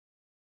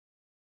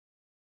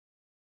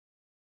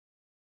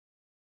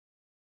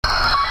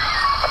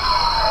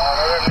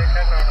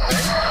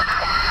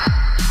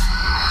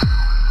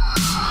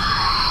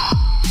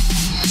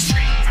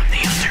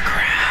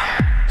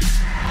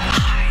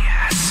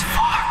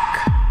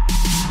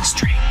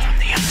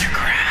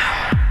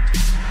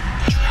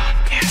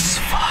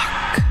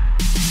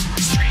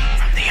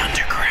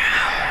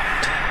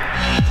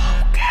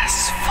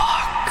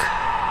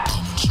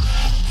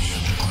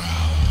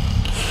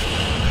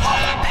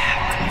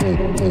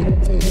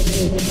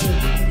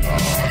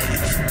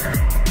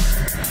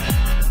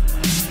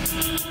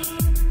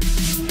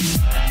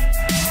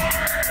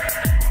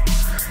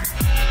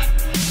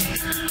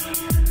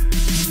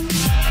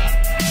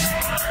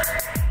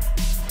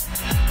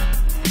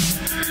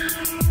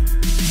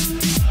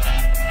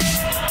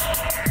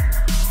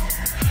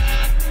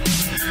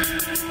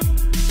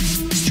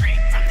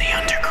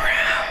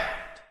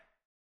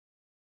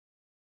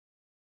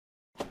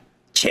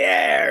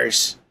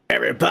Cheers,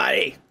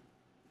 everybody.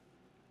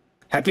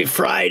 Happy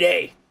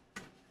Friday.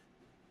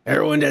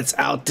 Everyone that's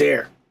out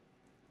there.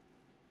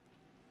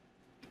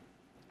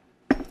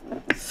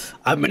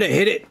 I'm gonna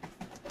hit it.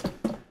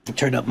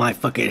 Turn up my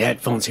fucking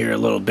headphones here a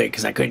little bit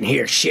because I couldn't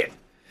hear shit.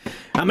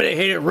 I'm gonna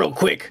hit it real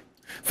quick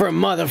for a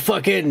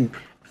motherfucking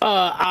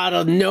out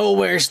of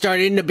nowhere,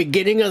 starting the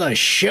beginning of the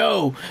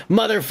show.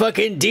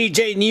 Motherfucking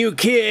DJ New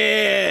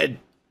Kid.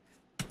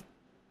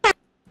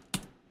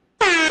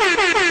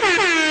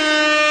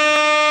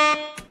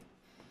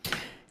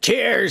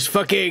 Cheers,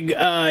 fucking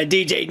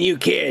DJ New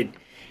Kid.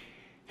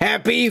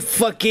 Happy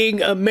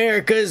fucking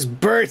America's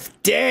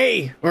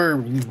birthday, or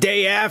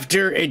day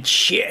after and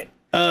shit.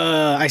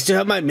 I still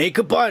have my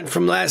makeup on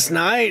from last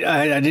night.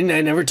 I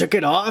never took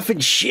it off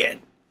and shit.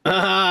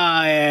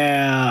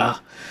 Yeah.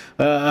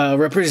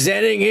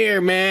 Representing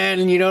here,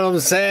 man. You know what I'm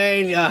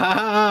saying?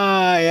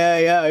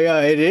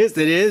 Yeah. It is.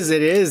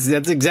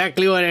 That's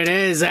exactly what it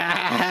is.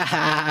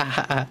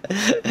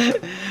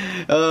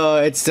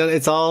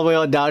 It's all the way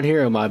on down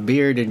here in my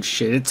beard and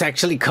shit. It's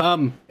actually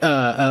cum.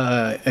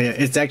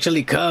 It's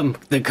actually cum,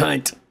 the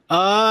cunt.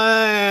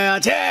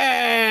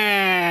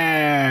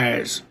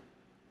 Cheers!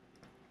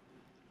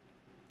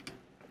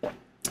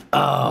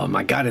 Oh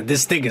my god, and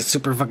this thing is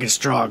super fucking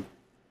strong.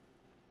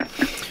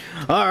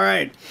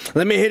 Alright,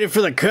 let me hit it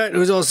for the cut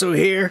who's also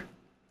here.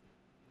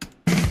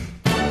 You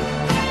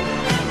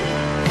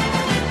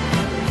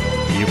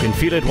can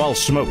feel it while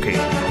smoking.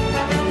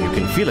 You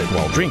can feel it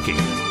while drinking.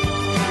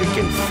 You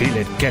can feel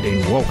it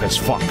getting woke as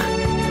fuck.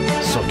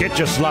 So get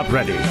your slop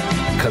ready,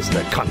 cause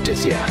the cunt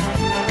is here.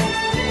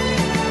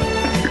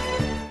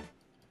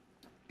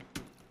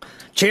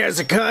 Cheers,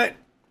 the cunt.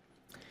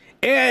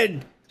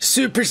 And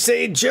Super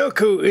Saiyan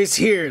Joku is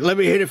here. Let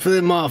me hit it for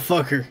the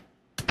motherfucker.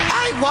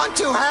 I want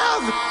to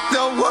have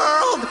the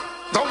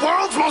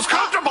world's most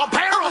comfortable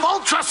pair of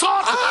ultra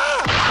soft.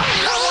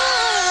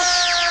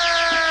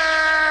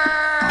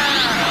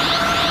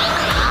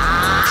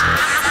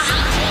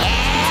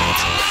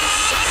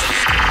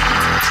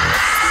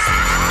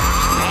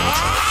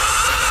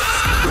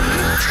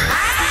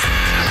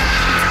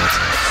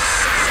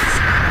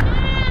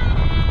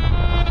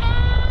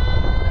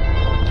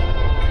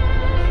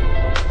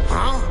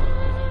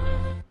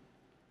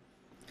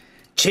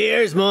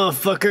 Cheers,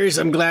 motherfuckers.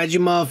 I'm glad you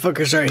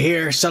motherfuckers are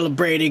here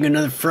celebrating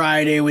another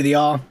Friday with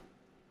y'all.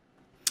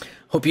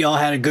 Hope you all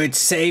had a good,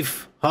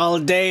 safe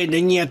holiday, and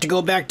then you have to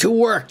go back to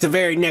work the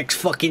very next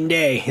fucking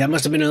day. That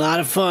must have been a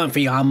lot of fun for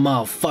y'all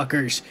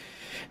motherfuckers.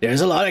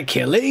 There's a lot of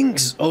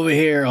killings over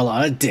here, a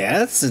lot of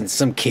deaths, and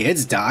some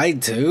kids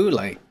died too.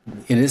 Like,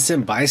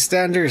 innocent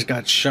bystanders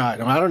got shot.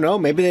 I don't know,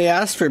 maybe they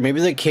asked for it. Maybe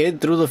the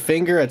kid threw the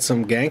finger at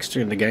some gangster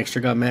and the gangster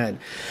got mad.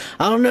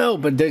 I don't know,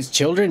 but there's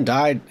children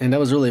died, and that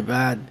was really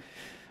bad.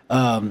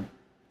 I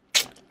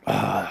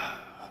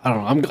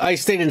don't know. I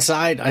stayed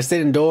inside. I stayed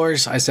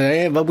indoors. I said,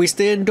 hey, but we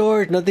stay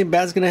indoors. Nothing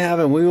bad's gonna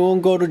happen. We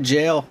won't go to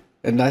jail.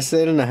 And I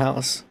stayed in the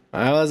house.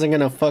 I wasn't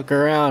gonna fuck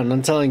around.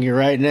 I'm telling you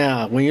right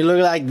now. When you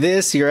look like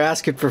this, you're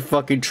asking for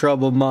fucking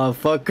trouble,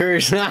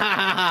 motherfuckers.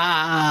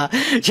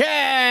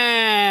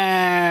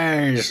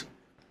 Cheers!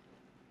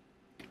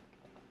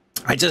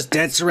 I just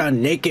danced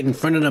around naked in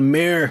front of the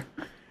mirror.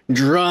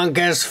 Drunk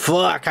as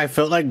fuck. I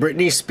felt like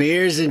Britney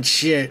Spears and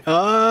shit.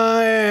 Oh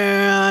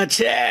yeah,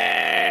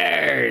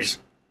 cheers!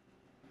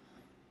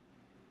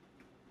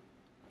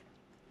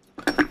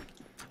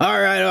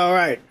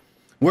 Alright.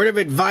 Word of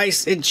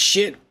advice and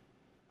shit.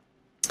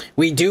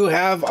 We do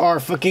have our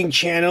fucking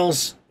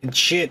channels and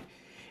shit.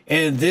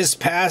 And this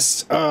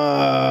past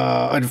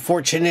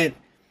unfortunate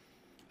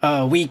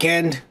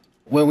weekend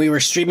when we were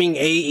streaming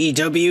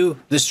AEW,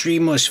 the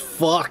stream was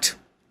fucked.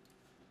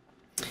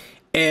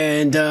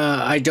 And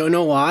I don't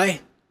know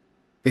why.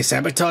 They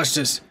sabotaged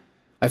us.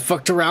 I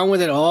fucked around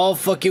with it all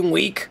fucking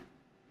week.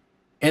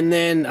 And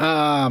then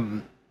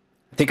I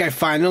think I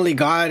finally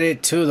got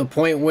it to the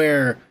point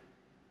where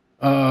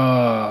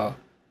I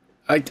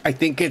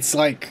think it's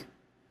like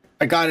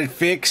I got it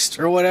fixed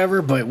or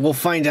whatever, but we'll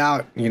find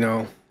out, you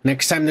know.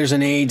 Next time there's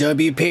an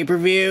AEW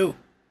pay-per-view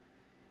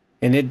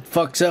and it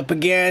fucks up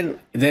again,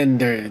 then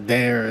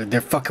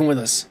they're fucking with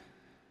us.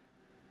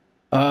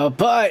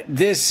 But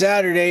this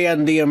Saturday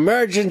on the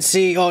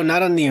emergency, oh,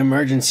 not on the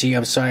emergency,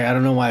 I'm sorry, I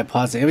don't know why I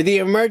paused it. The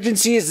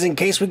emergency is in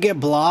case we get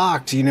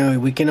blocked, you know,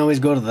 we can always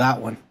go to that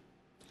one.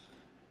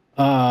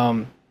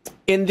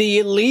 In the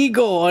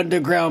illegal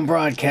underground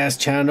broadcast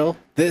channel,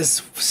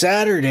 this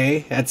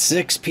Saturday at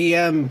 6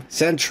 p.m.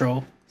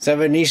 Central,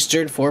 7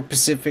 Eastern, 4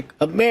 Pacific,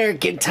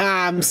 American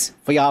times,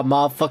 for y'all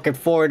motherfucking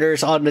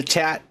forwarders on the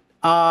chat.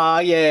 Ah,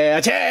 yeah,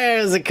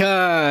 cheers, a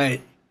cunt.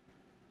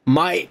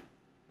 Might.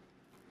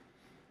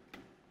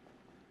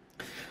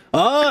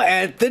 Oh,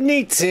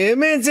 Anthony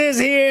Timmons is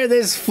here.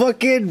 This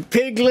fucking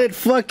piglet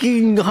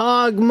fucking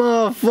hog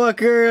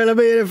motherfucker. Let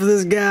me hear it for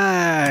this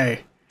guy.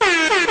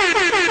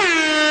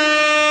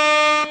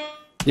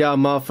 Y'all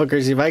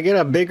motherfuckers, if I get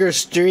a bigger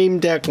stream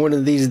deck one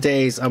of these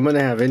days, I'm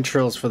gonna have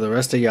intros for the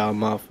rest of y'all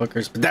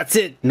motherfuckers. But that's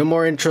it. No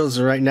more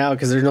intros right now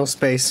because there's no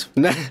space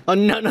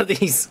on none of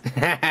these.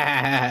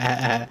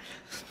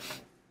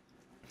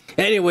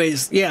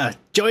 Anyways, yeah,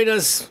 join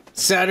us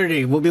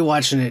Saturday. We'll be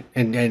watching it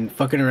and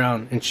fucking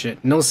around and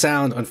shit. No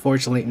sound,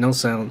 unfortunately, no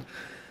sound.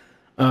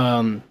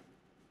 But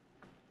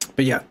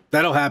yeah,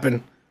 that'll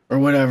happen or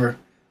whatever,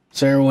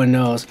 so everyone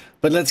knows.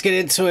 But let's get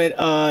into it,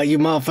 you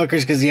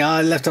motherfuckers, because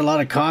y'all left a lot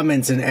of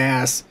comments and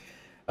ass.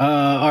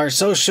 Our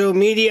social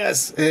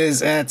medias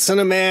is at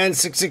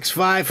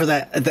sunofman665 for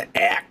the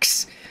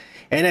X,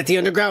 and at the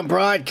Underground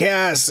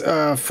Broadcast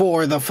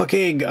for the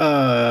fucking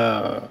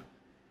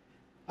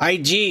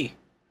IG.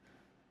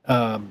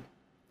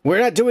 We're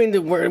not doing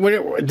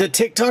the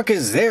TikTok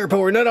is there, but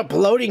we're not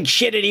uploading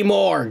shit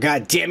anymore.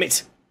 God damn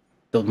it,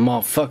 those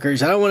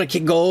motherfuckers! I don't want to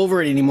go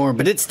over it anymore,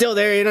 but it's still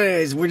there. You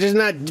know, we're just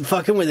not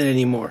fucking with it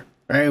anymore.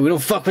 All right, we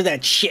don't fuck with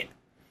that shit.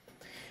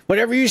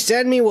 Whatever you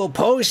send me, we'll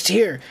post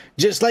here.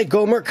 Just like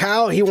Gomer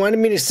Kyle, he wanted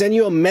me to send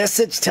you a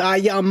message to all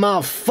y'all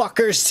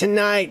motherfuckers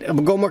tonight.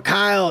 Gomer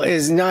Kyle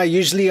is not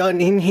usually on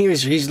in here.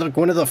 He's like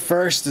one of the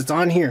first that's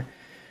on here.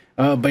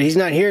 But he's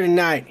not here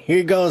tonight.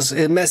 Here goes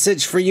a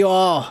message for you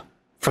all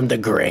from the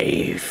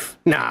grave.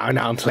 No,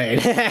 I'm playing.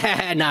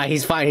 Nah,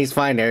 he's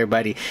fine,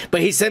 everybody. But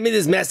he sent me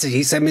this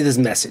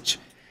message.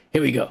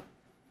 Here we go.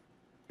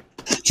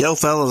 Yo,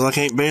 fellas, I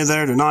can't be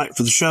there tonight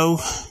for the show.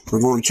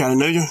 We're going to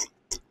Chattanooga,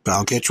 but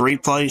I'll catch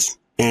replays.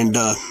 And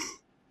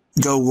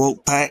go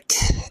Woke Pack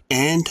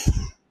and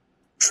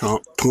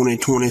Trump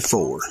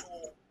 2024.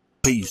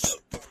 Peace.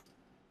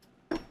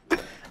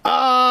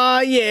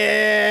 Oh,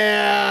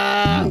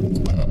 yeah.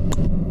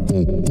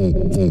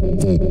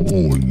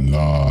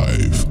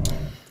 Live.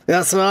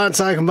 That's what I'm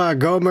talking about,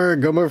 Gomer.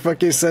 Gomer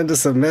fucking sent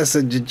us a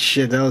message and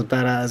shit. That was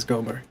badass,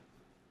 Gomer.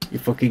 You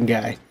fucking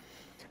guy.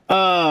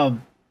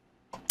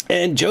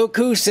 And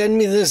Joku sent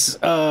me this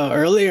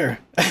earlier.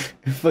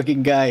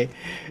 Fucking guy.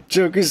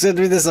 Joku sent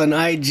me this on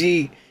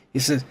IG. He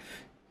says,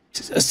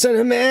 "Son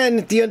of man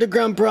at the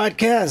Underground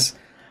Broadcast.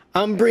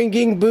 I'm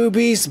bringing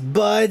boobies,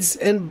 buds,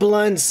 and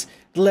blunts.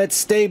 Let's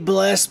stay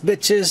blessed,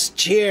 bitches.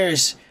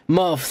 Cheers.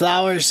 Mull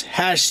flowers.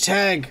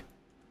 Hashtag."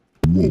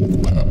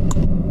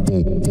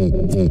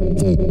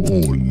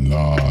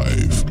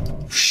 Live.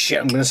 Shit,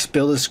 I'm gonna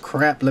spill this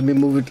crap. Let me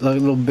move it a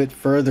little bit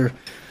further.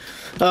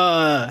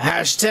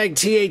 Hashtag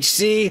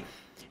THC.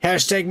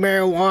 Hashtag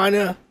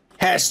marijuana.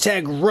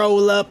 Hashtag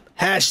roll up.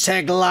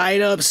 Hashtag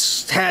light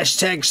ups.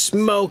 Hashtag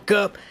smoke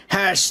up.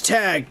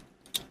 Hashtag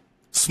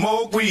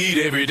smoke weed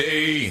every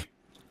day.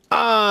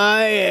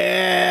 Ah,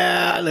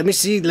 yeah. Let me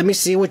see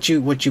what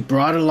you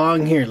brought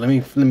along here. Let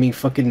me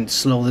fucking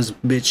slow this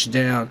bitch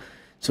down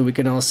so we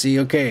can all see.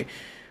 Okay.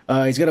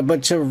 He's got a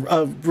bunch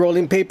of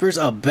rolling papers,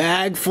 a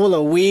bag full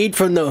of weed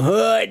from the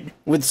hood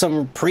with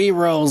some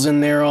pre-rolls in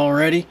there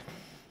already.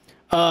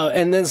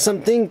 And then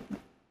something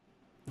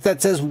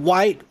that says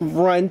white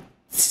run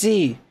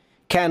C.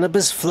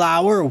 Cannabis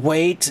flower,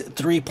 weight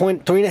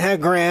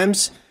 3.5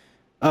 grams.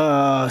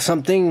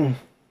 Something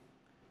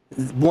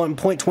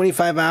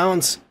 1.25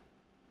 ounce.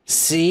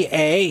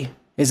 CA.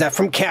 Is that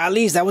from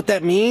Cali? Is that what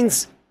that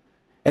means?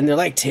 And they're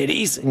like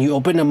titties, and you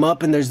open them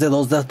up, and there's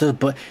those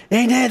but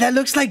hey, that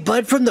looks like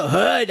Bud from the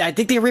Hood. I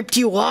think they ripped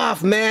you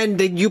off, man.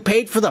 You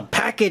paid for the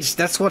package.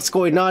 That's what's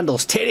going on.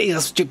 Those titties,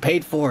 that's what you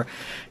paid for.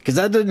 Because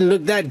that didn't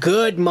look that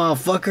good,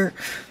 motherfucker.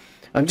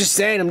 I'm just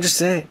saying.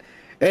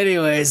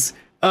 Anyways,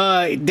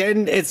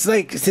 then it's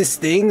like this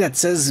thing that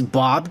says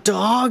Bob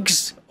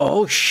Dogs.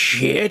 Oh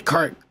shit,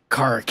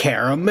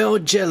 caramel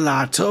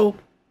gelato,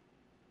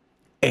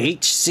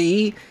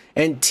 HC.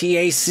 And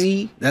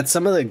TAC, that's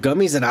some of the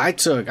gummies that I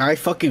took. I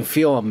fucking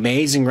feel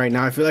amazing right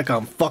now. I feel like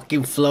I'm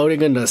fucking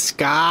floating in the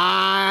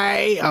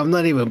sky. I'm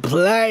not even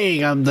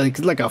playing. I'm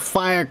like a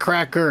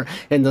firecracker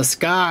in the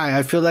sky.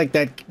 I feel like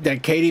that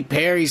Katy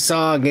Perry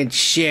song and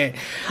shit.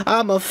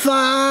 I'm a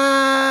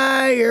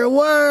firework.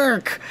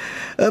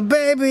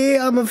 Baby,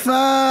 I'm a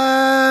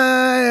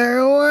firework.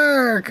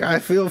 I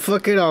feel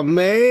fucking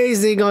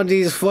amazing on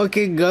these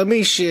fucking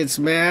gummy shits,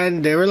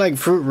 man. They were like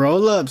fruit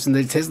roll-ups and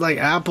they taste like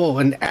apple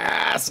and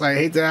ass. I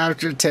hate the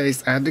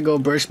aftertaste. I had to go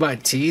brush my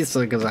teeth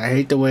because I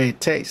hate the way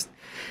it tastes.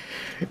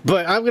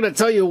 But I'm going to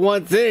tell you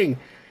one thing.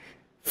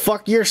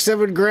 Fuck your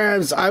 7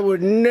 grams. I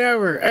would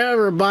never,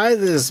 ever buy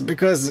this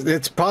because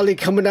it's probably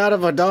coming out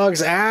of a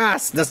dog's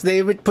ass. They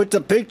even put the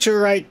picture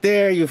right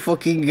there, you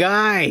fucking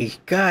guy.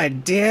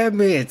 God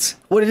damn it.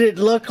 What did it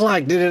look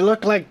like? Did it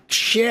look like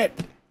shit?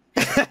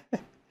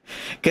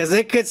 Because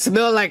it could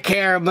smell like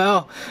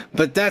caramel,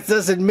 but that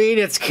doesn't mean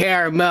it's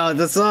caramel.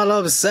 That's all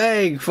I'm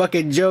saying,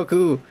 fucking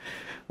Joku.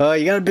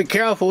 You gotta be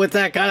careful with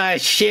that kind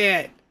of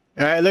shit.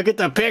 Alright, look at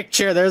the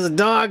picture. There's a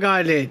dog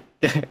on it.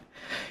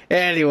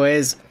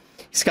 Anyways.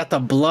 He's got the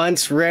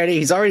blunts ready.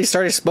 He's already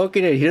started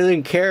smoking it. He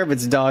doesn't care if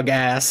it's dog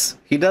ass.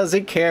 He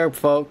doesn't care,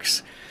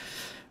 folks.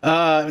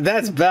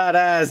 That's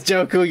badass,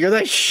 Joku. You're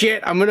the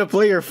shit. I'm gonna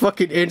play your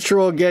fucking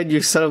intro again,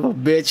 you son of a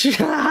bitch.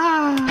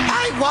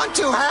 I want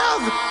to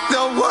have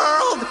the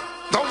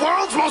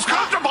world's most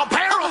comfortable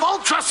pair of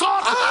ultra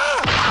soft.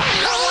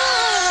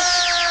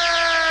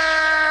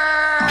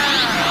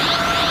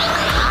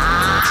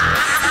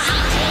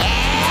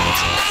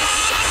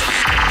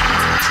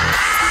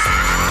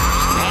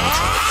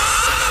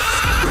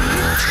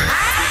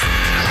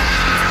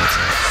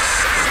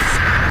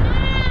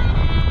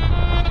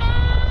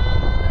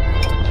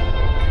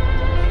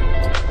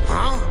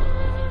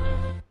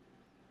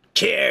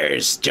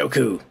 Cheers,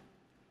 Joku.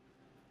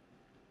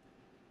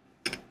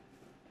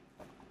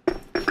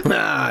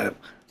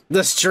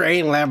 The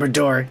strain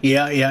Labrador.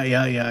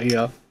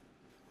 Yeah.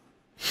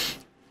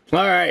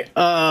 All right.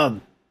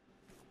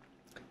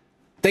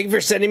 Thank you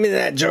for sending me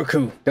that,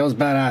 Joku. That was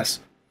badass.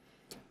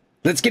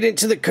 Let's get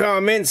into the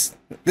comments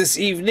this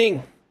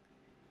evening.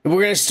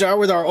 We're gonna start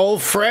with our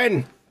old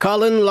friend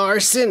Colin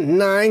Larson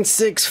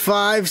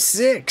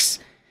 9656.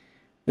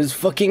 This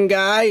fucking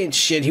guy and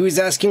shit. He was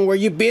asking where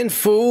you been,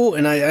 fool,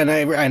 and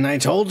I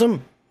told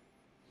him.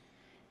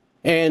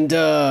 And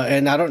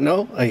I don't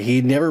know.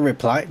 He never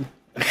replied.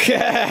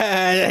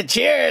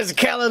 Cheers,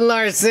 Colin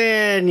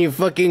Larson, you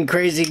fucking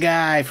crazy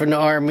guy from the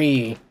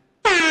army.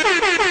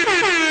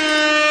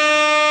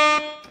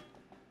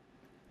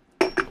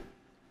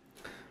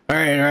 All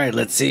right.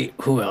 Let's see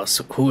who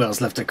else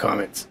left the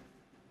comments.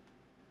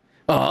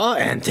 Oh,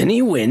 Anthony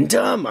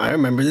Wyndham. I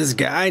remember this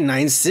guy,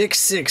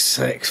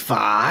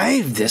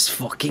 96665. This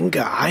fucking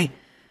guy.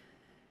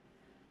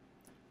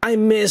 I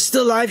missed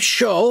the live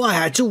show. I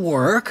had to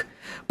work,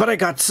 but I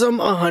got some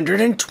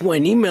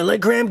 120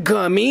 milligram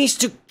gummies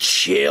to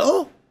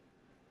chill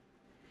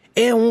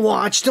and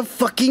watch the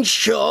fucking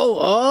show.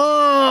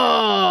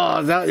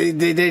 Oh,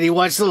 did he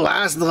watch the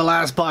last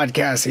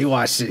podcast? He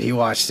watched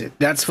it.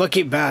 That's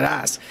fucking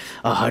badass.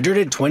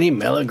 120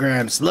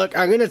 milligrams. Look,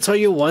 I'm gonna tell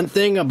you one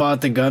thing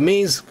about the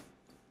gummies.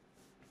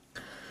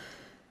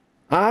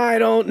 I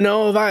don't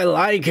know if I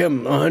like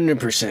him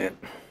 100%.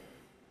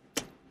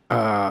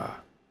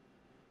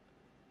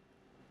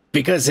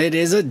 Because it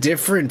is a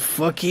different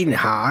fucking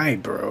high,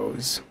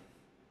 bros.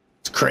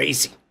 It's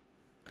crazy.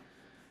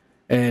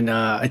 And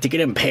I think it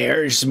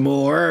impairs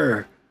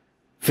more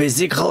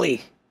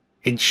physically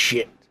and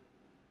shit.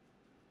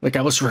 Like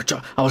I was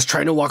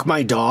trying to walk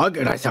my dog,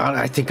 and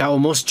I think I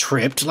almost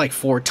tripped like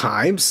 4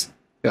 times.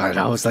 And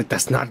I was like,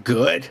 that's not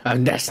good.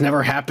 That's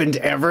never happened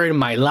ever in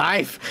my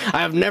life.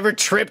 I have never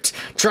tripped,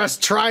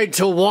 just tried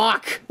to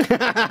walk.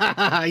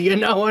 You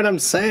know what I'm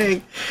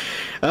saying?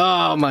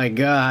 Oh my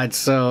god.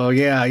 So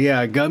yeah,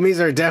 gummies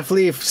are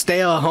definitely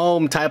stay at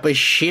home type of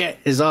shit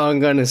is all I'm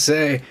gonna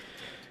say.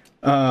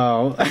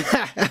 Oh.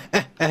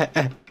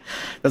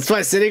 That's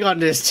why sitting on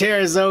this chair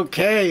is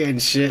okay and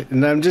shit,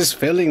 and I'm just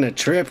feeling a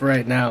trip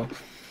right now.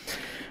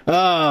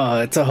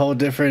 Oh, it's a whole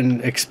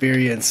different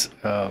experience.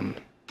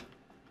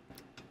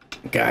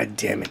 God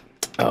damn it.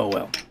 Oh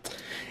well.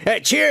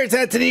 Hey, cheers,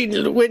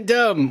 Anthony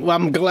Wyndham. Well,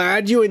 I'm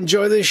glad you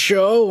enjoy the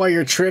show while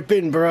you're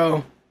tripping,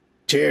 bro.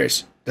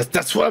 Cheers.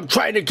 That's what I'm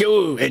trying to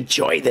do.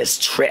 Enjoy this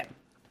trip.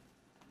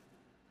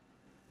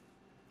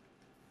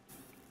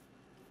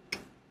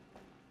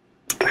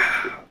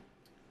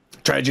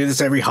 Try to do this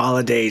every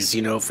holidays,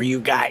 you know, for you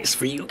guys.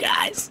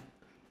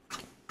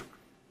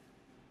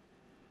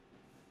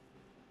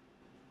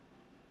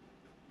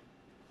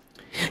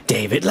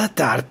 David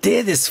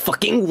Latarte, this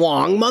fucking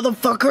Wong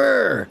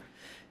motherfucker.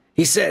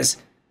 He says,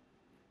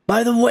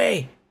 by the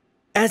way,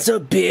 as a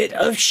bit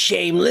of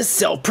shameless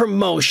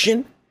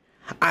self-promotion,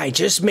 I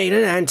just made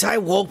an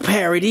anti-woke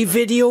parody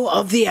video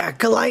of The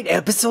Acolyte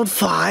episode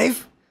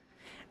 5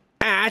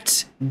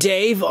 at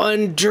Dave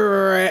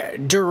Under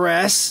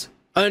Duress.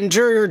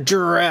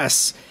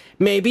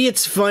 Maybe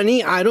it's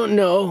funny, I don't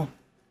know.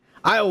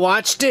 I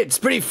watched it. It's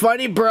pretty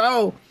funny,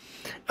 bro.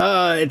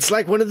 It's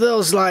like one of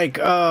those like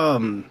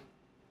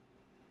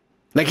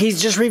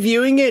he's just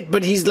reviewing it,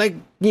 but he's like,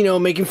 you know,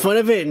 making fun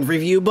of it and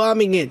review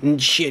bombing it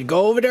and shit.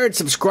 Go over there and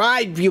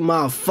subscribe, you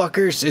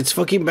motherfuckers. It's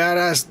fucking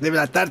badass.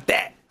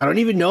 I don't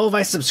even know if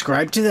I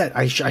subscribed to that.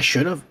 I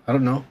should have. I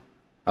don't know.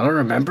 I don't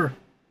remember.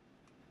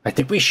 I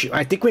think we should.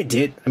 I think we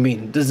did. I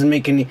mean, it doesn't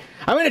make any.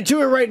 I'm gonna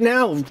do it right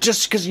now,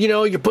 just because, you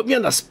know, you put me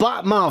on the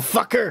spot,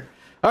 motherfucker.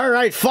 All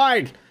right,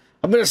 fine.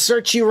 I'm gonna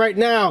search you right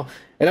now,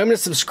 and I'm gonna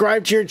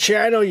subscribe to your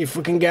channel, you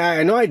fucking guy.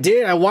 I know I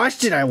did. I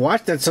watched it. I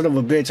watched that son of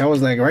a bitch. I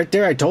was like, right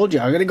there. I told you.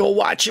 I'm gonna go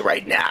watch it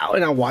right now,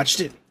 and I watched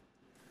it.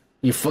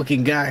 You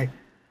fucking guy.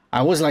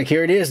 I was like,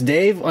 here it is,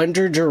 Dave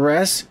Under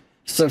Duress.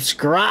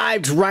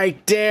 Subscribed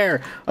right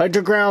there.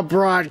 Underground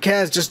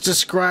Broadcast. Just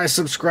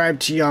subscribe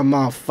to y'all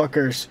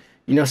motherfuckers.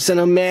 You know,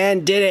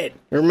 sunofman did it.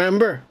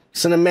 Remember?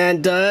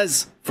 sunofman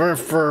does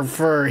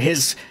for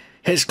his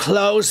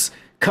close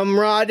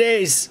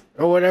comrades,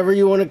 or whatever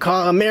you want to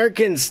call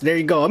Americans. There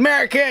you go.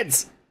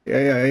 Americans!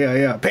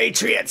 Yeah.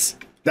 Patriots.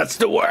 That's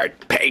the word.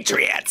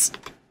 Patriots.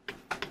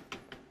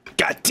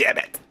 God damn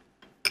it.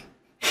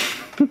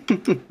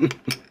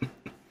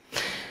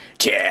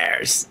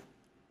 Cheers.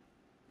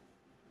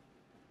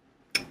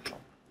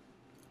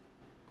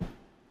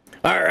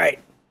 All right.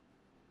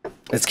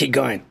 Let's keep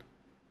going.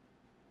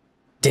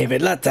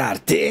 David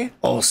Latarte,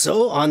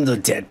 also on the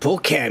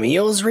Deadpool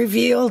cameos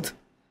revealed.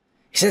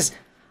 He says,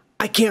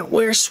 I can't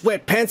wear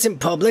sweatpants in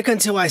public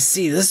until I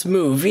see this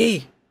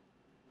movie.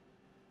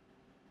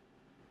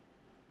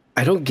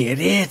 I don't get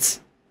it.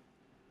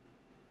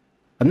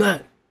 I'm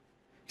not.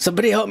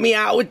 Somebody help me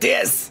out with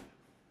this.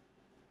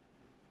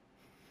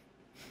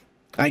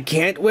 I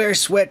can't wear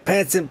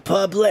sweatpants in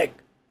public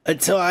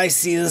until I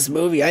see this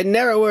movie. I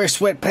never wear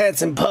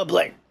sweatpants in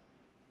public.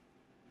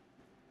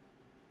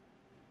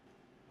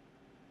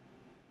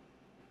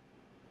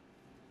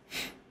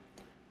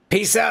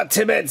 Peace out,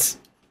 Timmons.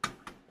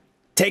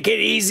 Take it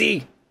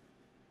easy.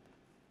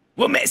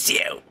 We'll miss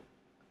you.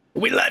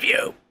 We love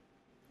you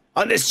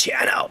on this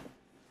channel.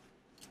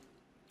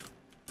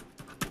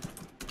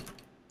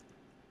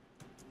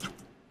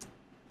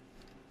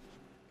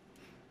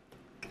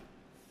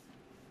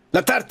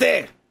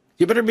 Latarte,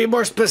 you better be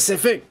more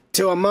specific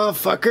to a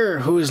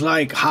motherfucker who's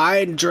like high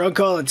and drunk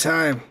all the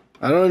time.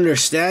 I don't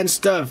understand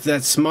stuff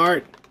that's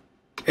smart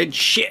and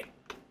shit.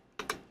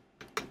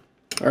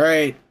 All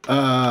right,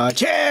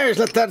 cheers,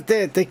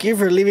 Latarte. Thank you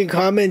for leaving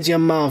comments, you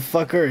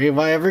motherfucker. If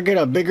I ever get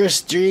a bigger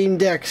stream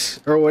decks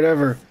or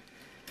whatever,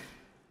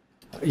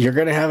 you're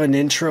gonna have an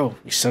intro,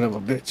 you son of a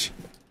bitch.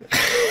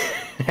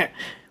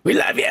 We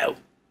love you.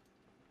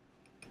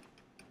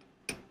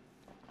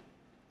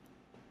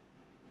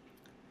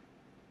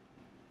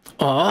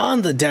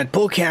 On the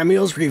Deadpool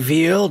cameos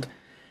revealed,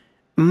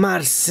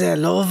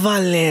 Marcelo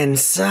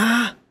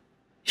Valenza?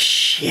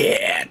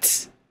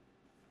 Shit.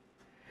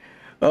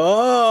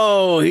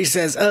 Oh, he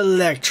says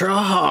Electra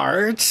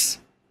Hearts.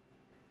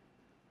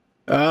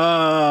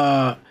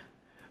 Oh,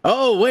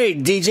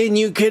 wait, DJ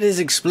New Kid is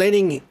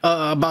explaining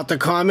about the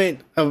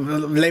comment of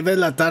Leve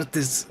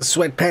Latarte's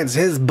sweatpants.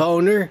 His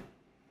boner.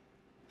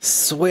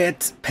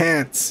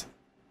 Sweatpants.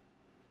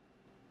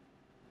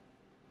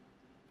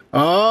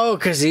 Oh,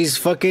 because he's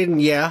fucking,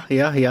 yeah,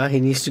 he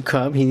needs to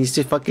come. He needs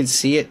to fucking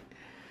see it.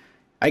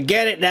 I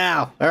get it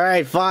now. All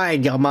right,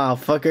 fine, y'all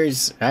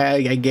motherfuckers.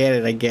 I get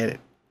it.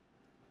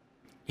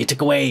 You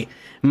took away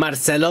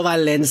Marcelo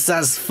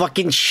Valenza's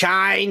fucking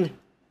shine.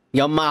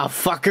 Y'all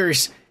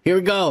motherfuckers. Here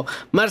we go.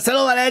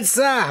 Marcelo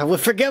Valenza, well,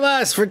 forgive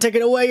us for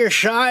taking away your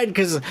shine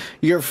because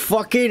your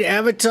fucking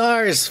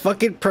avatar is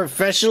fucking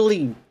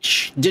professionally,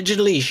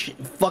 digitally,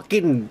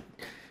 fucking,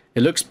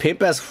 it looks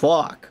pimp as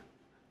fuck.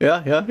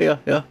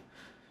 Yeah.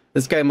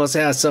 This guy must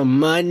have some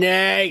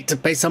money to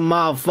pay some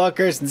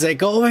motherfuckers and say,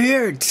 go over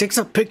here, take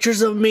some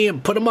pictures of me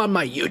and put them on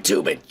my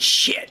YouTube and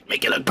shit.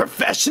 Make it look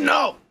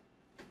professional.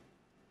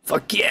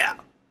 Fuck yeah.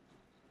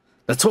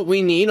 That's what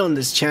we need on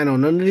this channel.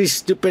 None of these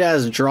stupid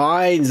ass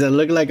drawings that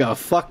look like a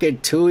fucking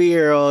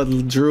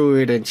 2-year-old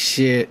druid and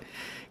shit.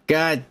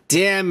 God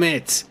damn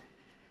it.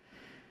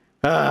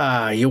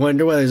 You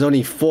wonder why there's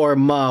only 4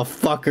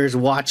 motherfuckers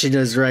watching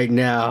us right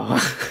now.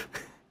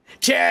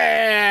 Cheers!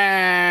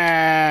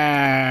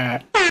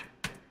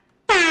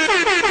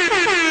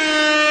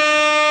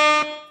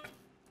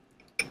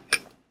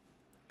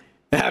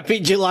 Happy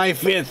July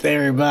 5th,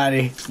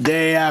 everybody.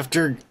 Day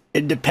after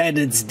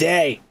Independence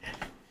Day.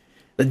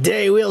 The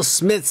day Will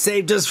Smith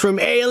saved us from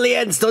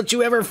aliens. Don't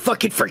you ever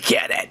fucking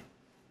forget it.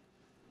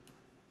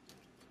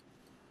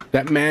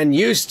 That man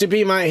used to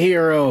be my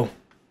hero.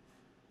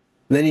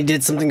 Then he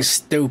did something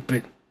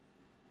stupid.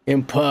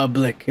 In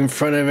public, in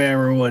front of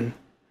everyone.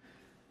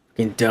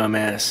 Fucking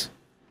dumbass.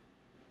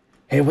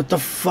 Hey, what the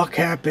fuck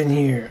happened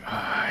here? Oh,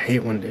 I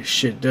hate when this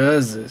shit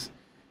does this.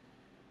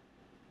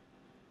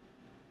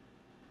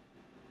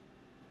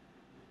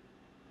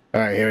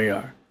 Alright, here we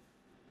are.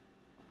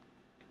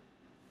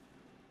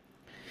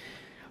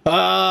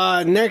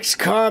 Next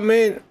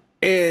comment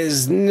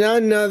is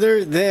none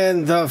other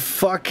than the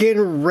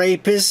fucking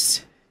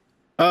rapist,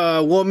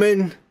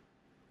 woman,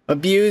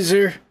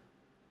 abuser,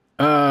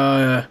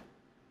 no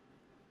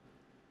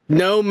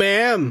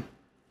ma'am.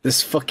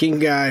 This fucking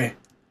guy.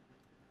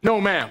 No,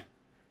 ma'am.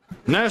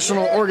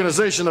 National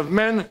Organization of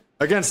Men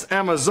Against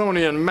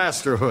Amazonian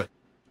Masterhood.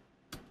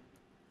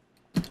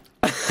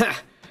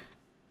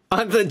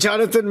 On the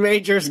Jonathan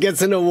Majors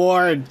Gets an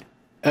Award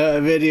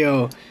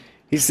video,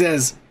 he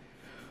says,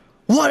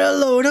 what a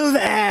load of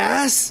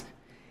ass.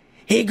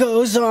 He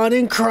goes on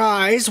and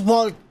cries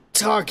while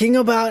talking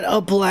about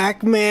a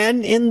black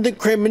man in the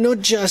criminal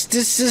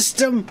justice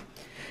system.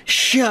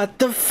 Shut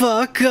the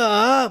fuck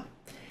up.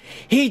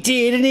 He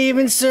didn't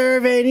even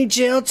serve any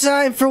jail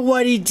time for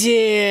what he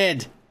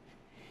did.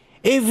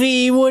 If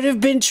he would have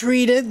been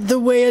treated the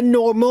way a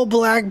normal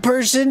black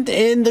person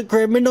in the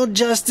criminal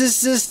justice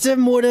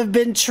system would have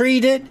been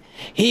treated,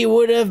 he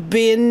would have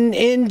been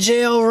in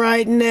jail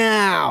right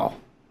now.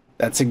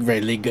 That's a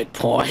really good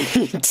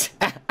point.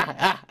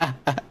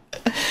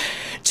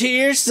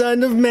 Cheers,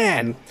 son of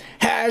man.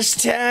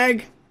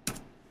 Hashtag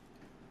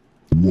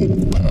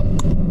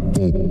Wolfpack.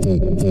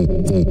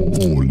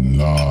 Oh,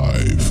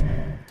 live.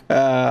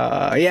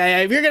 Yeah,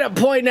 if you're gonna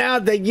point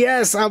out that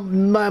yes,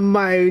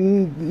 my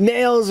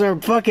nails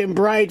are fucking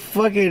bright,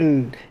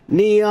 fucking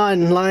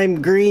neon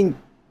lime green,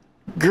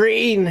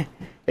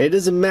 it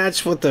doesn't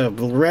match with the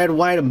red,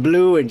 white, and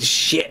blue and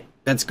shit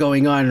that's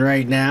going on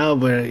right now.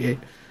 But you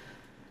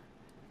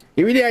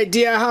have any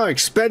idea how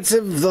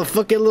expensive the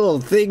fucking little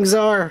things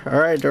are? All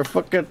right, they're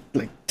fucking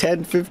like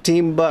 10,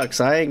 15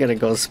 bucks. I ain't gonna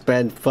go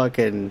spend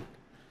fucking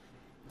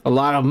a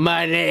lot of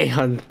money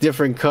on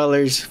different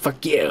colors.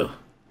 Fuck you.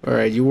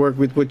 Alright, you work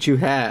with what you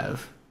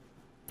have.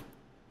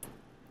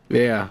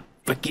 Yeah.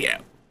 Fuck you.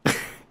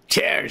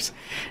 Cheers.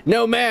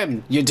 No,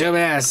 ma'am, you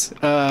dumbass.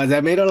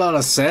 That made a lot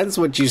of sense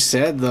what you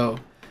said, though.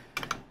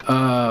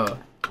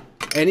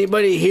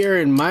 Anybody here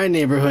in my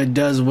neighborhood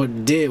does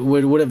would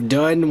have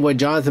done what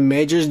Jonathan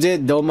Majors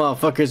did, those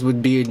motherfuckers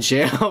would be in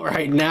jail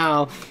right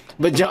now.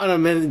 But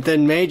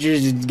Jonathan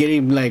Majors is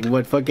getting, like,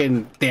 what,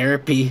 fucking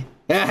therapy?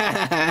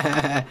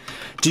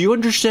 Do you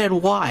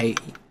understand why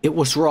it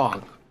was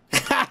wrong?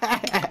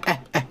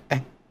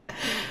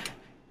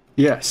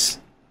 Yes.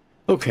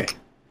 Okay.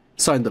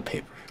 Sign the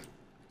paper.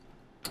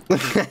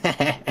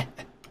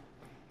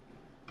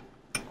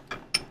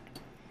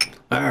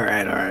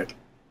 Alright.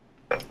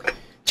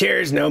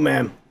 Cheers, no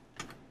ma'am.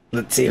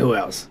 Let's see who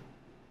else.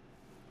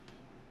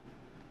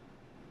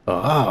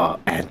 Oh,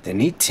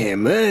 Anthony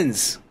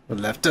Timmons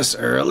left us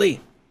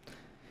early.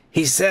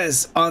 He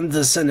says on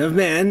the Son of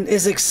Man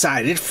is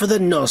excited for the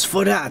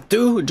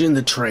Nosferatu in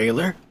the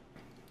trailer.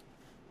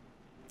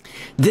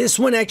 This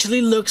one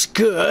actually looks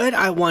good.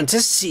 I want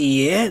to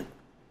see it.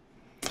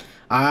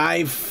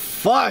 I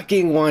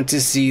fucking want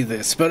to see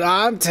this. But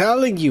I'm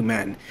telling you,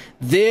 man,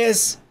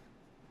 this...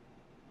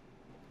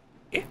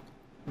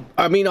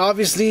 I mean,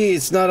 obviously,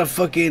 it's not a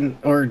fucking...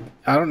 Or,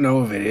 I don't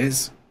know if it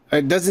is.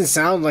 It doesn't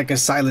sound like a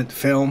silent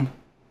film.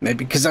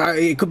 Maybe because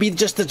it could be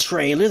just the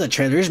trailer. The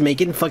trailer is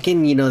making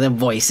fucking, you know, the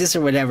voices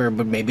or whatever.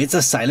 But maybe it's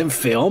a silent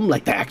film,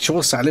 like the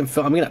actual silent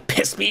film. I'm gonna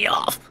piss me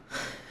off.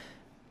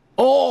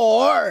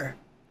 Or...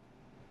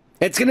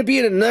 it's gonna be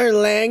in another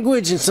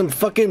language and some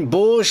fucking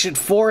bullshit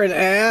foreign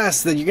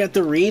ass that you got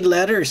to read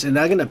letters, and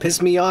that's gonna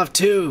piss me off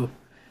too.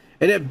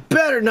 And it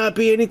better not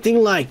be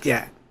anything like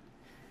that.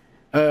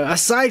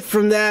 Aside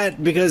from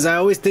that, because I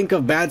always think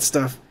of bad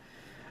stuff.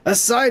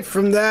 Aside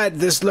from that,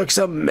 this looks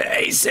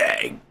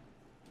amazing.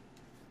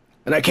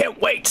 And I can't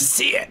wait to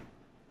see it.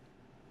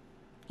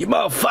 You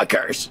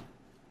motherfuckers.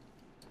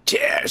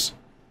 Cheers.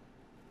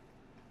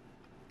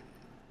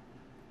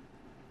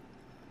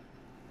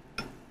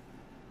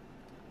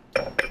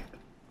 I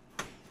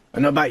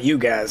don't know about you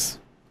guys.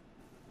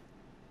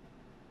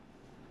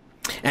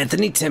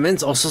 Anthony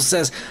Timmons also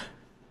says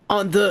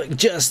on the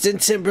Justin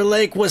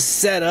Timberlake was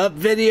set up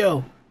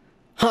video,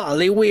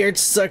 Holly Weird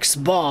sucks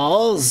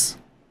balls.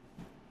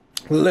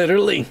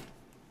 Literally.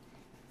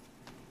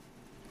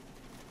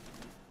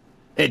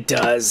 It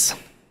does.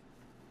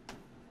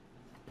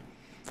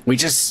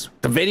 The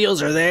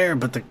videos are there,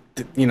 but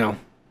you know,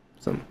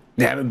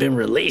 they haven't been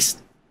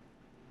released.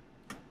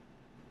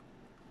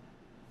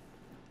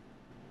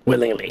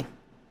 Willingly.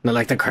 Not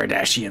like the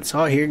Kardashians.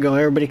 Oh, here you go.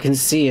 Everybody can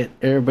see it.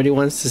 Everybody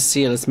wants to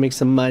see it. Let's make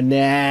some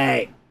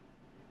money.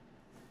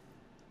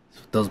 That's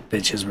what those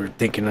bitches were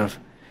thinking of.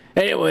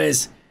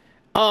 Anyways.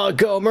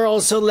 Gomer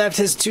also left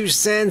his 2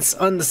 cents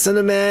on the Son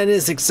of Man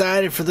is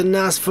excited for the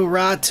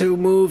Nosferatu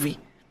movie.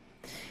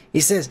 He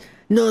says,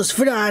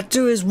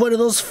 Nosferatu is one of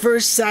those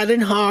first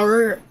silent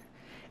horror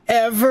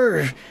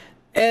ever.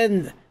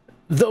 And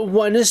the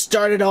one that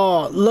started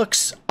all.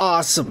 Looks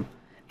awesome.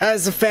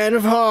 As a fan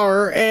of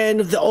horror and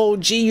of the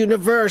OG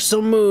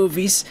Universal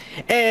movies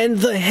and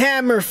the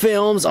Hammer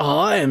films.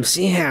 Oh,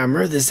 MC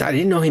Hammer. I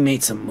didn't know he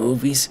made some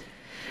movies.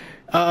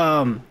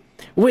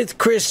 With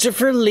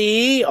Christopher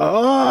Lee.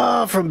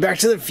 Oh, from Back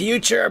to the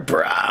Future,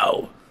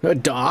 bro. A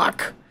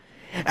Doc.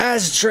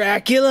 As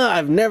Dracula.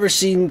 I've never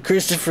seen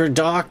Christopher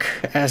Doc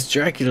as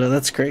Dracula.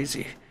 That's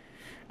crazy.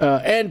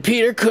 And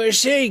Peter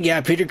Cushing.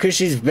 Yeah, Peter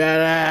Cushing's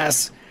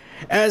badass.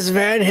 As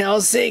Van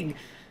Helsing.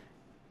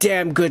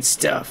 Damn good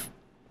stuff.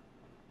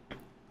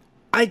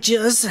 I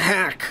just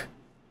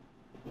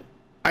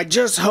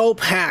hope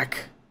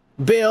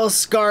Bill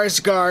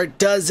Skarsgård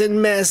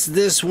doesn't mess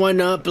this one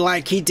up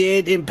like he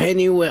did in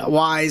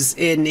Pennywise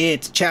in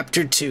It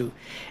Chapter 2.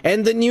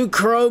 And the new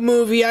Crow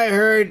movie I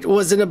heard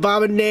was an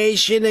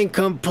abomination and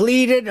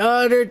complete and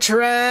utter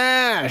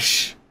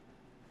trash.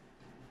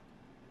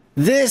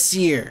 This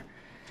year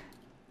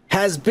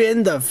has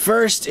been the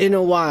first in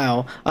a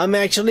while. I'm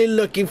actually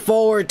looking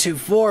forward to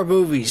 4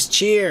 movies.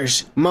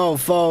 Cheers,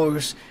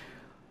 mofos.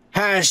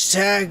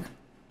 Hashtag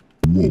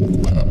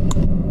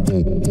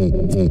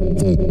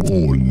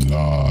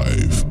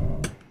live.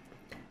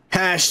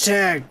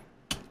 Hashtag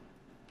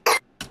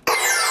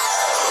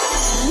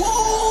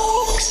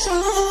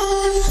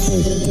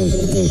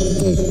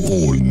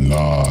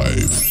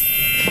live.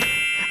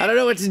 I don't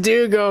know what to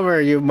do, Gomer,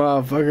 you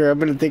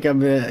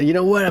motherfucker. You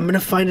know what? I'm gonna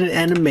find an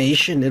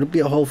animation. It'll be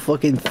a whole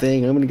fucking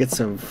thing. I'm gonna get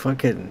some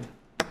fucking,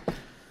 I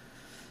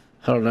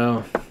don't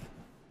know.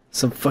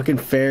 Some fucking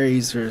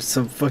fairies or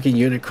some fucking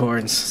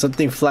unicorns.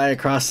 Something fly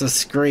across the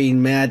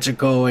screen,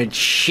 magical and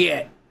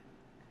shit.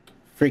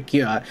 Freak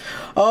you out.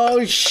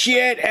 Oh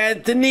shit,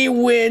 Anthony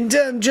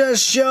Wyndham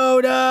just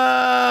showed up!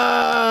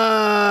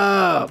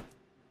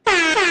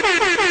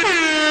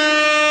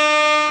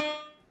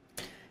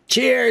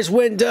 Cheers,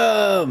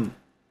 Wyndham!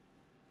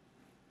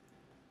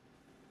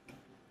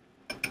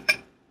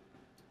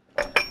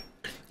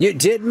 You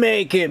did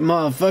make it,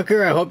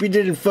 motherfucker. I hope you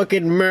didn't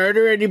fucking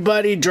murder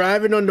anybody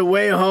driving on the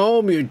way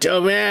home, you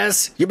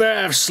dumbass. You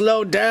better have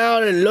slowed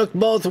down and look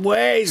both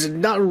ways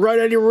and not run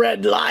any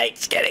red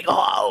lights getting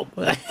home.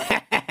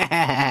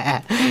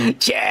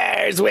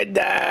 Cheers,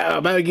 Wyndham.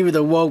 I'm gonna give you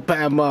the woke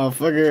pack,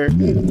 motherfucker.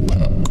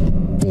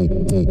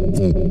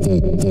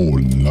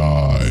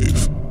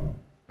 Live.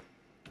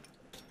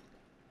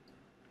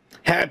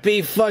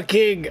 Happy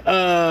fucking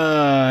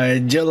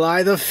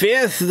July the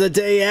 5th, the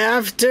day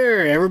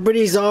after.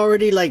 Everybody's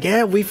already like,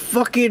 yeah, we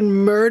fucking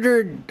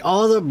murdered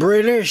all the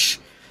British.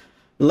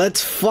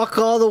 Let's fuck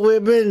all the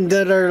women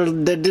that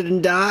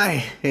didn't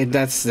die. And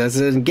that's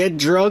and get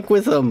drunk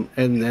with them.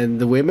 And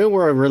the women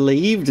were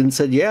relieved and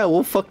said, yeah,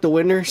 we'll fuck the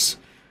winners.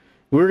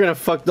 We're gonna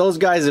fuck those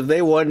guys if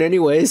they won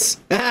anyways.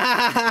 Cheers!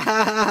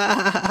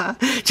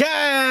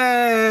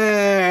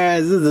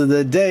 This is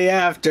the day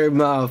after,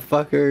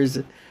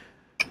 motherfuckers.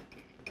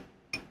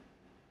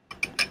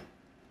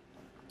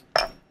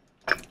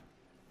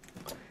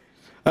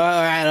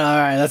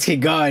 Alright, let's get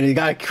going. It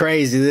got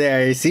crazy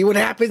there. You see what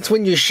happens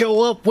when you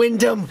show up,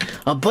 Wyndham?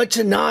 A bunch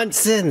of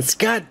nonsense.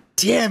 God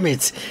damn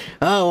it.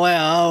 Oh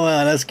well,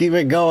 let's keep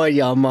it going,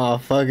 y'all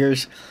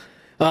motherfuckers.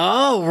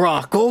 Oh,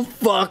 Rocco,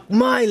 fuck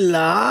my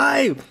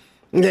life.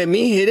 Let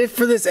me hit it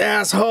for this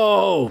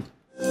asshole.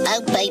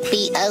 Oh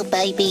baby, oh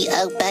baby,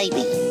 oh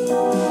baby.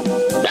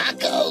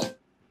 Rocco.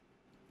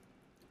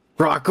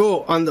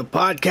 Rocco on the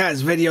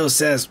podcast video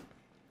says,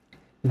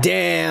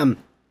 damn.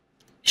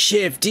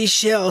 Shifty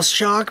shell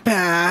shock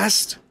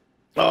passed.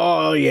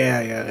 Oh,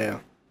 yeah.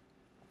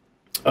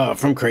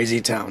 From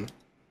Crazy Town.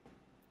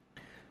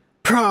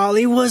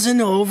 Probably was an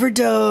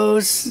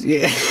overdose.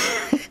 Yeah.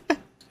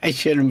 I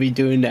shouldn't be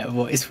doing that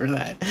voice for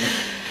that.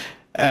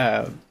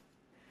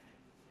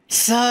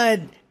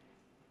 Son,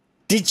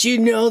 did you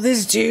know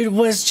this dude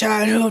was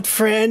childhood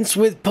friends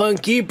with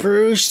Punky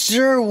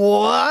Brewster?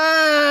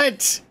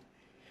 What?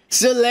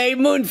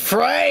 Soleil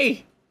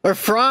Frey? Or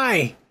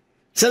Fry?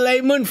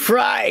 Soleil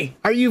Fry,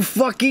 are you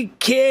fucking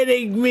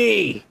kidding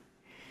me?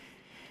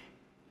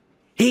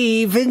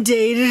 He even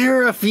dated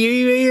her a few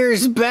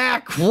years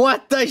back.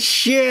 What the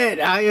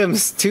shit? I am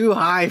too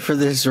high for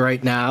this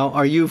right now.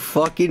 Are you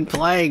fucking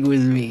playing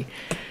with me?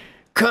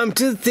 Come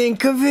to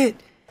think of it,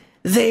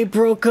 they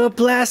broke up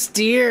last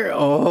year.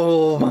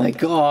 Oh my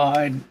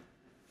god.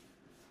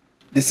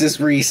 This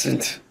is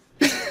recent.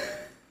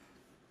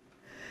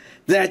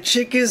 That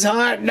chick is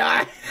hot.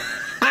 Nah.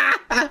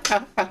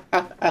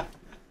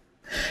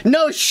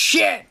 No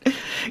shit!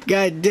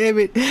 God damn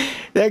it.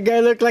 That guy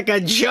looked like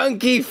a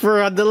junkie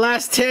for the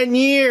last 10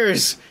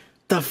 years.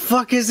 The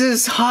fuck is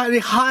this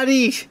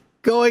hottie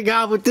going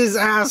on with this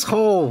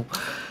asshole?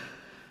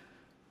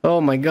 Oh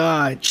my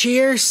god.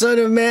 Cheers, son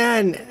of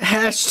man.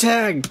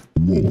 Hashtag.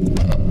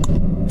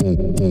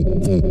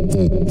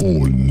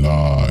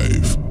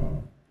 Live.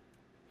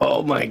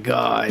 Oh my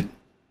god.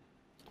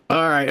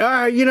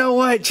 Alright, you know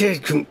what?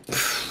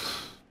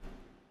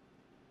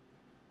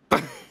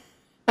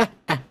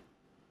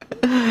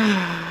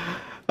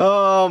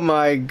 Oh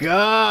my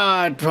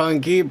god,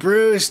 Punky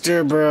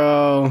Brewster,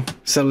 bro.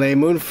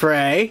 Soleil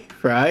Frey,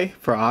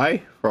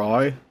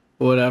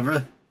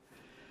 whatever.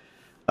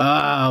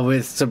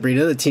 With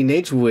Sabrina the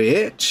Teenage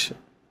Witch.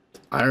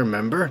 I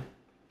remember.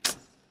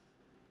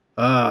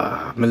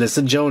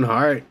 Melissa Joan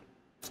Hart.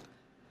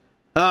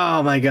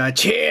 Oh my god,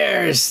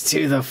 cheers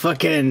to the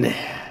fucking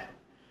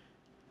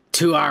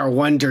 2-hour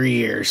wonder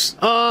years.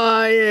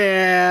 Oh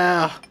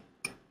yeah.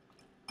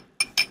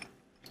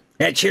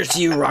 Yeah, cheers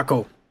to you,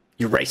 Rocco.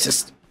 You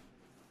racist.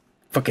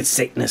 Fucking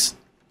Satanist.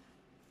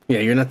 Yeah,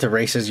 you're not the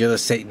racist, you're the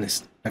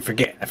Satanist. I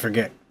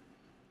forget.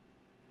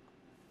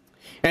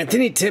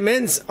 Anthony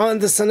Timmons on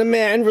the Son of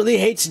Man really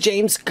hates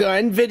James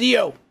Gunn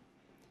video.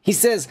 He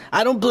says,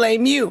 I don't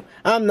blame you.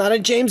 I'm not a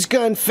James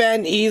Gunn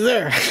fan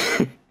either.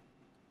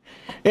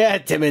 Yeah,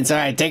 Timmons,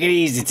 alright, take it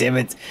easy,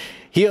 Timmons.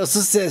 He also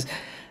says,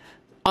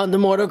 on the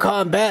Mortal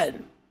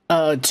Kombat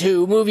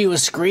 2 movie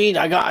was screened,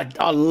 I got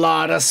a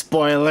lot of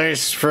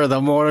spoilers for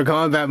the Mortal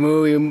Kombat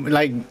movie.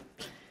 Like,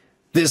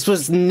 this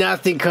was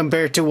nothing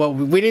compared to what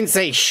we didn't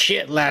say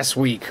shit last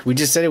week. We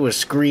just said it was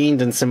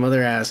screened and some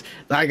other ass.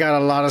 I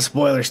got a lot of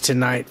spoilers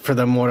tonight for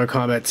the Mortal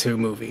Kombat 2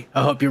 movie.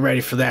 I hope you're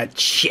ready for that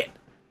shit.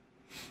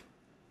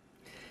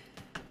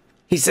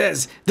 He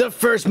says, the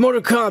first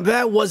Mortal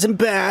Kombat wasn't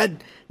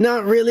bad.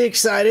 Not really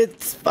excited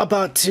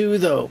about 2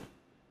 though.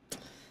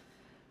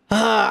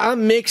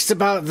 I'm mixed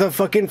about the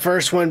fucking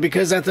first one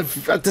because at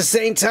the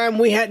same time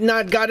we had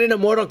not gotten a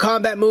Mortal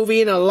Kombat movie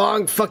in a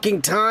long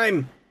fucking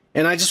time,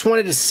 and I just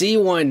wanted to see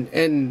one,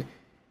 and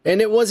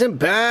it wasn't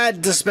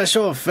bad. The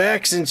special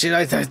effects and shit,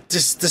 I thought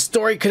just the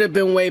story could have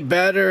been way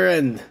better,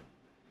 and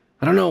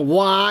I don't know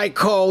why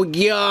Cole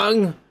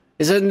Young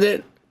isn't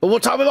it. But we'll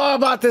talk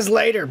about this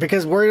later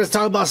because we're going to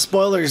talk about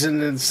spoilers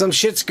and some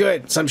shit's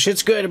good. Some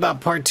shit's good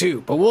about part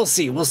 2. But we'll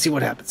see. We'll see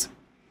what happens.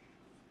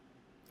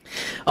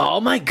 Oh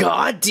my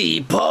god,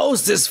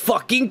 D-Pose, this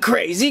fucking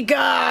crazy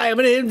guy. I'm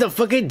going to hit him the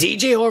fucking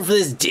DJ horn for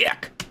this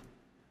dick.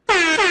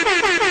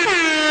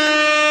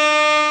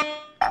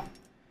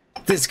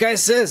 This guy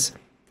says,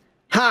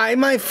 "Hi,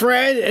 my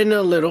friend," and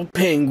a little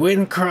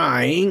penguin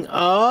crying.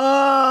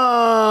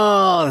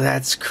 Oh,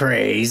 that's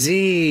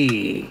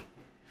crazy.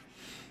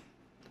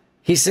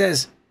 He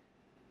says,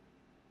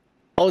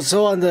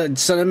 also on the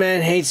Son of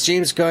Man Hates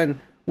James Gunn,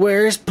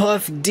 "Where's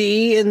Puff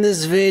D in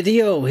this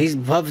video? He's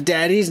Puff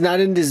Daddy's not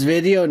in this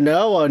video."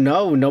 No, oh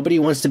no, nobody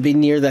wants to be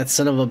near that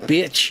son of a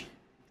bitch.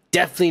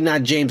 Definitely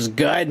not James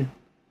Gunn,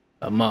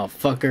 a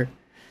motherfucker.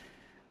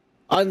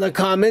 On the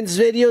comments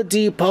video,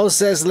 Depot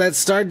says, "Let's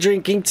start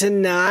drinking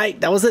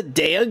tonight." That was a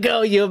day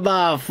ago, you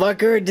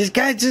motherfucker. This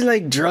guy's just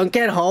like drunk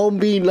at home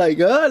being like,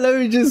 "Oh, let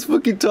me just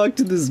fucking talk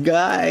to this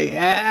guy."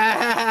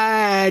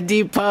 Ah,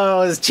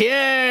 Depots,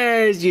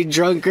 cheers, you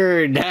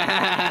drunkard.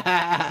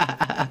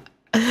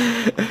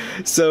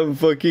 Some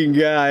fucking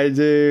guy,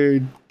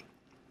 dude.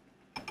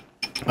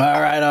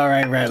 All right.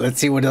 Let's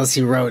see what else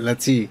he wrote.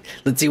 Let's see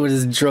what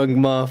this drunk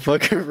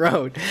motherfucker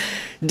wrote.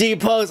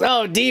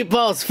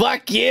 Depots,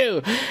 fuck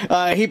you.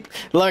 He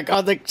like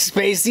on the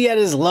Spacey at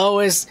his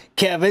lowest.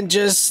 Kevin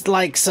just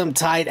like some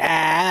tight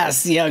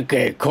ass. Yeah,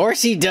 okay, of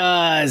course he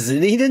does.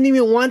 And he didn't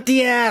even want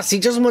the ass. He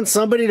just wants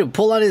somebody to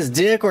pull on his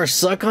dick or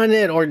suck on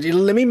it or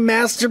let me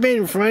masturbate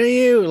in front of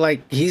you.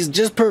 Like he's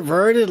just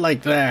perverted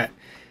like that.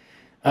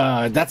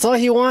 That's all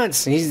he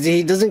wants.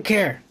 He doesn't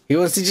care. He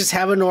wants to just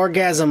have an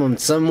orgasm in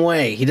some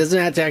way. He doesn't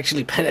have to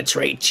actually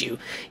penetrate you.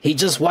 He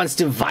just wants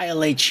to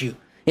violate you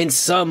in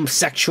some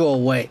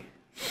sexual way.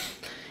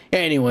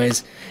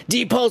 Anyways,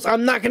 D-Post,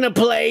 I'm not gonna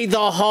play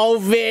the whole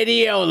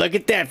video. Look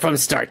at that from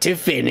start to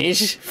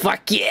finish.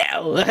 Fuck you.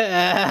 We're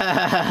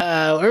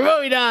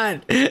moving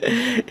on.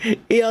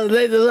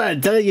 I'm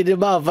telling you, the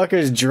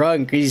motherfucker's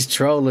drunk. He's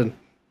trolling.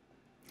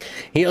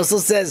 He also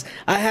says,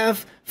 "I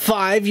have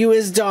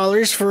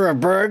 $5 for a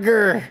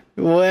burger."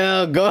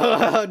 Well,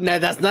 go. No,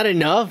 that's not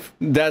enough.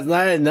 That's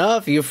not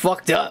enough. You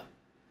fucked up.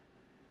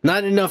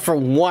 Not enough for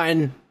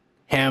one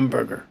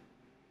hamburger.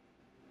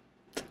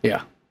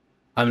 Yeah.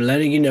 I'm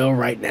letting you know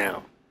right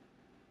now.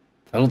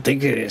 I don't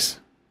think it is.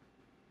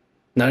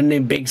 Not in a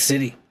big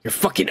city. You're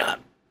fucking up.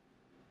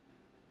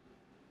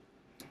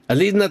 At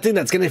least nothing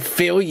that's gonna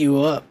fill you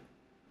up.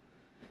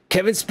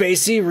 Kevin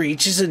Spacey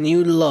reaches a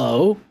new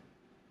low.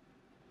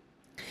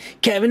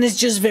 Kevin is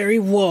just very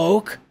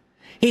woke.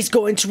 He's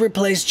going to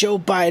replace Joe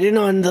Biden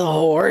on the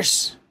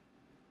horse.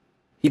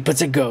 He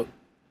puts a goat.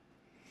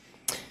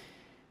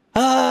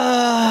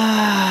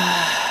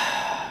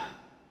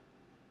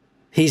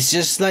 He's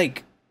just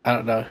like, I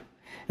don't know.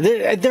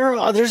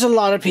 There's a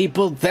lot of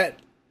people that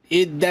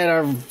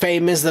are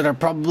famous that are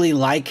probably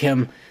like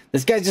him.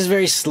 This guy's just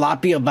very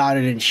sloppy about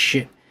it and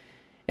shit.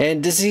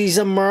 And he's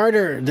a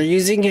martyr. They're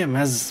using him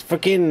as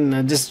fucking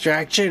a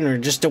distraction or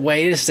just a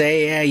way to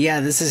say, yeah,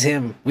 this is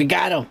him. We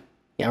got him.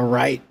 Yeah,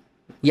 right.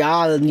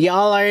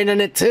 Y'all are in on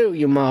it too,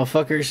 you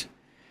motherfuckers.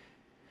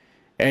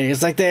 And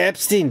it's like the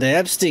Epstein.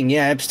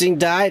 Yeah, Epstein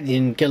died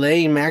in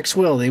Ghislaine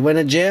Maxwell. They went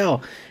to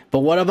jail. But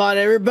what about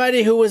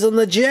everybody who was on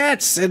the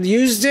jets and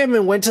used him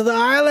and went to the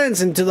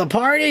islands and to the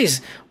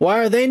parties? Why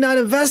are they not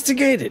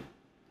investigated?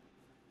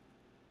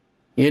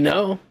 You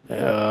know?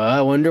 I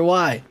wonder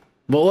why.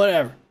 But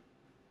whatever.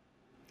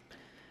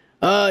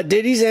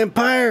 Diddy's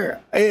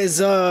Empire is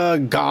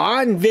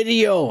gone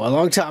video a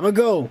long time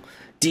ago.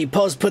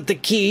 D-Post put the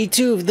key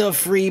to the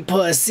free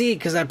pussy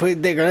because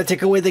they're gonna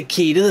take away the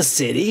key to the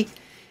city.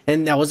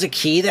 And that was a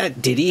key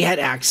that Diddy had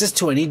access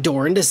to any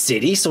door in the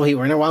city, so he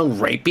went around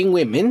raping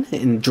women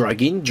and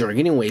drugging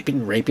and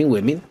raping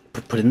women,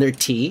 putting their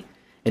tea,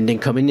 and then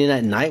coming in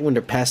at night when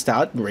they're passed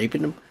out and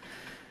raping them.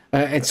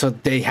 And so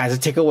they had to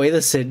take away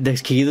the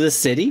key to the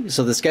city.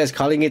 So this guy's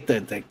calling it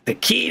the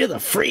key to the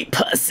free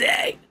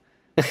pussy.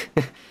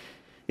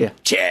 Yeah,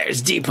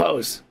 cheers,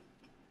 D-Pose.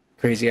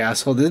 Crazy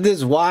asshole. This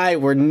is why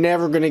we're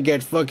never gonna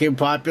get fucking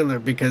popular,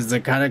 because the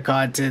kind of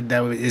content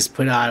that is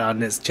put out on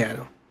this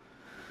channel.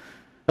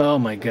 Oh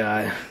my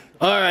god.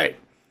 Alright.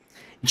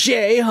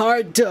 J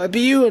Hart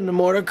W in the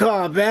Mortal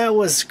Kombat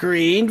was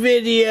screened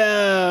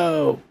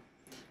video.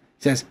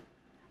 Says,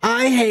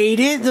 "I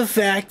hated the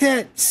fact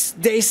that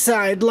they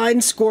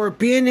sidelined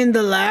Scorpion in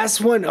the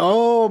last one."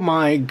 Oh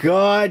my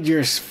god,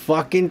 you're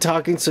fucking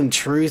talking some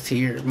truth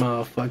here,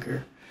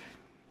 motherfucker.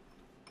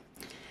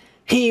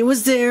 "He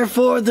was there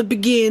for the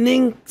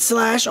beginning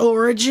 /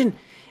 origin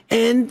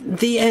and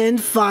the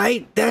end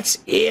fight. That's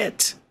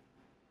it.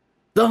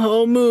 The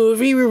whole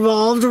movie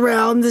revolved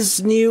around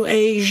this new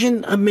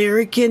Asian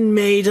American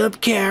made-up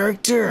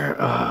character."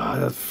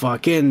 The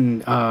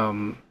fucking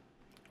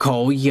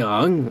Cole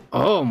Young.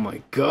 Oh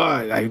my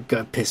god, that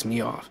got pissed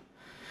me off.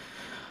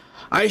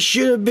 It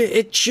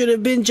should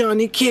have been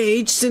Johnny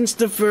Cage since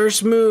the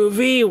first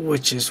movie,"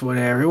 which is what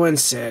everyone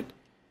said.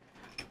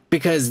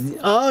 Because,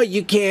 oh,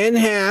 you can't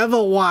have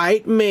a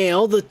white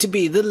male to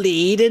be the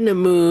lead in a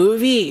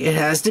movie. It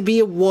has to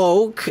be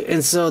woke.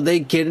 And so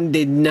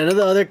none of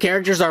the other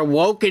characters are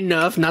woke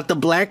enough. Not the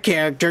black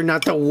character,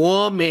 not the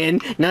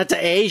woman, not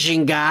the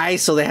Asian guy.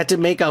 So they had to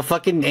make a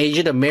fucking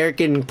Asian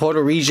American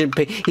Puerto Rican.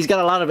 He's got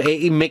a lot of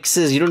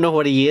mixes. You don't know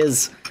what he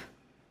is.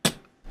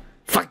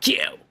 Fuck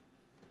you.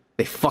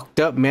 They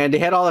fucked up, man. They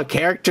had all the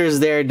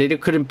characters there. They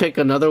couldn't pick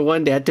another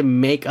one. They had to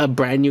make a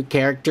brand new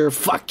character.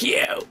 Fuck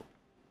you.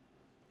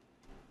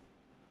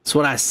 That's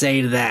what I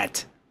say to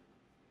that.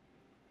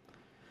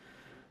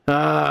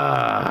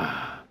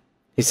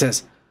 He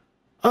says,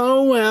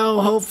 oh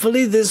well,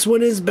 hopefully this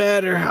one is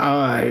better.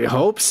 I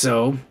hope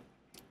so.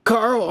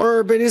 Carl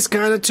Urban is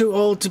kind of too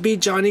old to be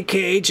Johnny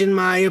Cage in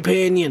my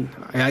opinion.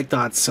 I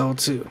thought so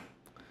too.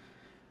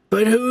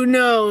 But who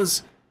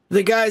knows?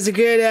 The guy's a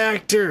good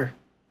actor.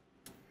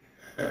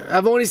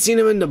 I've only seen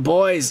him in The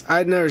Boys.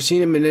 I've never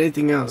seen him in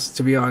anything else,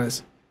 to be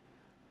honest.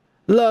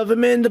 Love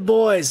him in The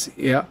Boys.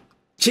 Yeah.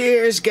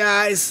 Cheers,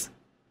 guys.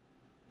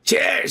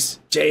 Cheers.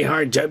 J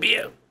Hard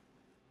W.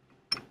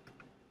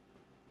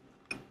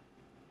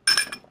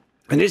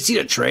 I didn't see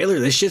the trailer.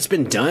 This shit's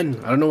been done.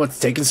 I don't know what's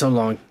taking so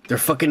long. They're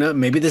fucking up.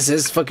 Maybe this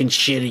is fucking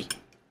shitty.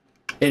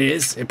 It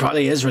is. It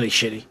probably is really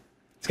shitty.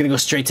 It's gonna go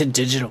straight to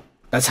digital.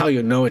 That's how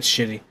you'll know it's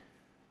shitty.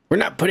 We're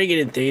not putting it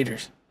in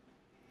theaters.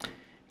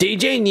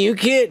 DJ New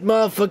Kid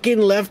motherfucking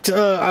left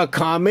a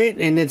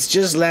comment and it's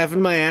just laughing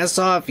my ass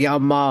off, y'all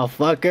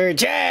motherfucker.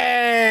 Cheers!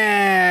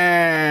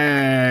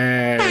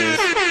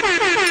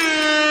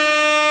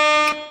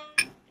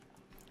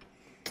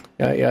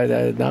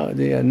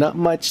 Yeah, not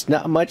much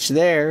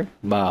there,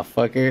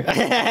 motherfucker.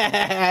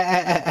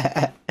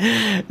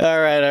 All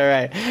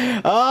right.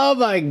 Oh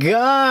my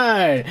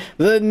God!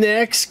 The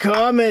next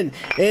comment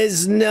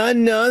is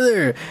none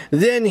other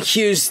than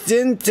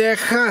Houston,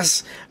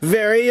 Texas'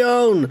 very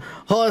own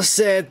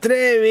Jose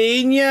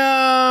Treviño.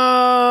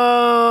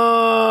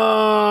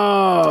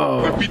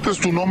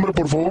 ¿Repites tu nombre,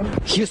 por favor?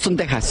 Houston,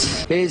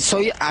 Texas.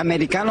 Soy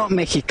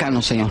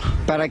americano-mexicano, señor.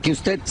 Para que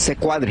usted se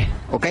cuadre,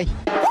 ¿ok?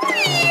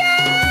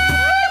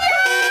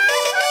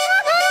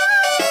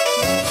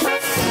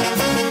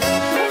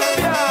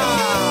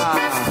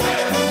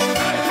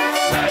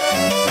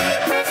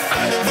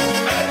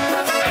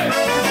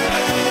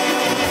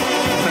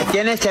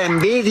 Tienes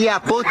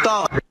envidia,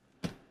 puto.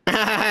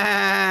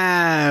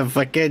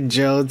 Fucking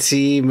Joe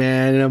T,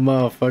 man. That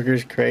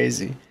motherfucker's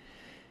crazy.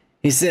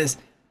 He says,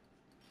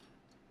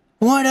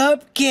 what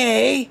up,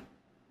 gay?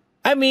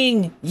 I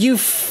mean, you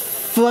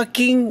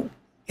fucking...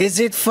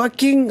 Is it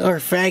fucking or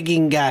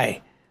fagging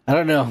guy? I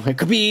don't know. It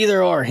could be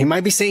either or. He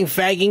might be saying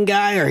fagging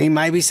guy or he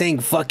might be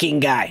saying fucking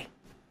guy.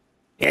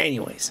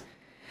 Anyways.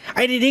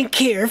 I didn't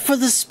care for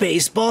the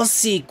Spaceball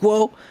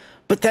sequel,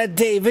 but that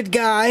David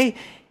guy...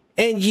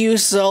 And you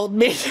sold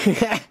me.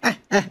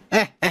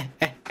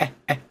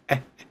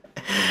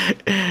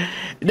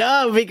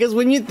 No, because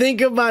when you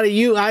think about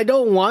it, I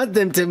don't want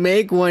them to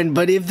make one,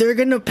 but if they're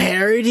gonna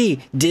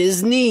parody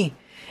Disney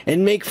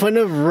and make fun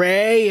of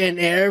Ray and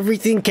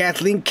everything,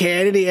 Kathleen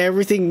Kennedy,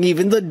 everything,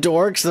 even the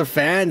dorks, the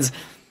fans,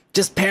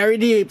 just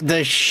parody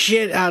the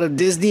shit out of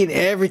Disney and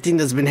everything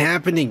that's been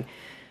happening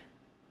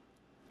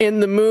in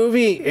the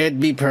movie,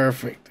 it'd be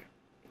perfect.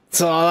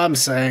 That's all I'm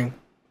saying.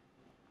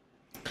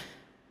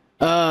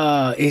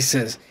 He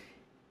says,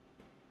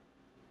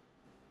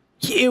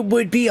 it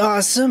would be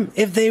awesome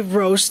if they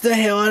roast the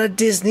hell out of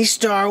Disney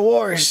Star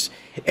Wars.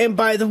 And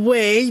by the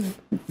way,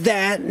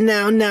 that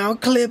now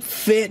clip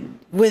fit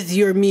with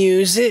your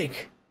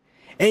music.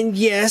 And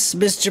yes,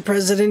 Mr.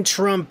 President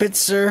Trumpet,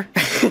 sir.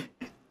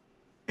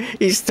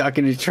 He's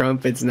talking to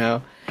trumpets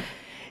now.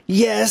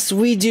 Yes,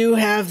 we do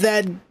have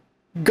that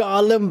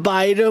Gollum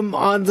bite 'em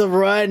on the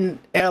run.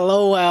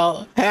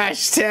 LOL.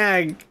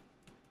 Hashtag.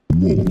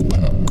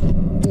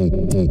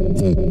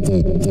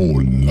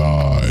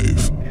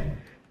 Live.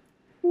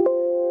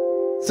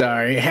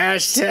 Sorry.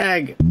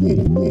 Hashtag.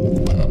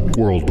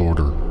 World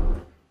order.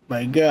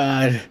 My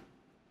God.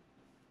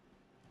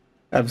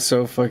 I'm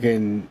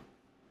feeling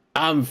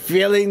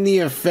the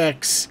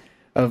effects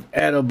of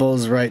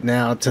edibles right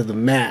now to the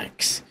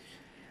max.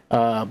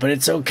 But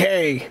it's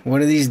okay.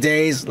 One of these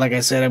days, like I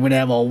said, I'm going to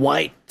have a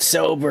white,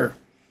 sober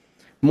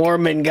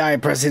Mormon guy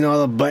pressing all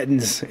the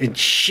buttons and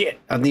shit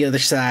on the other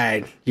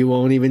side. You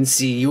won't even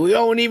see. You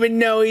won't even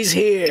know he's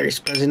here. He's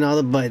pressing all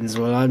the buttons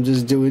while I'm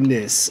just doing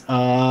this.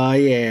 Oh,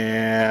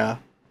 yeah.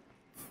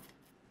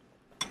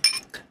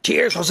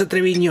 Cheers, Jose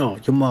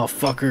Treviño, you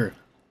motherfucker.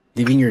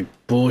 Leaving your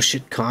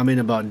bullshit comment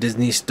about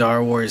Disney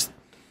Star Wars.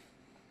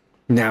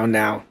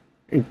 Now.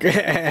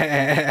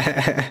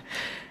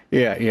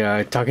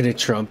 Yeah, talking to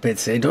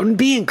trumpets. Hey, don't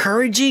be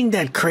encouraging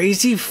that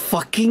crazy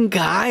fucking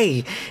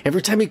guy.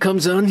 Every time he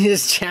comes on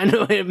his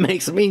channel, it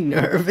makes me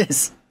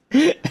nervous.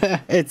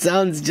 It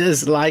sounds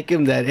just like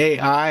him, that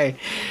AI.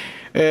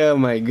 Oh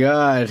my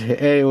God.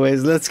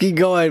 Anyways, let's keep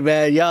going,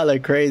 man. Y'all are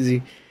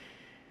crazy.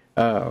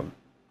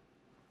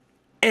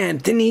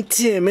 Anthony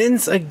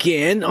Timmons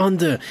again on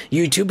the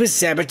YouTube is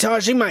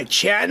sabotaging my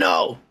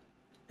channel.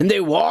 And they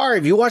are.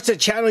 If you watch the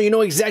channel, you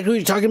know exactly what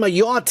you're talking about.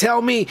 You all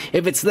tell me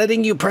if it's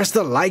letting you press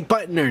the like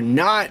button or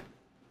not.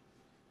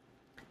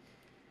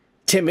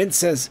 Timid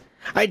says,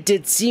 I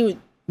did see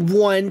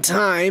one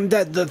time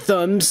that the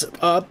thumbs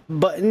up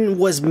button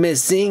was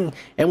missing,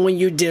 and when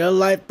you did a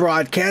live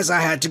broadcast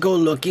I had to go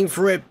looking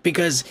for it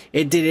because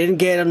it didn't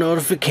get a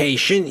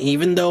notification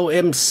even though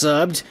I'm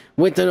subbed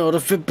with the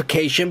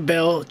notification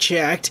bell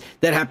checked.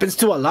 That happens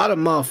to a lot of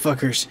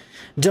motherfuckers.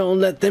 Don't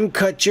let them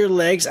cut your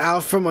legs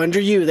out from under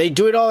you. They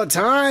do it all the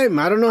time.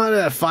 I don't know how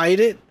to fight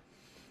it.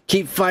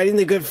 Keep fighting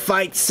the good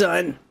fight,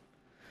 son.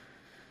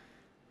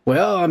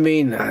 Well, I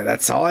mean,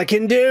 that's all I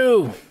can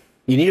do.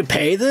 You need to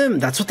pay them.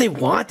 That's what they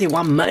want. They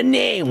want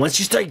money. Once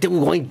you start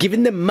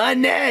giving them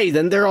money,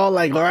 then they're all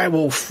like, all right,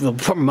 we'll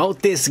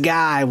promote this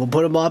guy. We'll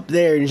put him up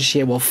there and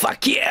shit. Well,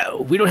 fuck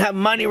you. We don't have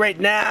money right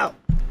now.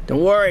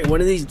 Don't worry.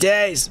 One of these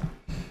days,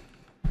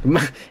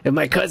 if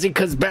my cousin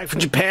comes back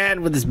from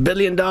Japan with his $1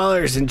 billion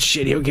and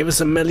shit, he'll give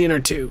us $1 million or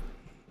 $2 million.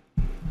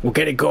 We'll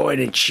get it going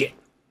and shit.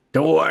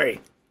 Don't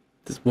worry.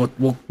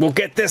 We'll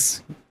get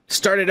this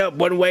started up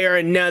one way or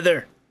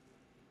another.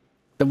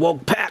 The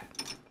woke pack.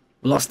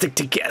 We'll all stick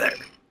together.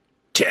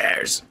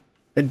 Cheers.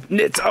 And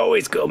it's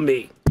always gonna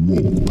be.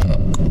 Woke pack.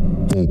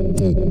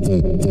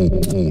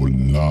 For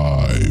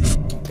life.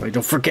 Wait,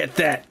 don't forget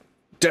that.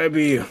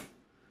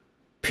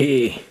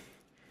 WP.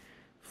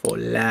 For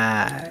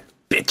life.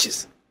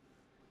 Bitches.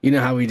 You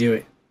know how we do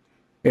it.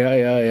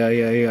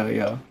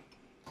 Yeah.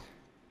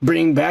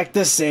 Bring back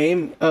the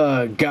same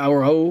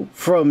Gauro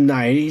from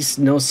 90s.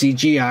 No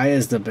CGI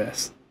is the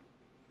best.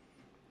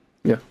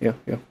 Yeah.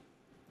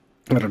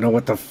 I don't know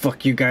what the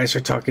fuck you guys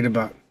are talking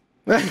about.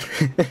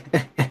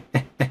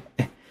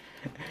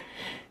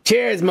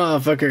 Cheers,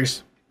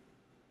 motherfuckers.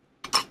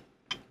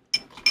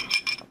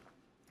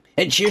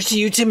 And cheers to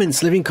you,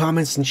 Timmons, leaving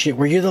comments and shit.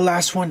 Were you the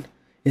last one?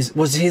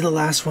 Was he the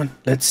last one?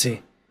 Let's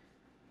see.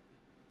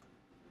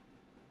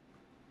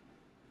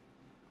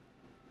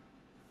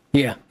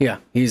 Yeah,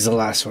 he's the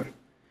last one.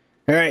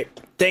 All right,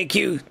 thank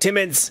you,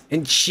 Timmons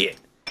and shit.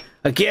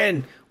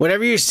 Again,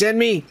 whenever you send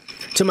me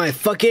to my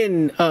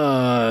fucking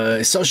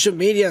social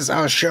medias,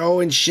 I'll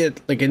show and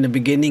shit, like in the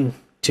beginning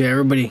to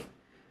everybody.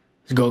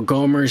 Go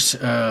Gomer's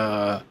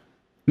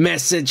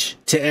message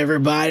to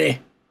everybody.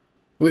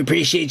 We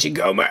appreciate you,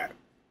 Gomer.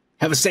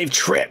 Have a safe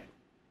trip.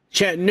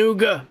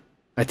 Chattanooga.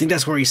 I think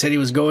that's where he said he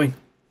was going.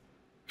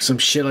 Some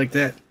shit like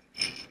that.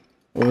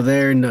 Over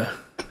there in the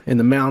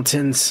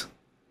mountains.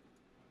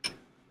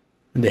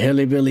 The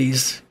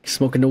hillbillies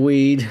smoking the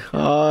weed.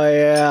 Oh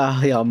yeah,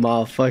 y'all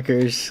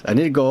motherfuckers. I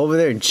need to go over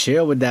there and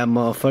chill with that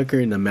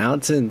motherfucker in the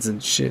mountains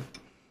and shit.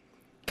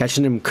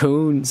 Catching them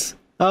coons.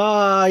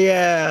 Oh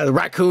yeah, the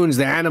raccoons,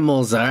 the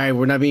animals. Alright,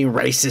 we're not being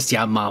racist,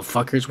 y'all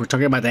motherfuckers. We're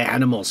talking about the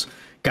animals.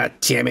 God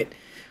damn it.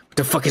 What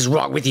the fuck is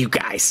wrong with you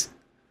guys?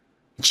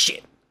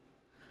 Shit.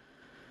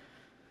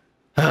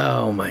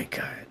 Oh my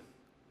god.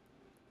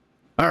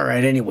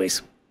 Alright,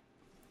 anyways.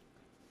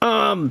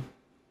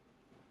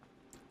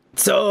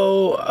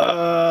 So,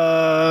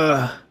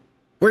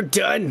 we're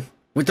done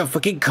with the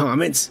fucking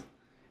comments.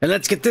 And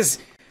let's get this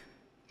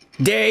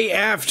day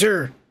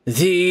after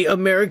the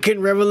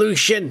American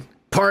Revolution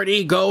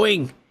party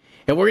going.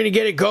 And we're gonna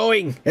get it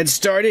going and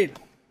started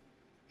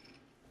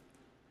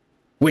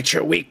with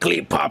your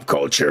weekly pop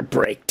culture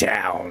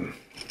breakdown.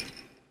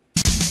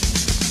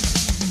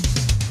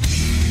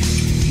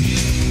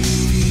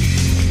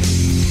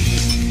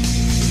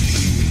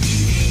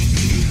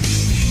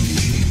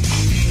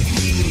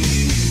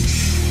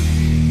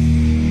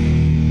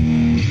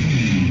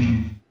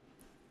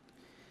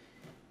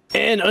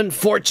 And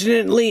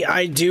unfortunately,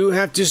 I do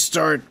have to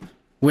start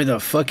with a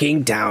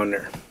fucking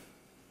downer.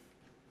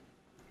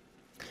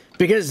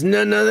 Because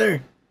none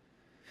other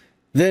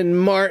than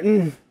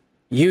Martin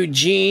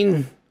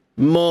Eugene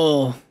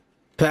Mull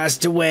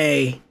passed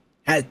away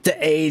at the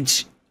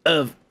age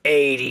of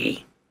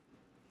 80.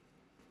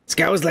 This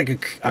guy was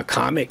like a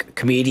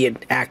comedian,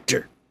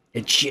 actor,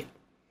 and shit.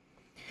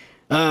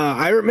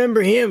 I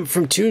remember him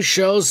from 2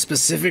 shows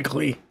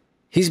specifically.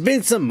 He's been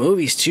in some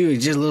movies too,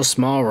 just little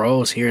small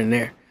roles here and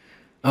there.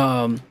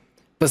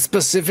 But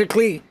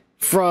specifically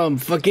from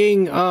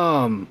fucking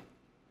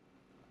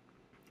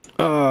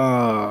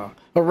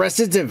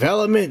Arrested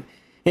Development.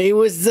 He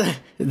was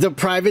the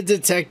private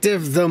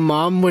detective the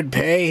mom would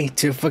pay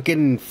to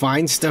fucking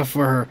find stuff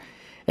for her,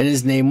 and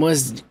his name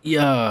was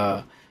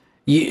Gene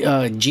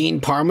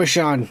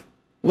Parmesan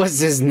was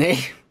his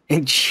name.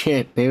 And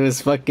shit, it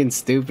was fucking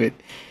stupid.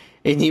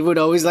 And he would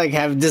always like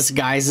have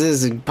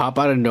disguises and pop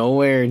out of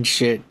nowhere and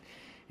shit.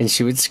 And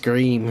she would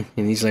scream.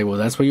 And he's like, well,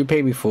 that's what you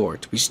pay me for,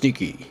 to be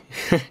sneaky.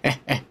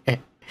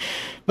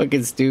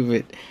 Fucking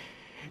stupid.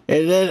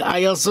 And then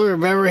I also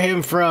remember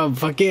him from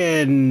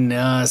fucking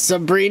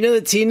Sabrina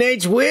the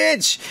Teenage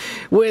Witch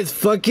with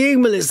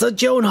fucking Melissa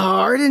Joan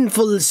Hart and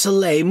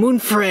Soleil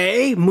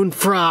Moonfray,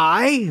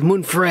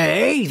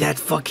 that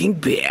fucking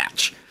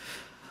bitch.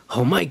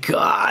 Oh my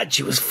god,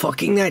 she was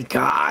fucking that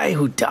guy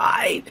who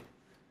died.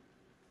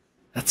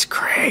 That's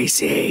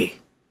crazy.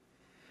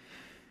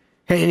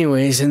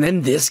 Anyways, and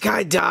then this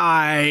guy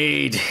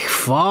died.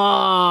 Fuck.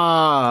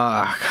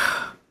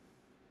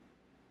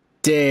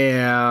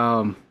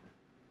 Damn.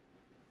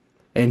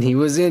 And he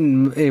was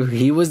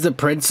the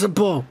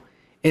principal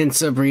in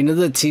Sabrina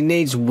the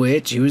Teenage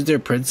Witch. He was their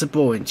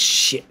principal and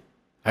shit.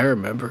 I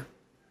remember.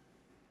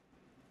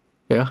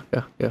 Yeah.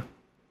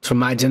 It's from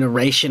my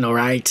generation,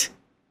 alright?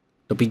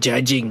 Don't be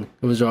judging.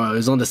 It was on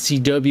the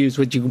CWs,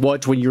 what you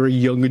watch when you're a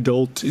young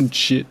adult and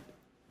shit.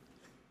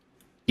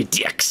 You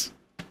dicks.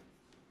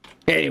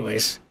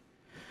 Anyways.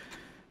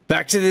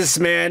 Back to this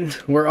man.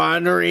 We're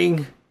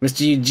honoring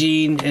Mr.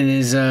 Eugene and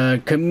his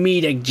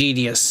comedic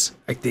genius,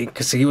 I think,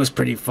 because he was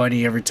pretty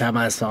funny every time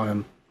I saw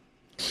him.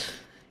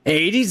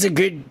 80's a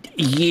good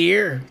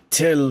year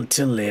to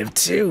live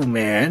to,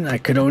 man. I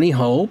could only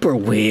hope or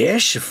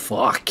wish.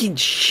 Fucking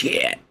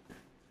shit.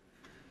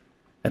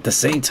 At the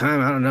same time,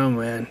 I don't know,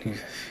 man.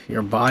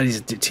 Your body's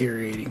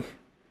deteriorating.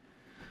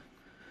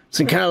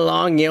 Some kind of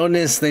long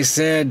illness, they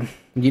said.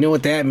 You know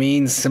what that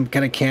means? Some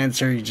kind of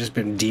cancer you've just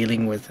been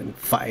dealing with and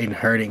fighting,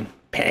 hurting,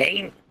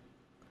 pain.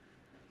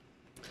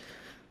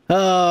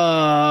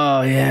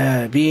 Oh,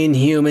 yeah. Being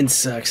human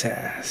sucks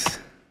ass.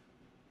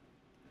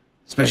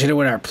 Especially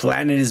when our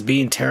planet is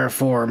being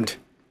terraformed.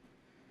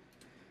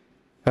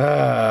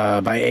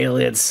 By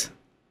aliens.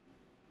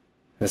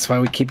 That's why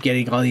we keep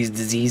getting all these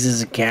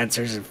diseases and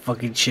cancers and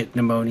fucking shit,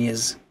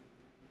 pneumonias.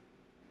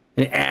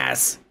 And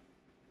ass.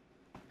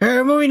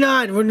 Alright, moving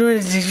on.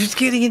 We're just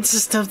getting into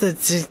stuff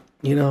that's,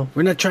 you know,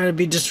 we're not trying to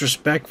be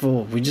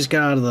disrespectful. We just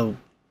got out of the,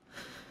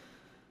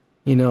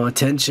 you know,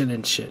 attention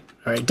and shit.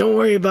 Alright, don't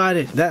worry about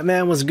it. That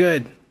man was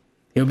good.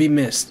 He'll be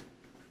missed.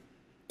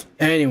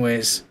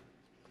 Anyways,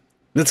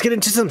 let's get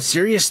into some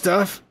serious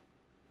stuff.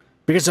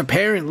 Because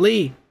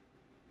apparently,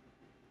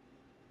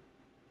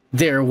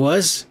 there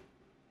was,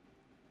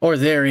 or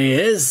there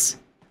is,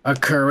 a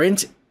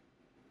current,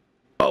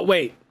 oh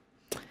wait,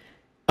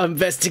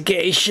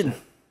 investigation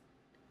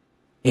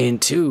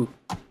into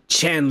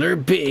Chandler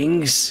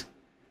Bing's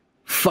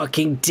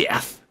fucking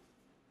death.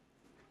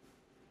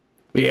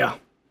 Yeah.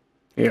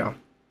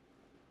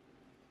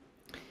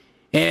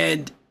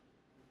 And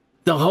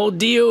the whole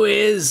deal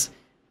is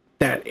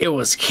that it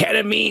was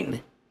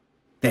ketamine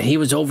that he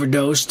was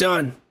overdosed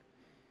on.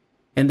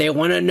 And they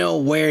want to know,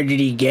 where did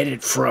he get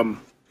it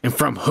from? And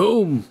from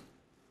whom?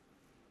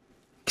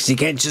 Because he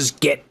can't just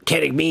get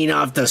ketamine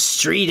off the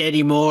street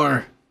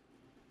anymore.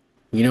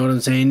 You know what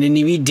I'm saying? And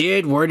if he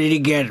did, where did he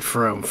get it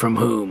from? From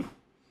whom?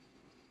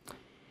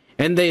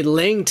 And they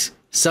linked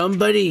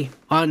somebody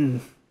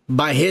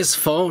by his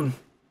phone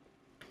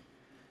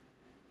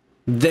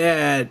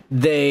that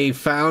they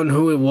found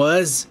who it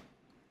was.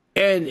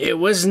 And it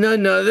was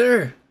none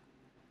other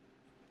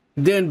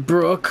than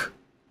Brooke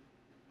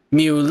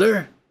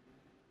Mueller,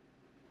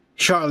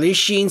 Charlie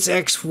Sheen's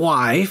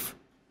ex-wife.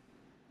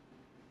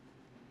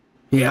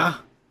 Yeah.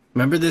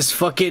 Remember this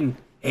fucking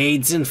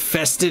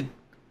AIDS-infested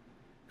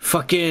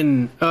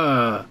fucking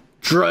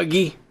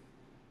druggie,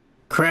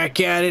 crack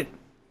addict,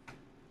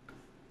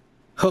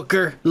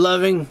 hooker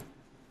loving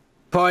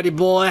party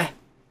boy?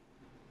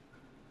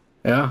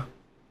 Yeah.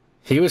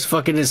 He was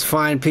fucking this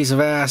fine piece of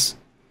ass.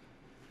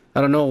 I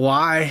don't know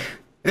why.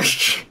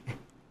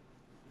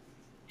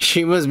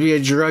 She must be a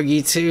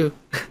druggie too.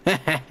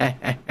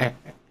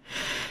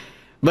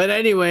 But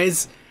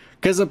anyways,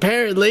 because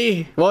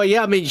apparently, well,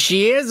 yeah, I mean,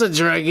 she is a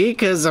druggie,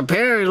 because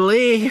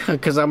apparently,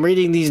 because I'm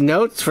reading these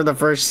notes for the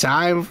first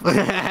time.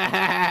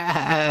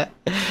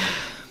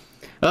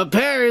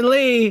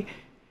 Apparently,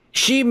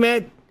 she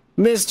met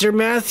Mr.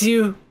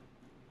 Matthew,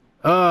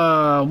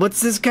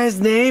 what's this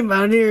guy's name? I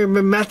don't even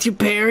remember. Matthew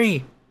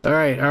Perry. All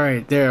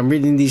right, there, I'm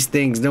reading these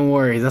things. Don't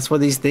worry, that's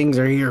what these things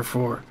are here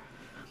for.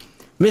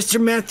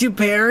 Mr. Matthew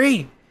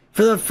Perry,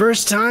 for the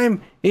first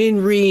time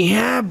in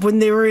rehab, when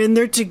they were in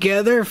there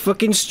together,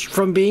 fucking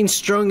from being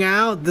strung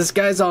out. This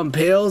guy's on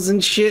pills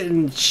and shit,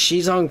 and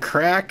she's on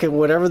crack, and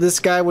whatever. This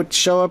guy would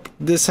show up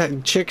this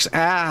chick's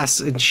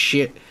ass and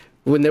shit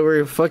when they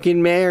were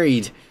fucking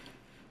married.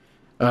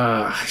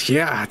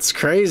 Yeah, it's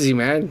crazy,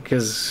 man,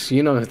 because,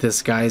 you know,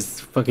 this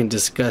guy's fucking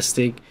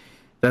disgusting.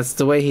 That's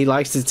the way he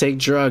likes to take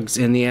drugs,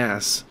 in the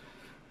ass.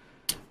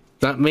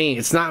 Not me.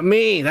 It's not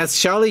me.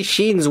 That's Charlie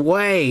Sheen's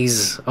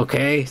ways,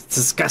 okay? It's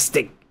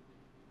disgusting.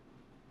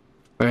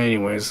 But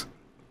anyways.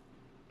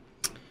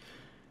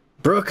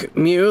 Brooke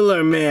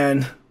Mueller,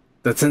 man.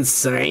 That's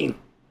insane.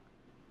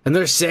 And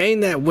they're saying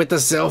that with the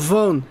cell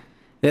phone,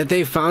 that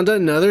they found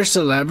another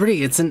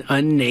celebrity. It's an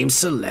unnamed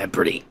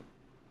celebrity.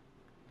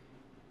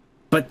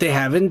 But they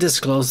haven't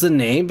disclosed the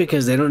name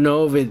because they don't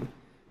know if it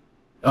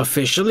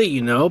officially,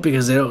 you know,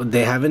 because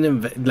they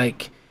haven't,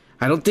 like,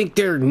 I don't think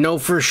they know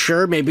for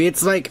sure. Maybe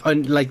it's like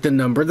the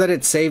number that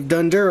it's saved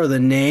under, or the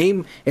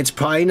name. It's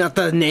probably not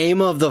the name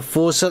of the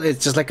full,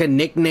 it's just like a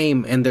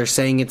nickname, and they're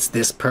saying it's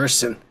this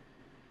person.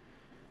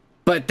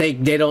 But they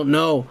don't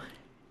know.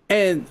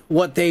 And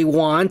what they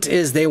want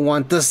is, they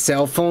want the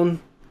cell phone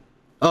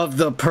of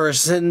the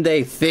person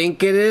they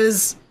think it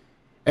is.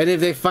 And if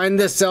they find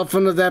the cell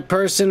phone of that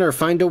person, or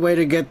find a way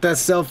to get that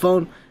cell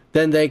phone,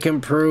 then they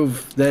can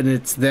prove that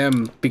it's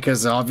them,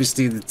 because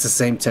obviously it's the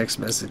same text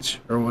message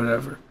or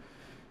whatever.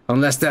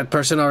 Unless that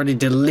person already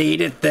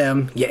deleted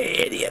them. You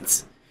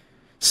idiots.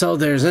 So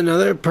there's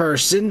another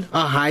person,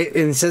 and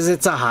it says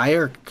it's a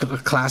higher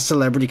class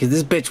celebrity, because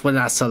this bitch was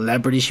not a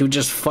celebrity. She was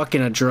just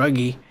fucking a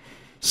druggie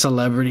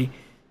celebrity.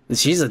 And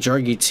she's a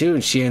druggie too,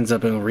 and she ends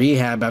up in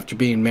rehab after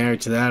being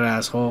married to that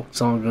asshole.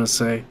 That's all I'm gonna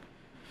say.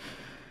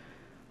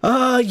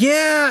 Fuck.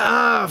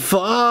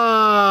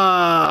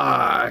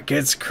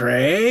 It's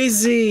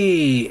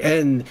crazy.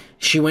 And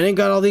she went and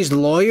got all these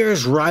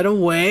lawyers right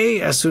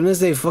away as soon as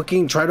they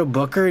fucking try to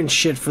book her and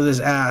shit for this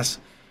ass.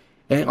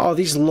 And all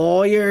these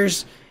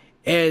lawyers,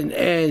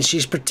 and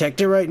she's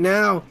protected right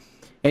now.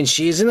 And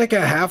she's in like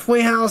a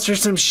halfway house or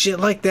some shit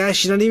like that.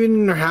 She's not even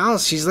in her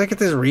house. She's like at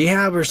this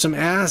rehab or some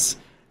ass.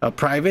 A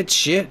private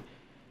shit.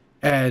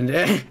 And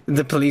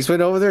the police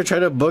went over there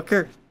trying to book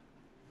her.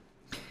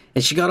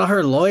 And she got all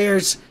her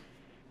lawyers,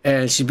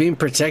 and she's being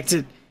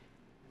protected.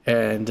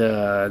 And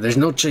there's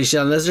no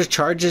unless there's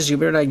charges, you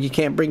better you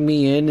can't bring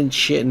me in and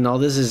shit. And all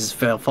this is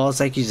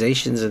false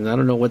accusations, and I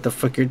don't know what the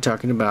fuck you're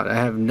talking about. I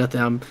have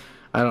nothing.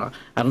 I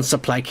don't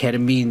supply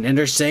ketamine. And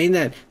they're saying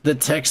that the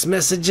text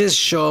messages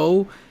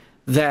show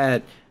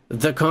that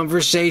the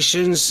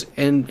conversations,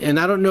 and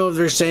I don't know if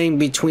they're saying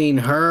between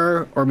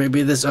her or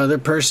maybe this other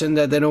person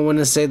that they don't want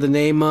to say the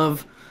name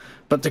of,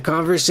 but the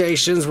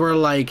conversations were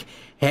like,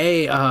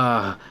 hey,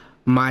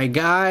 my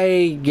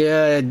guy,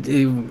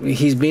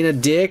 he's being a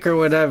dick or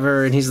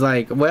whatever, and he's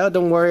like, well,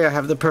 don't worry, I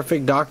have the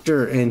perfect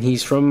doctor, and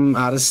he's from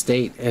out of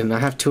state, and I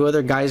have 2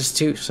 other guys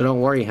too, so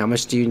don't worry, how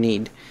much do you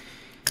need?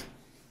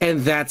 And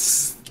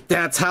that's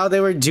how they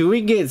were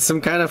doing it,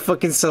 some kind of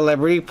fucking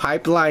celebrity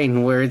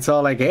pipeline where it's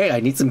all like, hey, I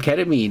need some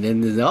ketamine,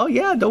 and oh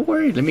yeah, don't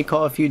worry, let me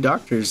call a few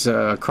doctors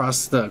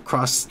across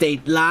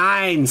state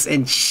lines,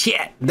 and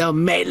shit, they'll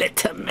mail it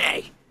to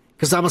me,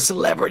 because I'm a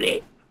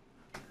celebrity.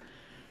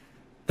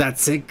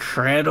 That's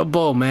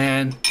incredible,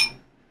 man.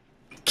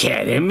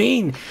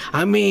 Ketamine?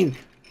 I mean,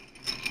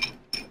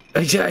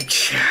 I'm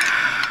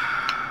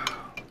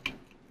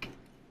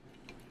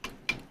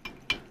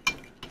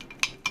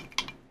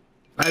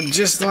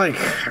just like,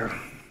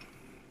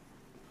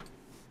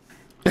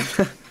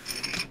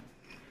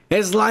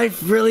 is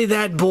life really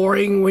that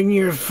boring when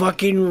you're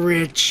fucking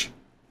rich?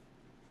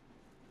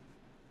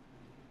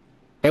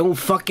 And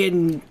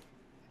fucking,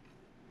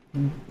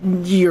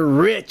 you're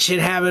rich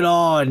and have it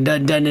all and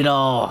done it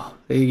all,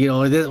 you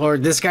know, or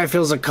this guy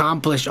feels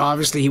accomplished.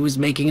 Obviously he was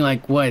making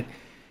like what,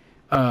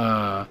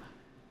 well,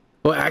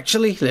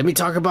 actually, let me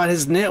talk about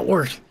his net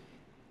worth.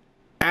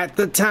 At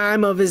the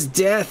time of his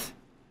death,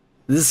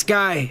 this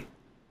guy,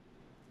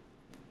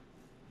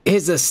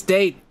 his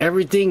estate,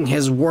 everything,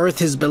 his worth,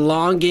 his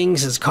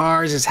belongings, his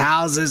cars, his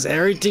houses,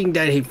 everything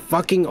that he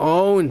fucking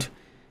owned,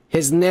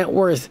 his net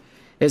worth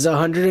is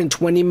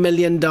 $120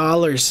 million.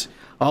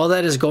 All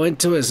that is going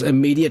to his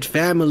immediate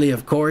family,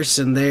 of course,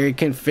 and they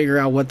can figure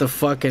out what the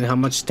fuck and how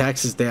much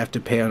taxes they have to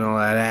pay on all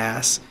that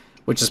ass,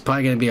 which is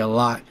probably going to be a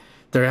lot.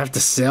 They have to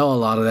sell a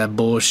lot of that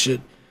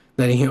bullshit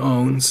that he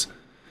owns.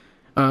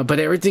 But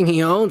everything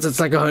he owns,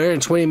 it's like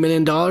 $120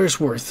 million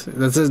worth.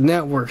 That's his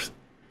net worth.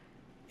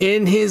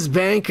 In his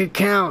bank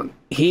account,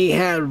 he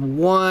had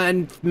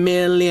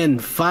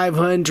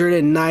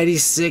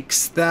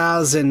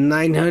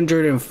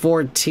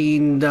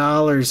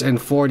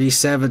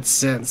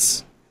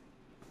 $1,596,914.47.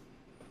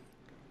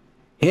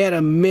 He had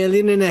 $1.5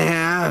 million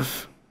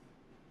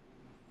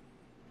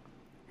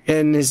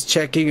in his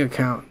checking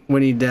account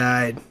when he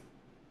died.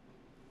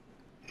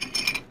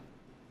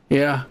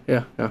 Yeah.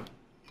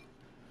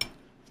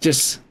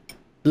 Just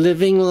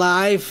living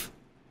life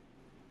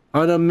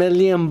on $1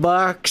 million,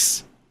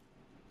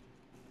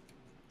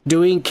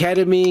 doing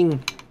ketamine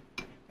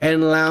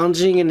and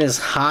lounging in his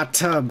hot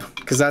tub,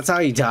 because that's how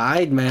he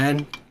died,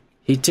 man.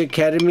 He took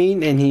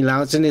ketamine and he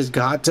lounged in his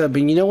hot tub,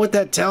 and you know what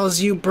that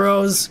tells you,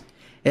 bros?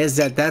 Is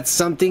that that's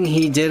something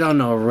he did on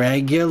a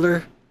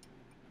regular,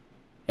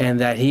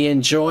 and that he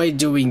enjoyed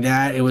doing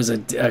that. It was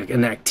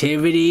an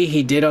activity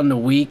he did on the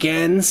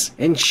weekends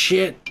and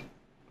shit.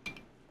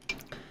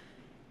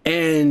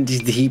 And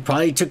he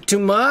probably took too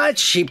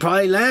much. He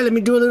probably, let me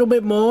do a little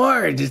bit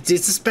more. It's a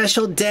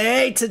special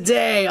day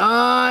today.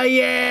 Oh,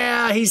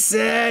 yeah, he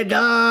said,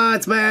 oh,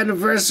 it's my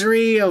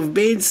anniversary of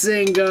being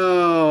single.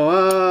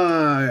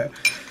 Oh,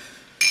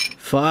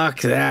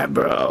 fuck that,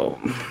 bro.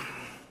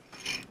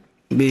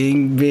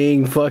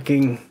 Being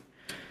fucking,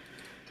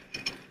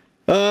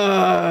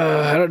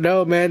 I don't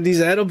know, man.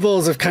 These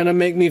edibles have kind of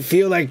make me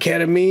feel like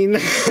ketamine.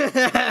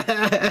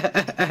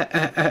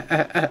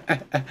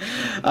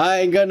 I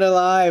ain't gonna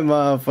lie,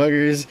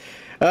 motherfuckers.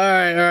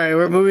 Alright,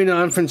 we're moving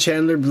on from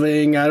Chandler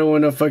Bling. I don't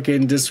want to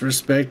fucking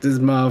disrespect this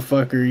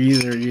motherfucker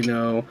either, you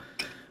know.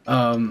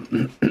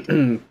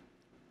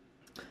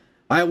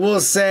 I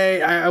will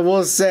say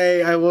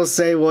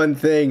one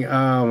thing.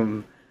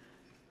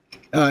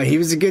 He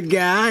was a good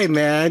guy,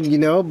 man, you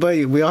know,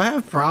 but we all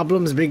have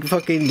problems, big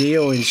fucking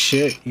deal and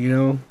shit, you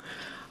know.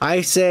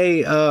 I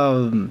say,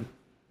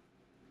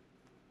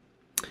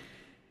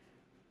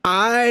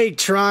 I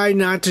try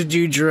not to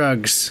do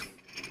drugs.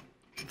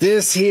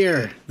 This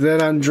here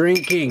that I'm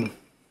drinking.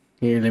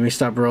 Here, let me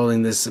stop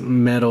rolling this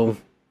metal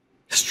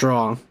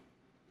straw.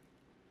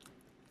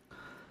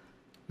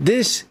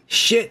 This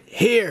shit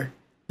here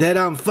that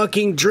I'm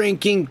fucking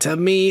drinking to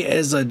me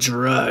is a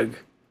drug.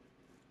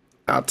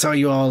 I'll tell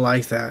you all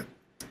like that.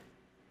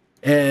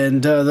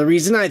 And the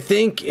reason I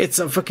think it's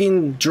a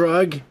fucking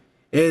drug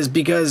is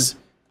because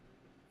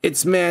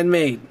it's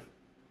man-made.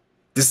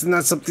 This is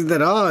not something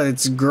that,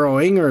 it's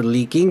growing or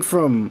leaking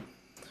from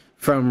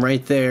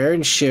right there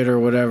and shit or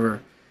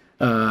whatever.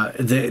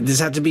 This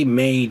have to be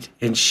made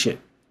and shit,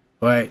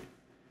 right?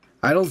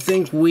 I don't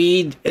think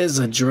weed is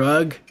a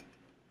drug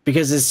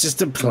because it's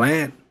just a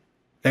plant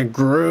that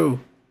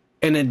grew,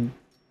 and it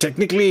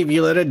technically, if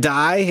you let it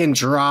die and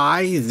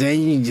dry,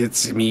 then you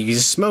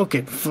just smoke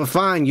it.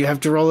 Fine, you have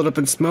to roll it up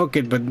and smoke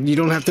it, but you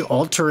don't have to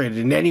alter it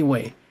in any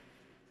way.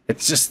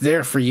 It's just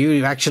there for you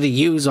to actually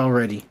use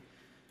already.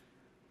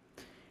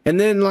 And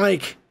then,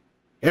 like,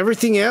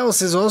 everything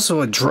else is also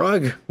a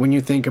drug when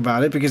you think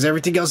about it, because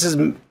everything else is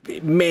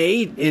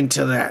made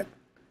into that.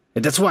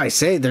 And that's why I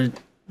say they're,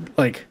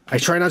 like, I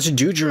try not to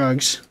do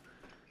drugs,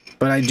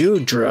 but I do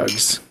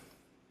drugs.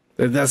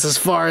 That's as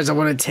far as I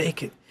want to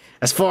take it.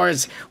 As far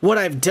as what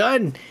I've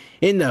done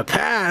in the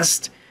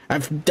past,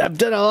 I've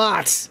done a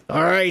lot,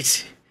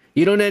 alright?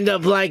 You don't end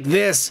up like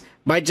this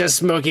by just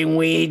smoking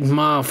weed,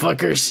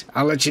 motherfuckers.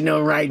 I'll let you know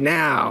right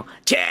now.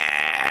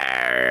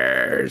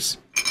 Cheers!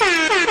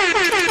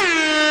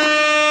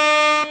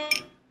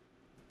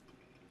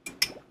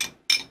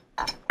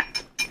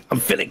 I'm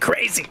feeling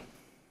crazy.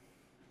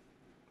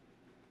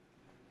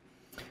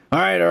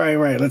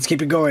 Alright, let's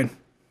keep it going.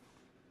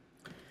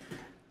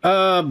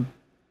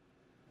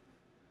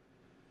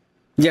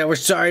 Yeah, we're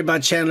sorry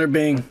about Chandler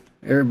Bing,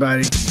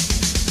 everybody.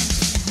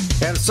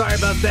 And I'm sorry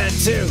about that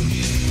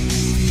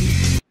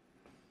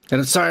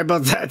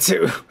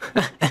too.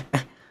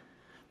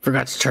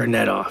 Forgot to turn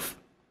that off.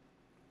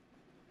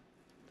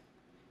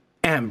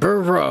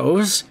 Amber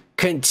Rose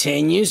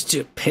continues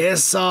to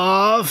piss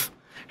off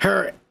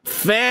her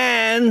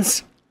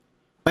fans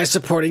by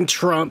supporting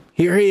Trump.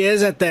 Here he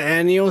is at the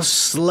annual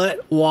slut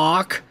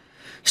walk.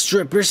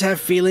 Strippers have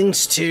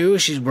feelings too.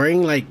 She's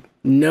wearing like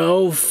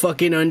no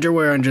fucking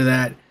underwear under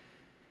that.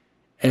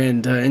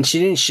 And she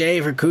didn't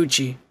shave her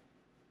coochie.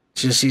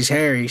 She's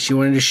hairy. She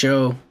wanted to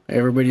show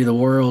everybody the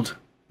world.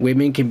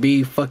 Women can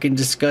be fucking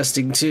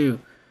disgusting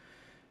too.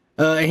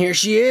 And here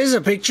she is,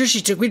 a picture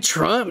she took with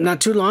Trump not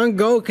too long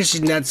ago,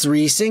 that's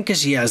recent,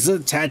 because she has a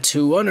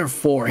tattoo on her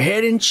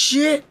forehead and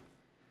shit.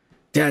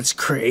 That's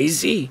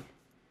crazy.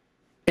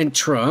 And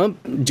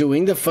Trump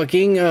doing the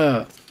fucking,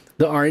 the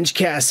Orange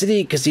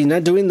Cassidy, because he's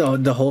not doing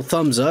the whole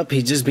thumbs up.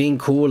 He's just being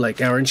cool, like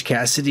Orange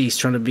Cassidy. He's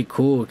trying to be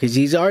cool, because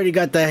he's already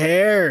got the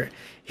hair.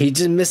 He's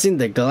just missing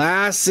the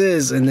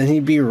glasses, and then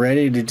he'd be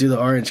ready to do the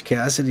Orange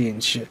Cassidy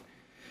and shit.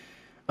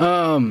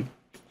 But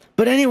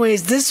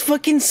anyways, this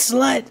fucking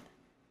slut.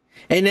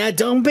 And now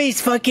don't be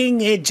fucking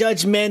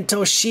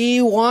judgmental.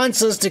 She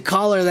wants us to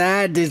call her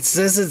that. It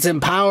says it's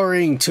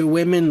empowering to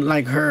women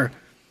like her.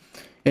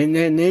 And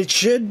then it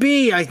should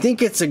be. I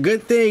think it's a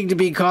good thing to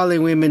be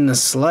calling women a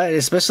slut,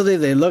 especially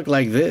if they look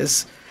like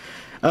this.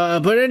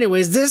 But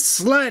anyways,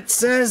 this slut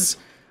says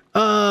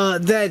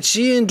that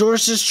she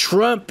endorses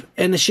Trump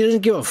and she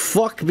doesn't give a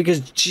fuck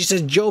because she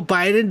says Joe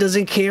Biden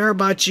doesn't care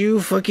about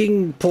you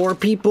fucking poor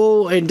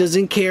people and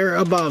doesn't care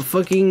about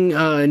fucking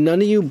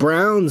none of you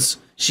Browns,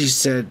 she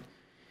said.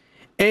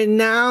 And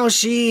now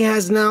she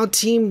has now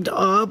teamed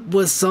up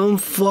with some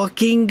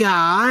fucking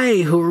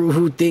guy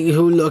who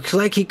looks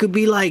like he could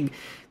be like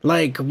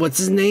what's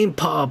his name,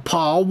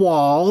 Paul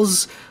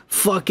Wall's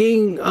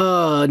fucking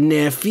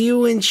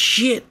nephew and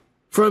shit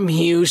from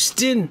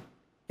Houston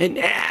and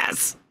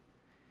ass.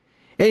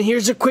 And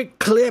here's a quick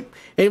clip,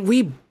 and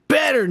we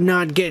better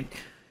not get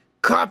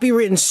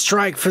copyright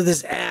strike for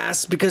this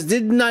ass because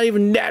they're not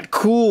even that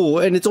cool,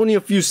 and it's only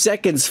a few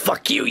seconds.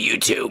 Fuck you,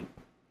 YouTube.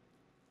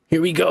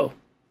 Here we go.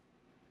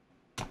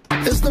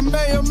 It's the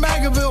mayor of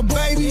Magaville,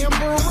 baby.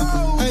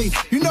 Hey,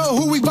 you know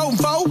who we voting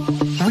for?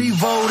 We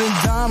voting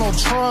Donald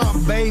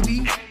Trump,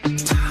 baby.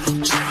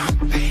 Donald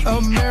Trump, baby.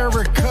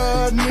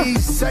 America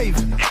needs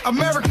saving.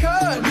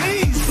 America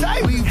needs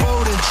saving. We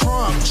voting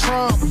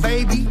Trump,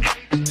 baby.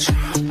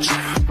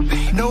 Trump,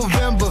 baby.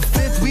 November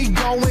 5th, we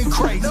going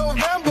crazy.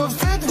 November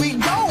 5th, we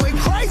going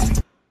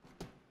crazy.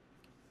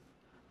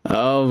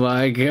 Oh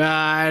my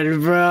God,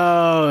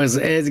 bros.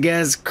 It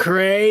gets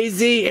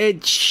crazy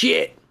and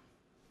shit.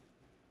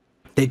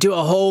 They do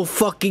a whole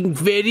fucking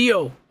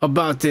video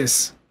about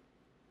this.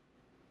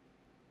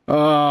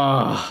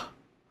 A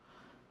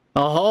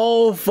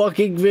whole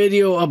fucking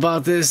video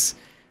about this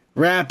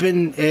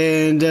rapping,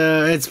 and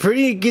it's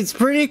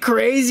pretty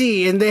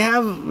crazy. And they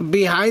have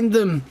behind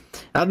them,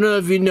 I don't know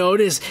if you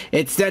noticed,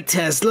 it's that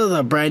Tesla,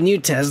 the brand new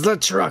Tesla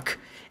truck,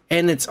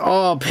 and it's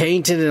all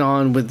painted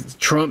on with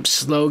Trump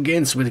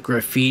slogans, with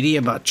graffiti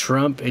about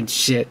Trump and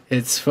shit.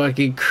 It's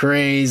fucking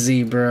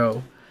crazy,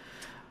 bro.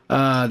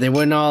 They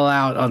went all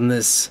out on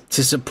this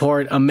to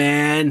support a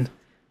man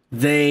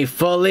they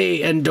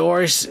fully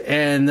endorse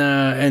and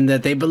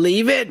that they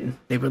believe it.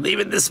 They believe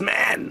in this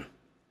man.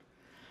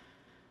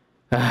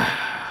 The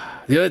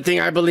other thing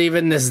I believe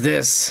in is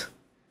this.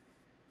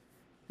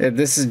 That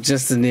this is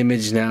just an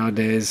image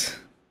nowadays.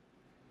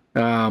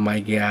 Oh my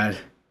God.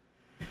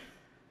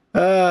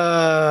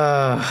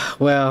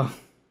 Well,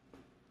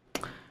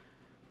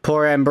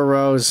 poor Amber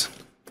Rose.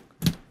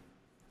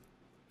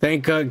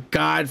 Thank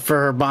God for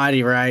her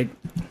body, right?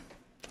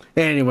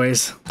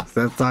 Anyways,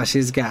 that's all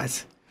she's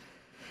got.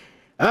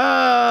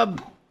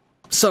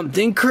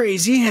 Something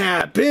crazy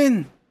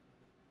happened.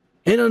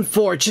 And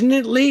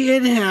unfortunately,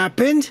 it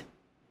happened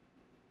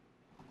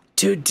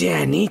to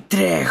Danny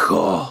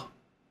Trejo.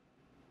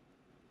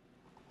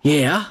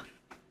 Yeah.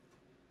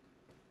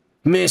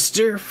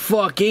 Mr.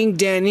 fucking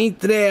Danny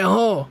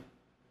Trejo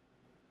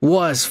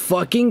was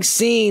fucking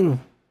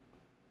seen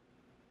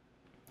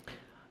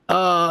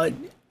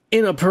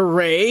in a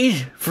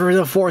parade for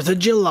the 4th of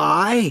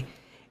July,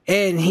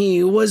 and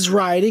he was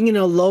riding in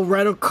a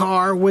lowrider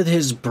car with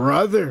his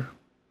brother.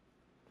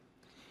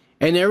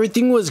 And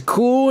everything was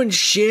cool and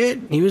shit.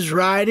 He was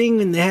riding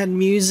and they had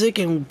music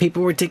and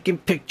people were taking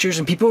pictures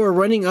and people were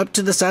running up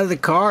to the side of the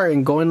car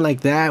and going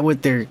like that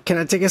with their, can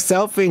I take a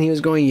selfie? And he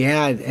was going,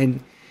 yeah,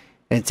 and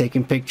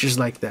taking pictures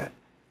like that.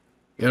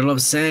 You know what I'm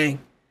saying?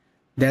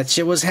 That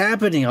shit was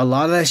happening. A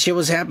lot of that shit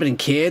was happening.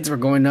 Kids were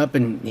going up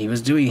and he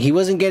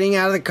wasn't getting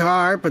out of the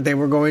car, but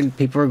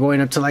people were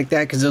going up to like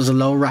that because it was a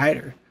low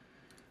rider.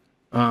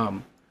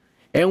 And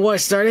what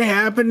started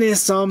happening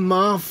is some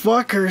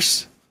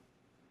motherfuckers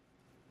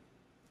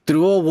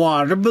threw a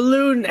water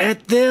balloon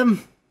at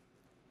them.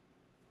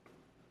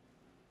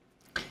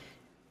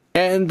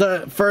 And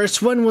the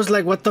first one was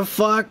like, what the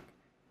fuck?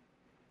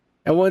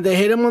 And when they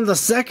hit him on the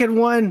second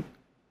one,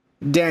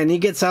 Danny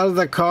gets out of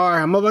the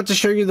car. I'm about to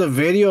show you the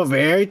video of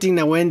everything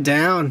that went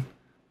down.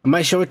 I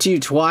might show it to you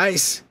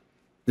twice.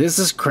 This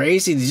is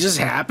crazy. This just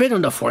happened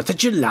on the 4th of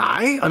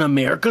July, on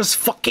America's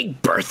fucking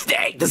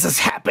birthday. This is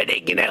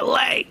happening in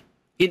LA,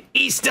 in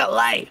East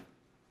LA.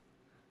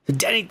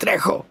 Danny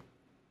Trejo.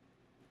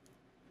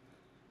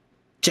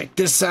 Check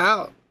this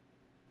out.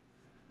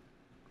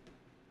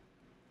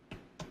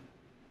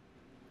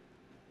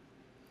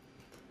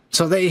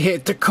 So they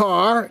hit the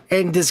car,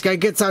 and this guy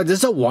gets out. This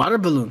is a water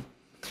balloon.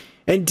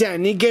 And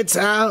Danny gets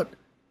out,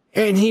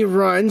 and he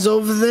runs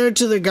over there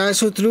to the guys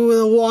who threw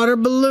the water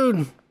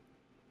balloon.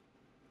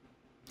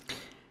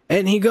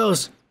 And he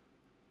goes,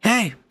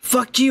 hey,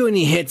 fuck you. And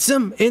he hits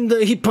him,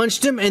 he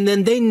punched him, and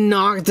then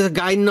the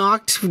guy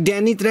knocked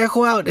Danny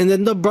Trejo out. And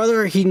then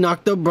he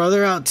knocked the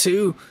brother out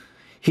too.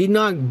 He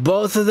knocked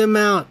both of them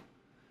out.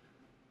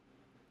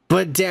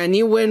 But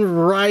Danny went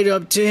right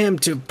up to him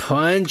to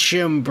punch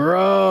him,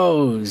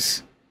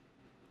 bros.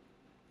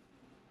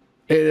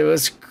 It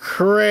was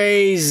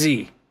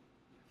crazy.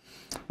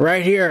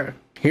 Right here.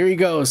 Here he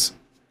goes.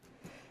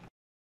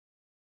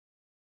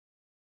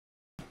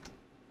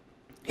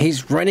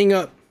 He's running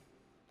up.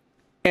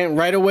 And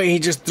right away he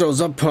just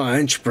throws a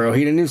punch, bro.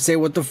 He didn't even say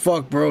what the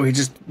fuck, bro. He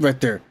just right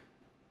there.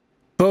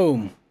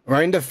 Boom.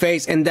 Right in the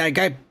face, and that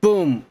guy,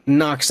 boom,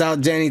 knocks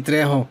out Danny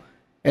Trejo.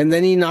 And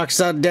then he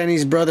knocks out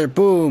Danny's brother,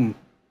 boom.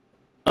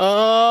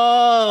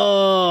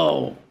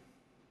 Oh!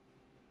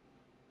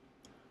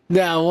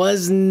 That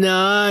was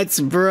nuts,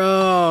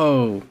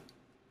 bro.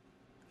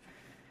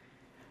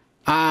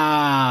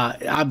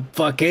 I'm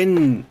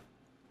fucking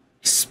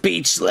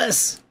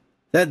speechless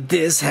that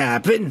this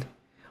happened.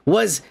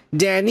 Was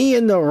Danny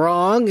in the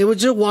wrong? It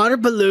was just water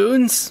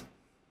balloons.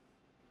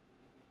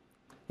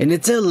 And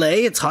it's LA,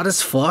 it's hot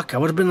as fuck. I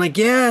would have been like,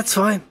 yeah, it's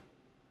fine.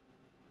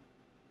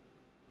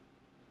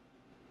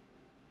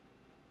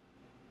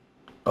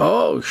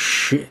 Oh,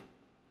 shit.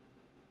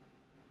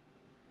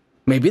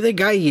 Maybe the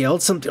guy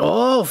yelled something.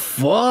 Oh,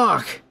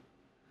 fuck.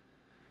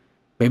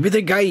 Maybe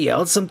the guy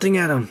yelled something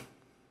at him.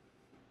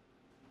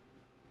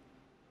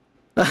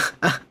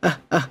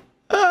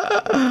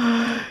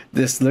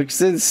 This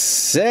looks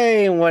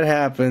insane. What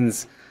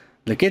happens?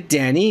 Look at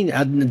Danny.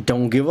 I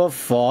don't give a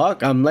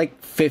fuck. I'm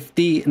like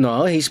 50.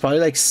 No, he's probably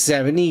like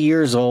 70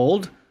 years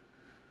old.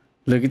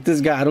 Look at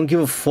this guy. I don't give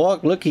a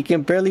fuck. Look, he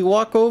can barely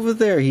walk over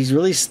there. He's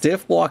really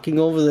stiff walking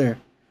over there.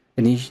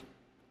 And he...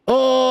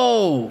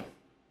 Oh!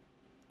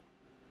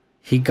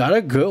 He got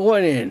a good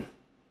one in.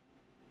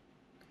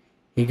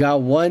 He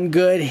got one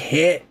good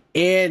hit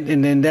in,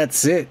 and then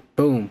that's it.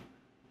 Boom.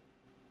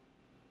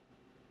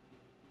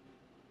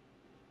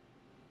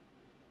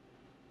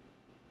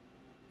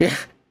 Yeah.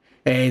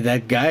 Hey,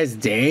 that guy's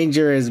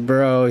dangerous,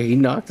 bro. He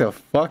knocked the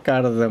fuck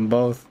out of them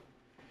both.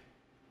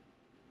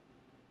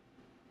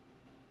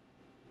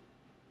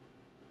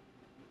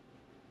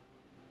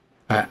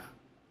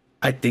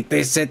 I think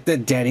they said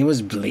that Danny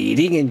was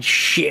bleeding and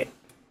shit.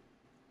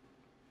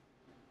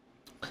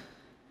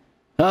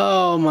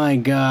 Oh my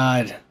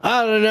god.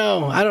 I don't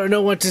know. I don't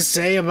know what to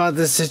say about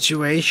this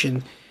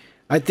situation.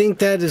 I think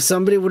that if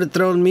somebody would have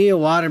thrown me a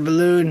water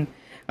balloon,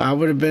 I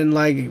would have been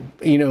like,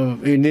 you know,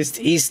 in this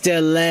East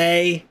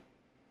LA,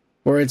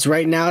 where it's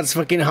right now, it's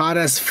fucking hot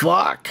as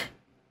fuck.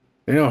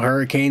 You know,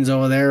 hurricanes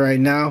over there right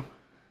now.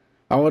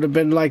 I would have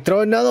been like, throw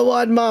another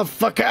one,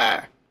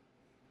 motherfucker.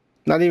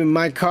 Not even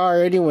my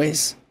car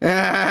anyways.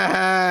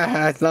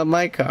 It's not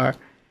my car.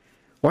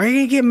 Why are you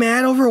gonna get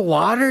mad over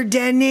water,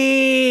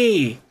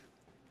 Denny?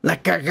 La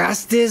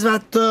cagaste,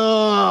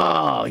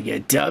 vato.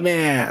 You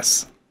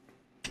dumbass.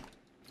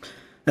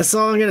 That's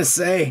all I'm gonna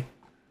say.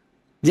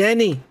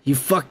 Denny, you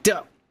fucked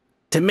up.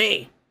 To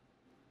me,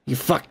 you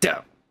fucked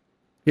up.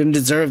 You didn't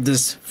deserve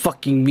this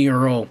fucking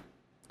mural.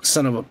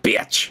 Son of a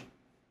bitch.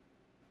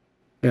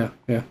 Yeah.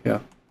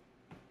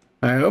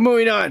 Alright, we're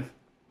moving on.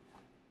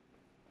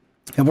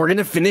 And we're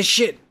gonna finish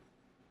it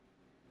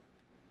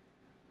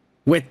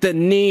with the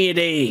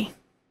needy,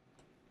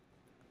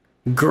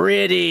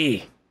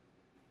 gritty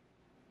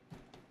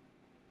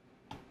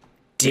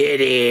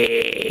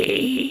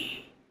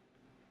Diddy.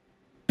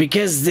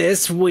 Because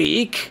this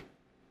week,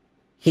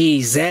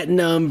 he's at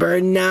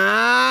number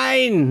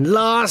 9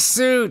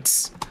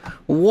 lawsuits.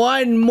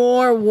 One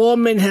more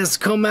woman has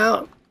come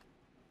out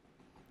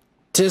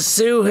to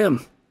sue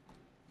him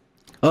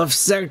of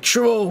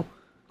sexual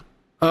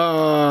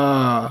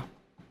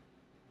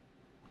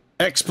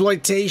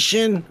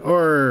exploitation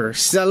or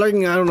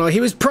selling, I don't know. He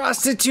was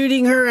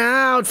prostituting her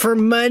out for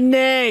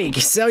money.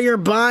 Sell your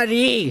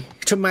body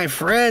to my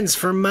friends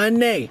for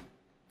money.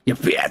 You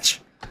bitch.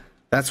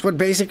 That's what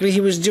basically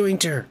he was doing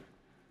to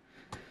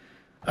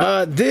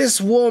her. This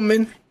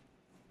woman,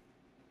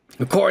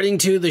 according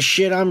to the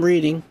shit I'm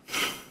reading,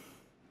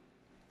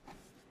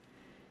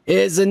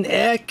 is an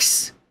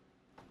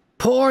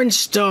ex-porn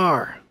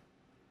star.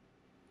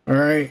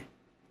 Alright?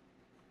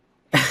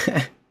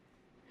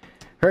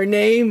 Her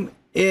name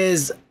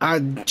is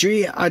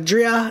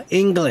Adria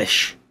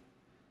English.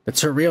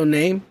 That's her real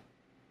name.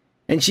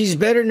 And she's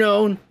better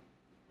known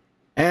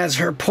as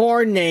her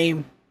porn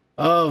name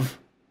of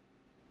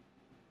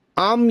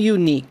I'm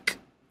Unique.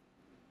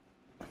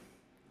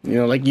 You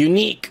know, like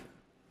unique.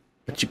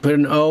 But you put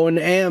an O and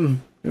an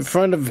M in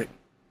front of it.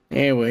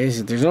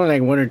 Anyways, there's only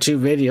like 1 or 2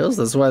 videos.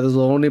 That's why there's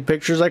the only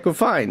pictures I could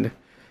find.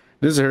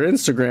 This is her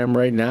Instagram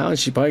right now, and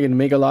she's probably gonna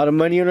make a lot of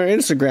money on her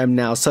Instagram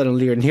now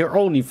suddenly, and her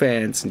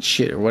OnlyFans and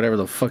shit, or whatever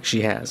the fuck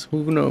she has.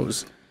 Who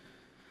knows?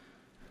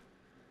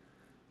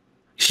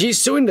 She's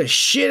suing the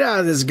shit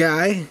out of this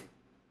guy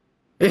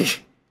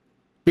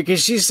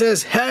because she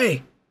says,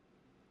 hey,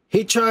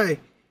 he tried.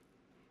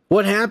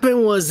 What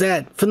happened was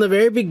that from the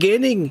very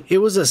beginning, it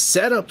was a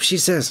setup. She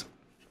says,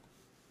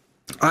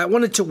 I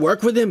wanted to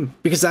work with him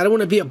because I don't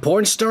want to be a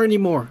porn star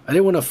anymore. I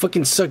didn't want to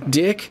fucking suck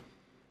dick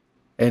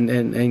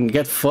and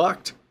get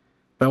fucked.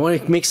 But I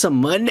want to make some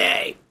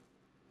money.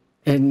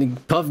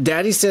 And Puff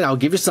Daddy said, I'll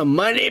give you some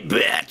money,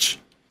 bitch.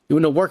 You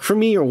want to work for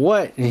me or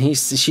what? And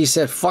she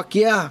said, fuck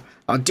yeah,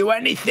 I'll do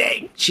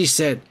anything, she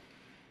said.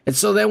 And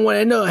so then what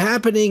ended up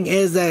happening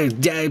is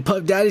that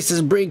Puff Daddy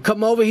says,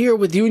 come over here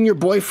with you and your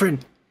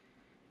boyfriend.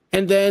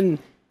 And then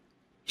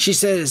she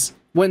says,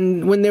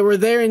 when they were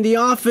there in the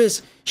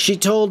office, she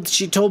told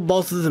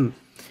both of them,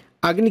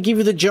 I'm going to give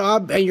you the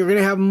job and you're going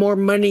to have more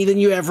money than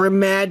you ever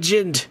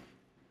imagined.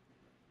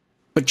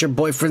 But your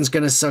boyfriend's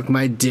going to suck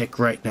my dick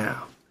right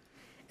now.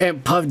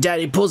 And Puff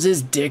Daddy pulls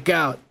his dick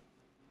out.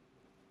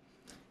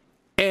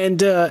 And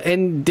yeah, I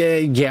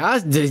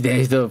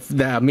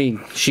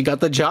mean, she got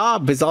the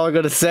job, is all I'm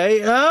going to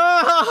say.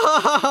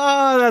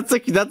 Oh,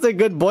 that's a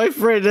good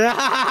boyfriend.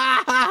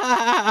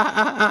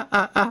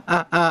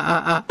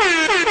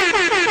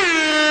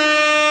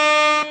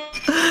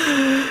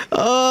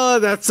 Oh,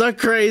 that's a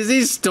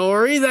crazy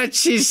story that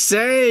she's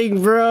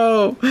saying,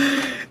 bro.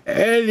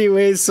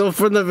 Anyway, so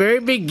from the very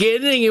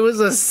beginning, it was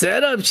a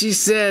setup. She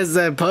says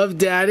that Puff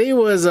Daddy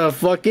was a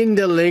fucking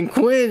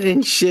delinquent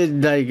and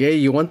shit. Like, hey,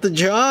 you want the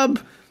job?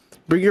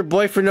 Bring your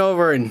boyfriend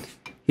over and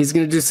he's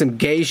gonna do some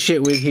gay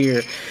shit with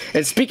here.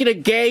 And speaking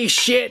of gay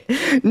shit,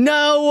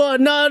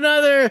 none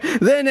other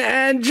than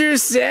Andrew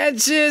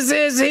Sanchez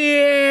is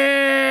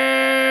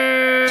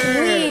here!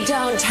 We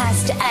don't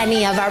test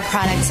any of our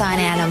products on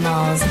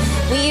animals.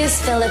 We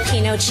use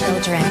Filipino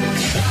children.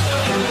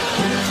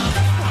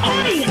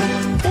 Hoy!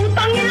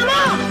 Putang ina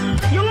mo!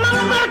 Yung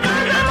mga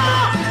barkada mo!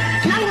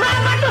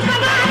 Nagbabato sa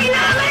bahay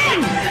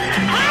namin!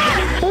 Ha?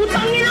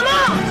 Putang ina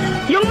mo!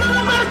 Yung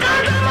mga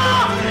barkada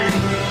mo!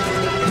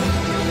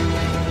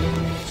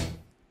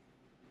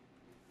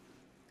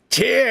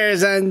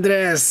 Cheers,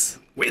 Andres!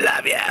 We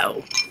love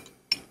you!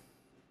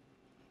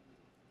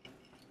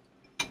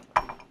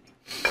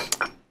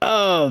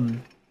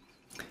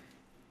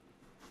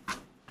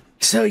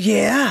 So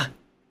yeah,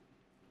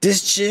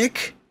 this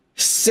chick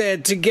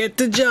said to get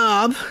the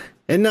job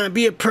and not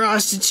be a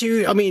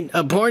prostitute,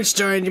 a porn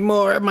star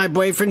anymore, my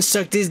boyfriend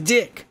sucked his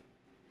dick.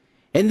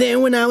 And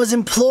then when I was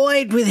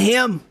employed with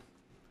him,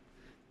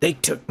 they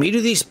took me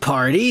to these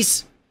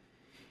parties,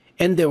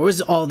 and there was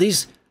all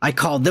these, I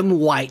called them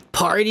white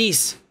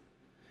parties.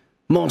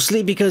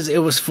 Mostly because it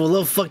was full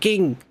of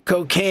fucking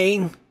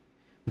cocaine,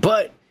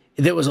 but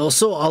there was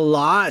also a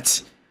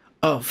lot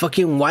of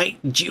fucking white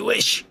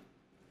Jewish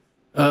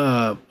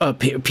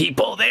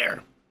people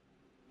there.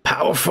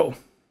 Powerful.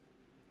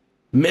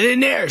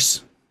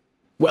 Millionaires.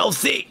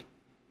 Wealthy.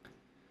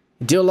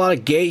 Do a lot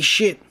of gay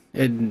shit.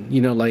 And,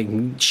 you know, like,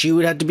 she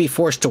would have to be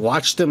forced to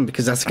watch them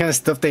because that's the kind of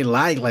stuff they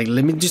like. Like,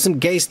 let me do some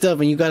gay stuff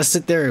and you gotta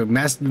sit there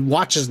and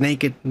watch us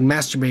naked,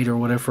 masturbate or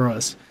whatever for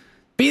us.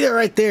 Be there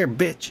right there,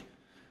 bitch.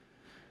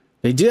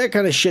 They do that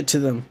kind of shit to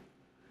them.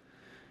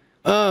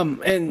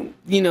 And,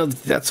 you know,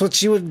 that's what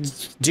she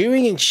was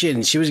doing and shit.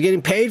 And she was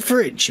getting paid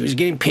for it. She was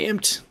getting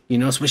pimped. You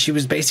know, that's what she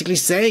was basically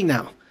saying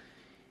now.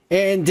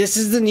 And this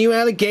is the new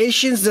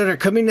allegations that are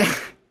coming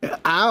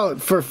out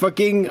for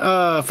fucking,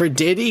 for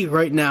Diddy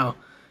right now.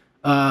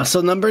 So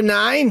number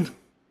 9,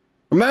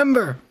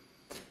 remember,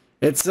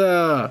 it's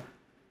a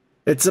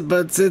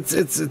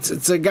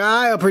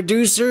guy, a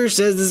producer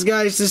says this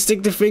guy used to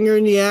stick the finger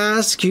in the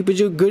ass. Cuba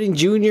Gooding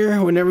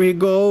Jr. Whenever he'd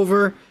go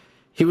over,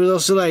 he was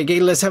also like, hey,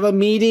 let's have a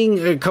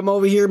meeting. Come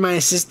over here, my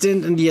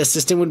assistant, and the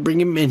assistant would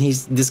bring him, and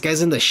this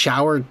guy's in the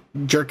shower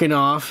jerking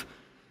off.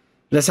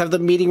 Let's have the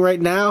meeting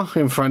right now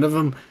in front of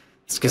him.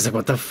 This guy's like,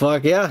 what the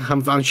fuck? Yeah,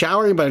 I'm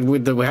showering, but we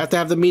have to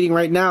have the meeting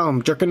right now.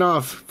 I'm jerking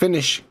off.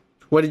 Finish.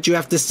 What did you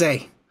have to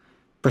say?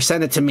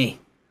 Present it to me.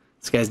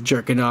 This guy's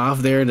jerking off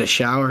there in the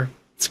shower.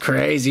 It's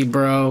crazy,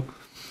 bro.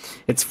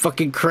 It's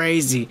fucking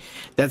crazy.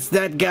 That's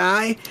that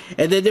guy.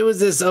 And then there was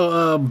this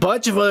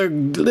bunch of other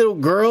little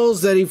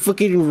girls that he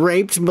fucking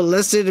raped,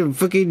 molested, and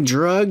fucking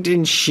drugged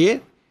and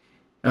shit.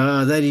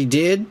 That he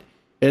did.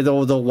 And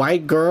the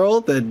white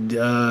girl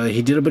that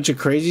he did a bunch of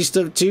crazy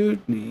stuff to.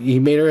 He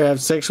made her have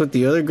sex with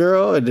the other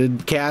girl. And then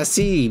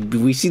Cassie,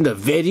 we seen the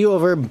video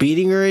of her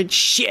beating her and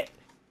shit.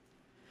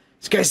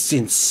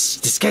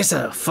 This guy's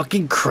a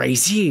fucking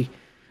crazy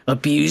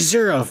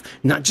abuser of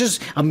not just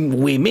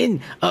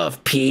women,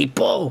 of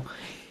people.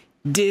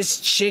 This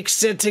chick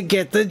said to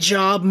get the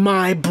job,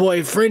 my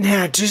boyfriend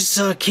had to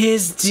suck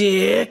his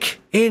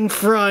dick in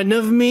front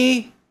of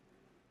me.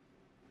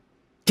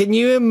 Can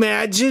you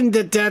imagine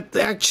that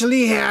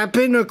actually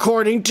happened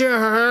according to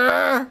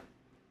her?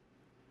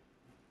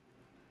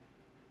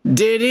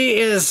 Diddy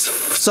is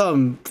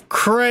some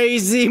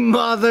crazy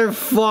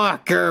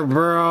motherfucker,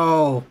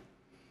 bro.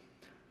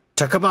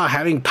 Talk about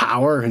having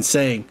power and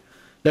saying,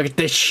 look at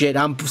this shit,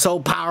 I'm so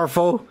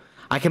powerful,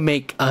 I can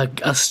make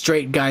a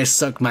straight guy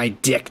suck my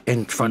dick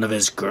in front of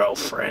his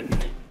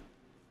girlfriend.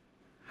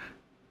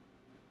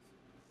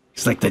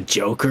 He's like the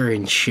Joker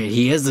and shit.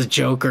 He is the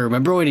Joker.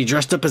 Remember when he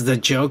dressed up as the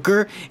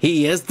Joker?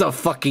 He is the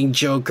fucking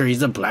Joker.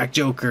 He's a black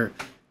Joker.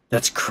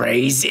 That's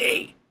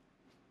crazy.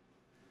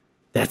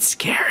 That's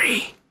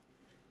scary.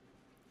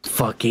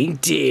 Fucking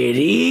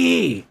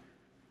Diddy.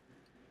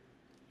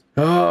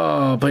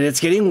 Oh, but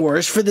it's getting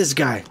worse for this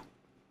guy.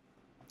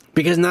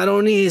 Because not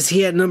only is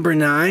he at number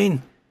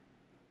 9,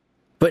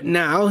 but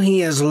now he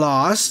has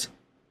lost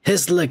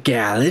his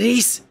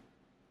legalities,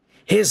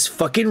 his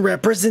fucking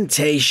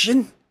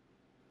representation.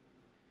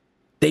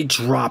 They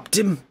dropped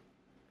him.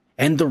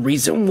 And the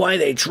reason why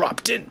they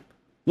dropped him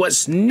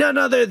was none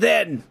other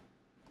than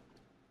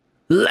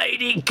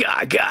Lady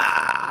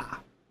Gaga.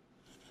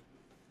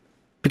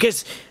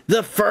 Because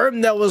the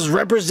firm that was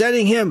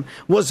representing him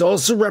was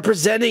also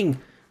representing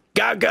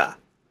Gaga.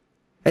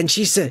 And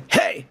she said,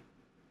 hey,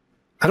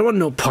 I don't want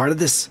no part of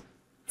this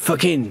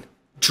fucking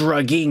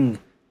drugging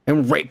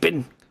and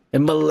raping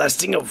and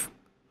molesting of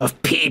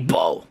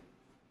people.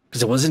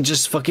 Because it wasn't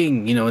just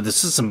fucking, you know,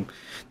 this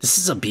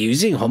is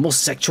abusing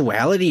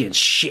homosexuality and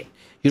shit.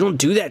 You don't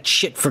do that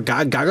shit for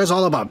God. Gaga's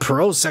all about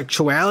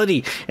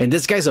pro-sexuality, and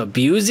this guy's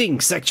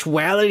abusing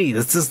sexuality.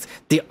 This is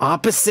the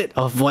opposite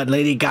of what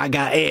Lady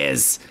Gaga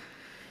is.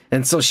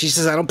 And so she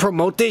says, I don't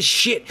promote this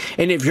shit.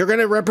 And if you're going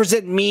to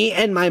represent me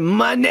and my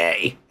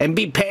money and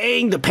be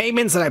paying the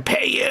payments that I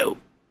pay you,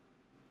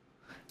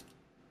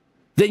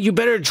 then you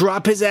better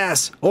drop his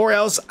ass or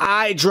else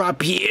I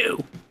drop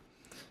you.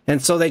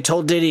 And so they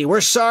told Diddy,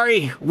 we're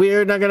sorry.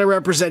 We're not going to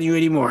represent you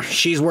anymore.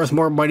 She's worth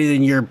more money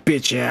than your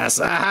bitch ass.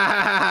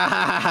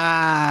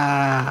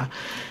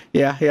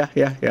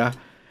 Yeah.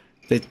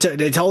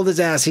 They told his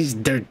ass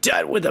they're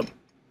done with him.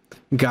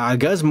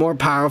 Gaga's more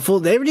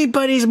powerful.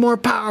 Everybody's more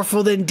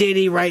powerful than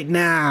Diddy right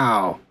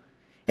now.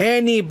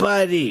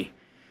 Anybody.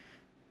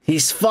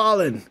 He's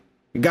fallen.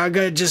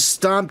 Gaga just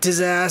stomped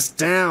his ass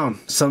down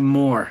some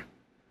more.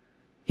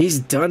 He's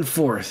done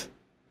for.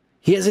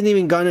 He hasn't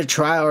even gone to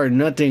trial or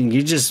nothing.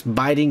 You're just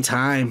biding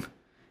time.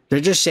 They're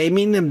just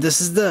shaming him. This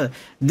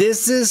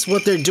is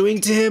what they're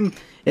doing to him,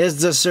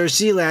 is the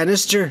Cersei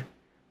Lannister,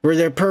 where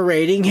they're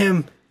parading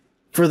him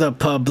for the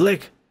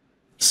public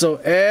so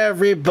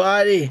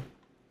everybody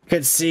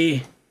could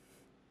see.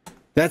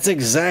 That's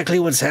exactly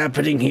what's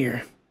happening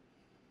here.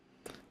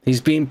 He's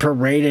being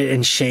paraded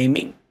and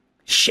shaming.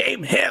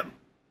 Shame him.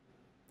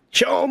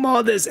 Show him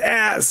all this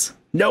ass.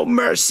 No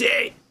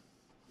mercy.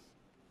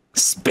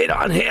 Spit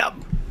on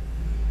him.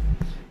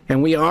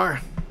 And we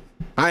are.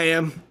 I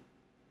am.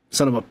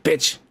 Son of a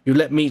bitch. You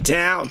let me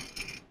down.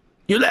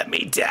 You let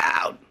me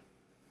down.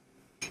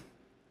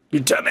 You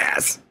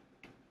dumbass.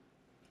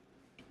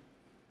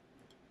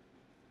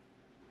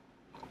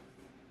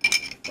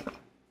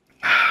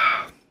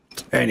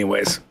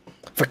 Anyways.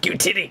 Fuck you,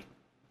 Diddy.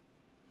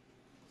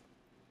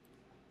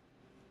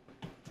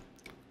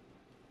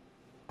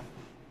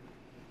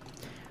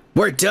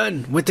 we're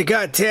done with the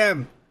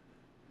goddamn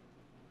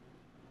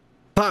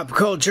pop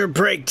culture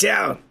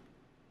breakdown.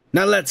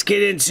 Now let's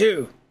get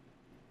into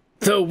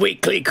the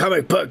weekly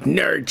comic book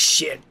nerd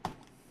shit.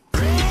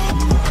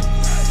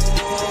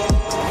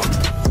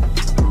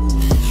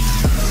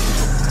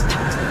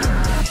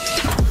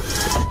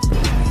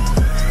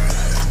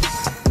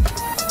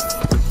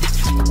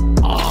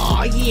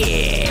 Oh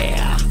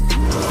yeah!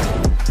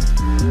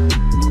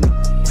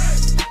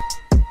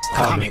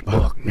 Comic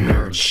book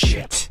nerd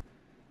shit.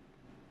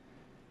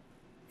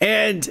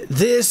 And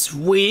this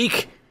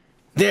week,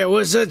 there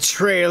was a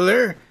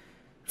trailer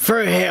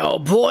for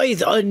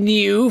Hellboy, a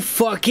new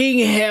fucking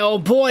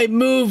Hellboy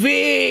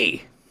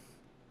movie.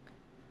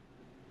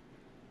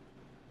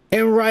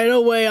 And right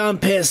away, I'm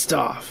pissed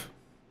off.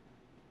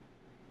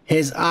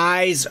 His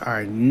eyes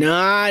are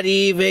not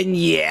even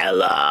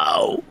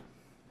yellow.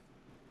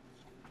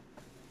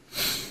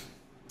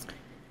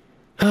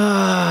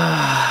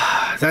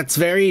 That's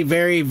very,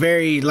 very,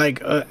 very,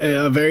 like,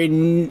 a very,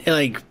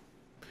 like,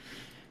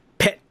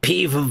 pet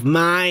peeve of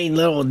mine,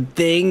 little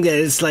thing that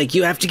is like,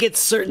 you have to get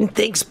certain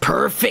things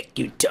perfect,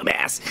 you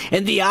dumbass.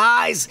 And the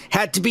eyes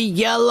had to be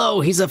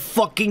yellow. He's a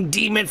fucking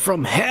demon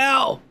from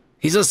hell.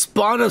 He's a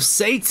spawn of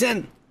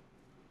Satan.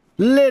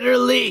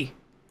 Literally.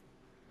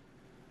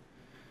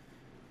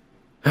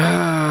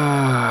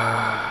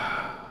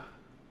 I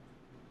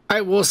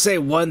will say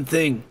one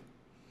thing.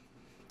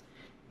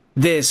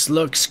 This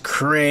looks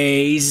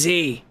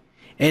crazy.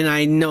 And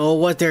I know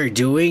what they're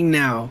doing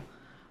now.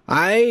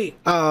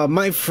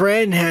 My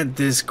friend had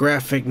this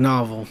graphic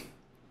novel,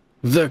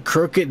 The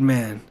Crooked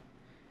Man.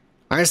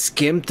 I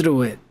skimmed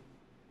through it.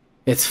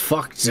 It's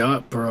fucked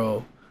up,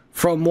 bro.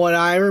 From what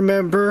I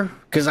remember,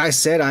 because I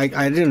said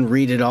I didn't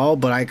read it all,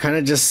 but I kind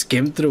of just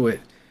skimmed through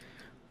it.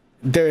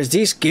 There's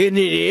these, and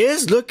it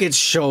is, look, it's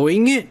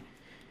showing it.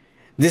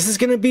 This is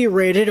going to be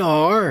rated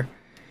R.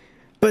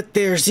 But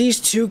there's these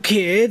two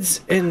kids,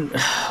 and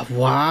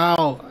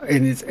wow,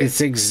 and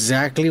it's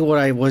exactly what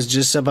I was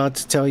just about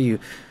to tell you.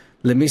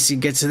 Let me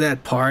get to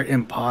that part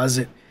and pause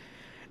it.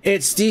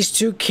 It's these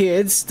two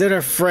kids that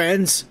are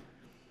friends,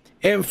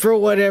 and for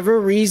whatever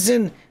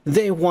reason,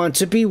 they want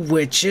to be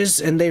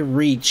witches, and they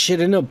read shit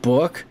in a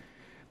book.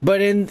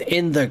 But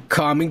in the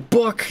comic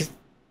book,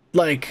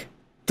 like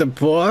the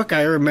book,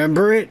 I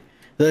remember it,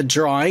 the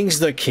drawings,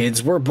 the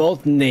kids were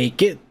both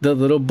naked, the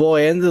little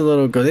boy and the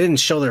little girl. They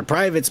didn't show their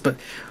privates, but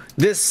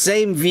this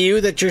same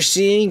view that you're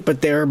seeing,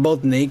 but they were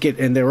both naked,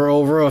 and they were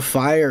over a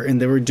fire,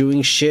 and they were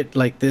doing shit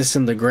like this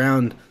in the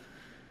ground.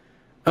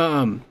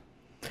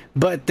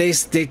 But they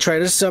try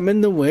to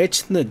summon the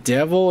witch and the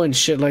devil and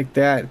shit like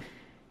that.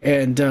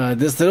 And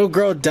this little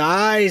girl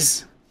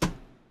dies.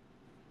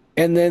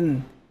 And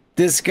then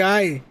this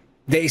guy,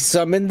 they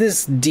summon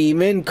this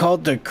demon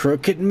called the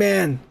Crooked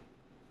Man.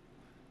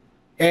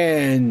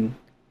 And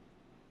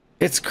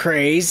it's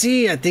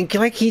crazy. I think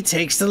like he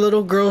takes the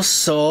little girl's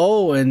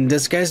soul, and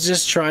this guy's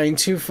just trying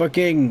to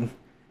fucking,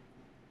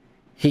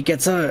 he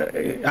gets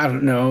a, I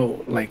don't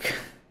know, like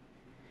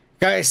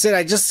I said,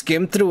 I just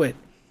skimmed through it.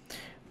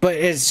 But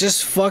it's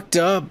just fucked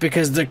up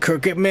because the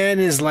Crooked Man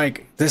is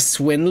like the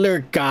swindler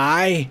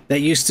guy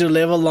that used to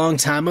live a long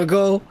time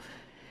ago.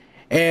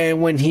 And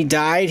when he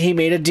died, he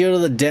made a deal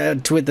with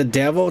the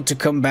devil to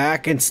come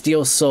back and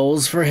steal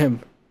souls for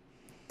him.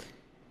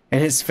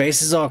 And his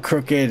face is all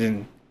crooked,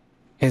 and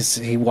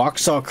he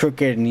walks all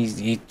crooked, and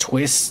he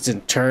twists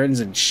and turns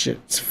and shit.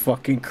 It's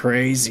fucking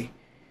crazy.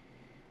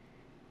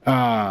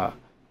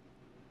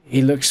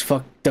 He looks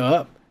fucked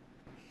up.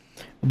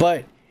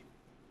 But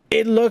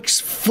it looks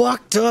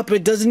fucked up.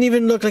 It doesn't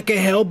even look like a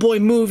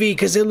Hellboy movie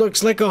because it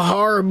looks like a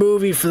horror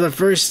movie for the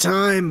first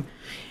time.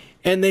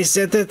 And they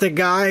said that the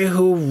guy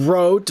who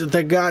wrote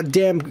the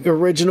goddamn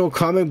original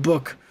comic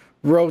book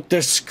wrote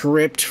the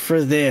script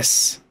for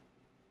this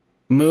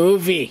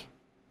movie.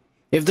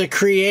 If the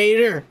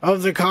creator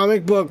of the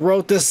comic book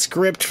wrote the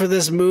script for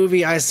this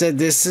movie, I said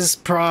this is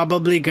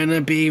probably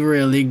gonna be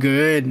really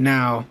good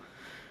now.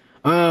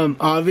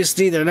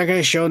 Obviously they're not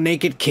gonna show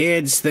naked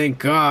kids, thank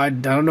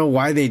God. I don't know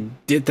why they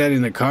did that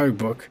in the comic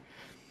book.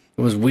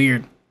 It was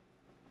weird.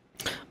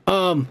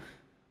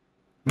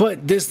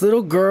 But this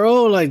little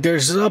girl, like,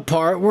 there's a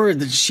part where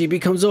she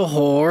becomes a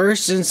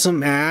horse and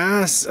some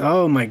ass.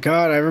 Oh my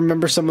God, I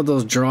remember some of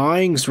those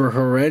drawings were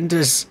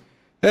horrendous.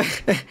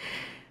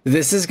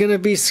 This is gonna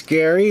be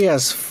scary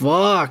as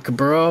fuck,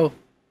 bro.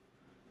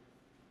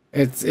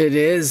 It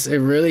is. It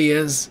really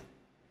is.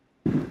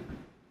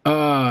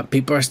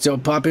 People are still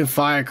popping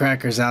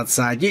firecrackers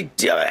outside. You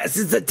dumbass,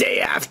 it's the day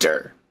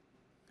after.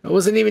 It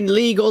wasn't even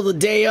legal the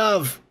day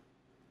of.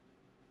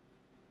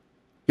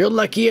 You're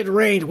lucky it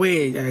rained.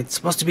 Wait, it's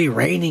supposed to be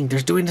raining. They're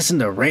doing this in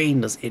the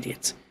rain, those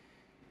idiots.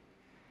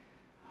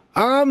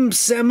 I'm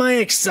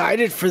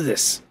semi-excited for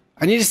this.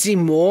 I need to see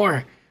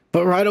more.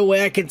 But right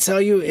away I can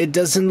tell you it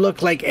doesn't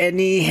look like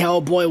any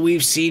Hellboy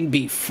we've seen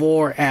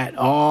before at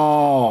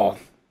all.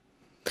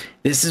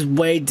 This is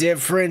way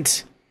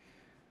different.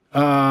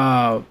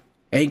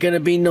 Ain't gonna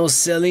be no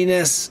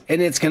silliness,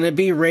 and it's gonna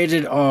be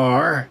rated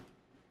R.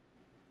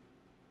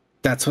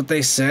 That's what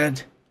they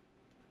said.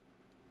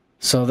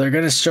 So they're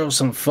gonna show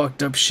some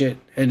fucked up shit.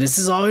 And this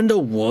is all in the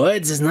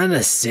woods. It's not in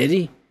a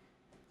city.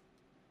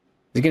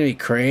 It's gonna be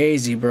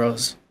crazy,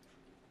 bros.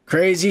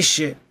 Crazy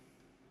shit.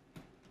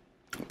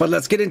 But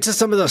let's get into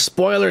some of the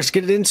spoilers.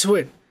 Get into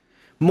it.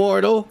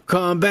 Mortal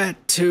Kombat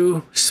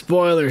 2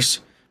 spoilers.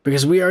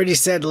 Because we already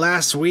said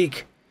last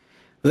week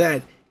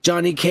that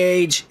Johnny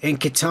Cage and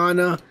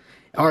Kitana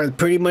are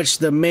pretty much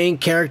the main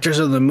characters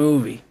of the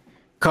movie.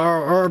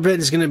 Carl Urban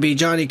is going to be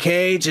Johnny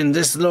Cage, and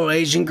this little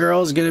Asian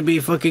girl is going to be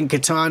fucking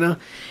Kitana.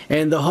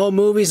 And the whole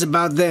movie's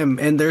about them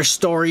and their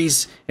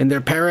stories, and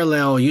they're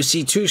parallel. You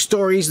see two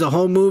stories the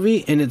whole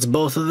movie, and it's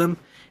both of them,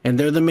 and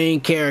they're the main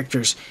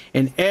characters.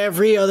 And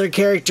every other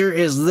character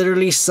is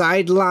literally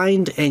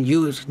sidelined, and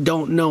you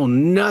don't know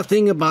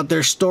nothing about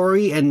their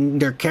story,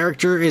 and their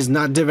character is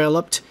not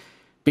developed,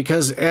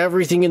 because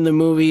everything in the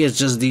movie is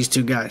just these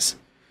two guys.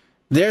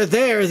 They're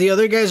there, the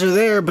other guys are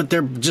there, but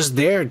they're just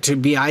there to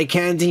be eye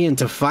candy and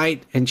to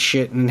fight and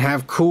shit and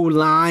have cool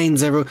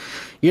lines. You're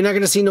not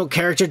going to see no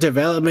character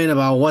development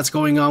about what's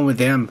going on with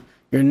them.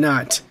 You're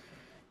not.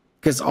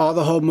 Because all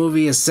the whole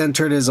movie is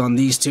centered is on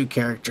these two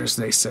characters,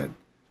 they said.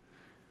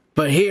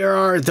 But here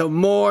are the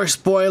more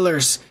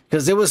spoilers,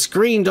 because it was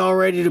screened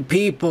already to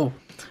people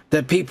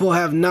that people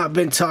have not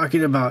been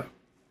talking about.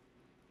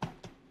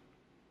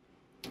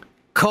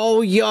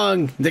 Cole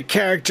Young, the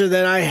character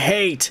that I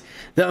hate,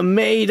 the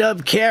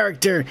made-up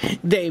character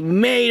they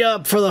made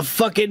up for the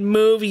fucking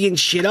movie and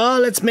shit. Oh,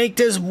 let's make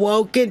this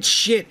woke and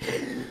shit.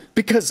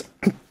 Because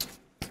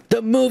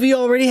the movie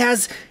already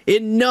has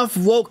enough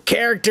woke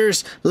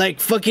characters like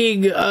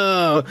fucking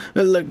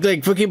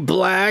like fucking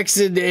blacks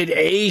and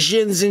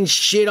Asians and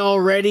shit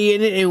already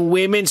in it, and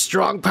women,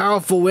 strong,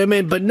 powerful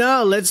women. But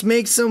no, let's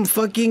make some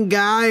fucking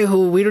guy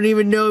who we don't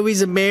even know if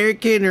he's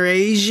American or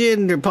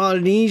Asian or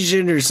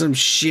Polynesian or some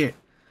shit.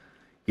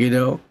 You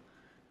know,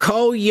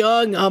 Cole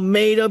Young, a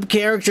made-up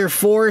character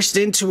forced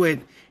into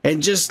it,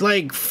 and just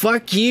like,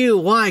 fuck you.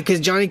 Why?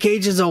 Because Johnny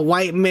Cage is a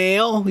white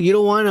male? You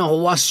don't want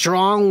a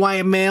strong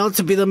white male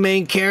to be the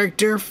main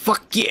character?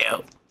 Fuck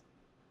you.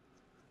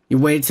 You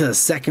wait till the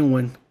second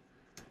one.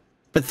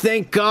 But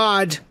thank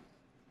God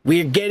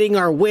we're getting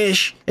our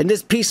wish, and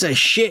this piece of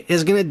shit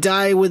is gonna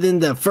die within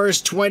the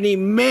first 20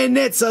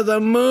 minutes of the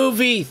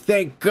movie.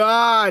 Thank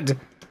God.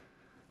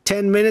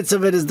 10 minutes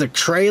of it is the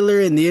trailer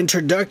and the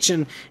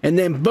introduction, and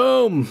then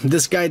boom,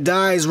 this guy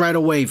dies right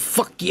away.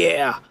 Fuck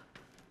yeah.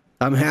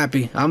 I'm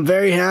happy. I'm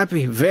very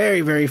happy.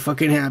 Very, very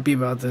fucking happy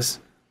about this.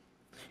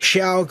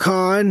 Shao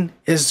Kahn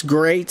is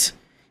great.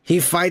 He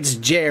fights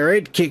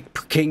Jared,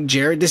 King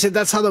Jared. They said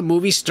that's how the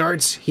movie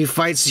starts.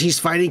 He's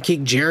fighting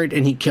King Jared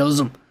and he kills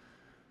him.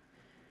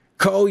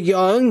 Cole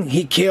Young,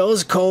 he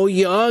kills Cole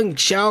Young.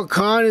 Shao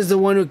Kahn is the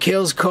one who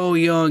kills Cole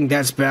Young.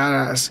 That's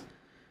badass.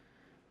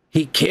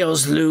 He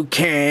kills Liu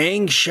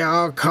Kang.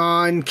 Shao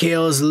Kahn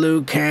kills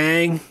Liu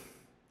Kang.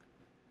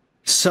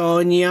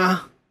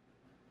 Sonya.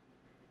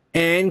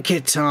 And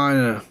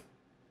Kitana.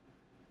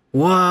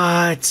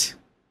 What?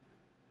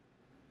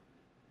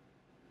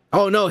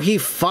 Oh no, he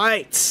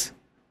fights.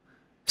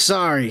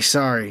 Sorry.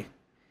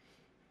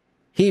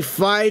 He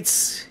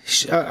fights.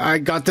 I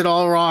got that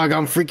all wrong.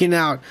 I'm freaking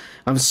out.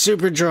 I'm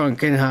super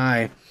drunk and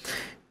high.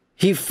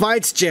 He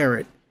fights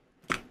Jared.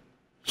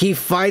 He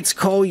fights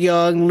Cole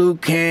Young, Liu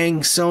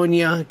Kang,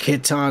 Sonya,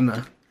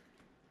 Kitana.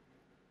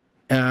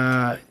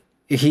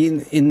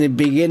 In the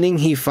beginning,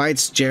 he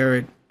fights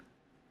Jared.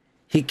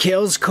 He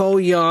kills Cole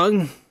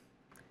Young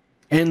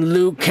and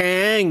Liu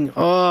Kang.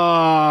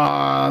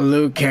 Oh,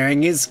 Liu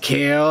Kang is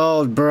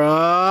killed,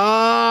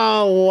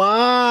 bro.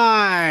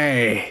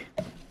 Why?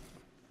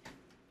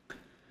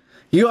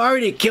 You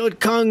already killed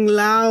Kung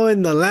Lao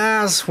in the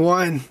last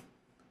one.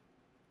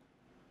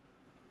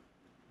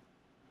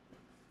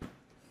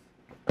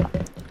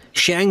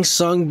 Shang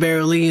Tsung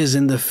barely is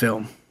in the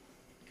film.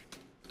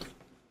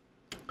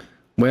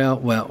 Well,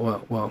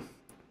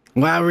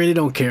 I really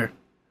don't care.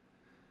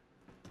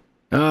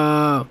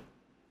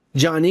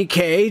 Johnny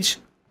Cage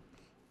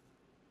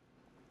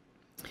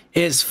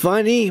is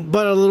funny,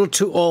 but a little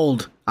too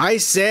old. I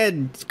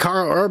said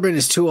Carl Urban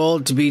is too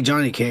old to be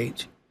Johnny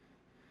Cage.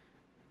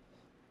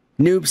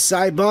 Noob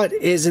Saibot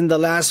is in the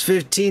last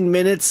 15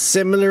 minutes.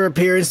 Similar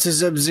appearance to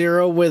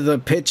Sub-Zero with a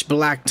pitch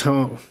black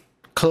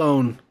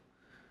clone.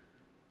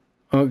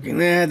 Okay,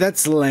 nah,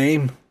 that's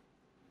lame.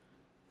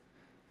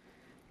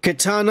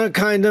 Kitana,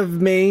 kind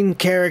of main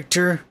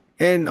character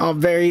and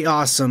very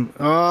awesome.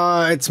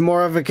 It's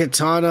more of a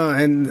Kitana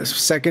and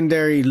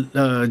secondary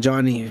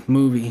Johnny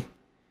movie.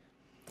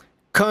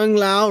 Kung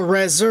Lao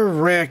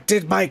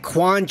resurrected by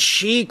Quan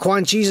Chi.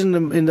 Quan Chi's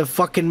in the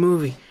fucking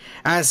movie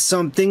as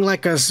something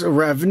like a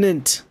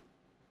revenant.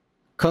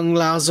 Kung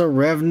Lao's a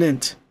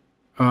revenant.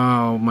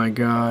 Oh my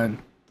god.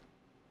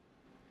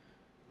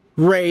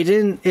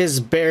 Raiden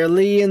is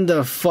barely in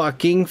the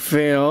fucking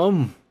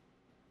film.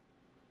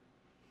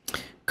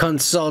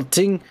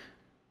 Consulting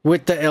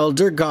with the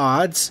Elder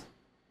Gods.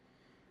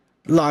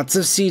 Lots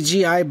of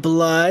CGI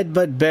blood,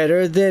 but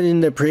better than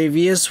in the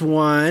previous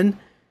one.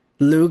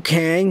 Liu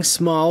Kang,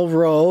 small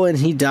role, and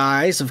he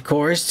dies, of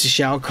course, to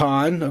Shao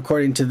Kahn,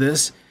 according to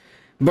this.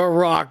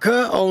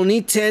 Baraka,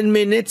 only 10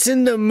 minutes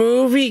in the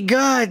movie.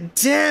 God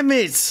damn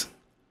it.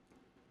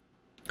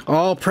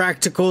 All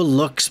practical,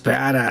 looks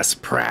badass.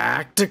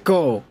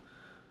 Practical.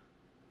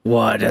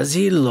 What does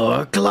he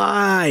look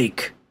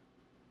like?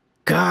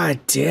 God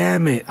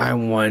damn it. I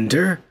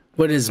wonder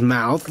what his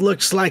mouth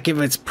looks like if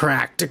it's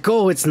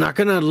practical. It's not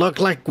gonna look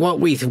like what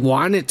we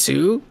want it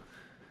to.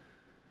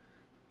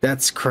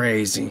 That's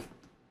crazy.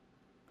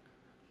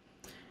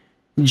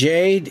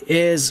 Jade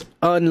is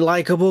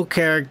unlikable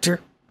character.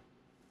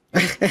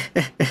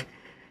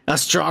 A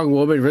strong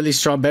woman, really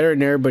strong, better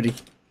than everybody.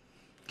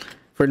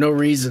 For no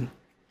reason.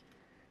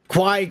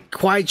 Kwai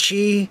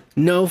Chi,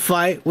 no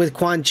fight with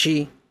Quan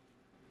Chi.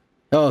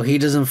 Oh, he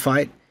doesn't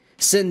fight.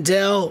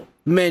 Sindel,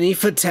 many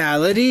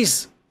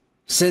fatalities.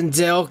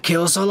 Sindel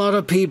kills a lot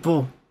of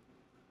people.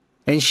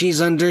 And she's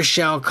under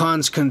Shao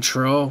Kahn's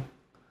control.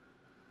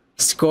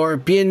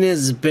 Scorpion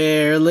is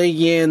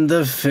barely in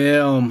the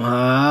film.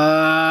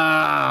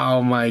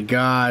 Oh my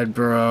god,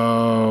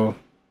 bro.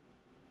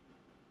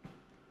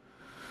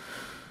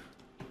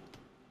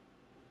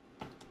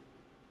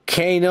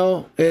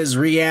 Kano is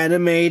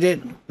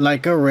reanimated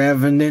like a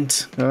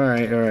revenant.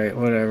 Alright,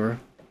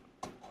 whatever.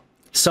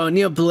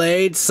 Sonya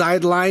Blade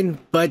sidelined,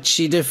 but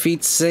she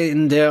defeats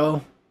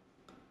Sindel.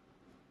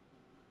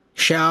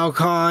 Shao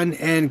Kahn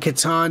and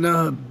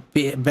Kitana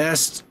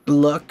best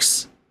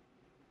looks.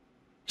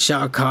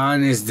 Shao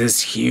Kahn is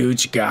this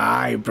huge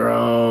guy,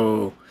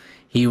 bro.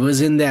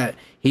 He's in that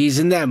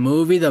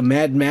movie, the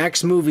Mad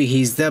Max movie.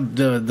 He's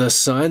the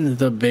son,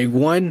 the big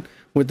one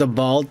with the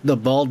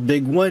bald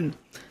big one.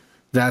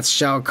 That's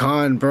Shao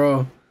Kahn,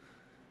 bro.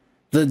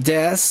 The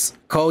deaths,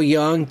 Cole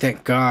Young,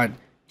 thank God.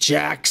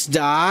 Jax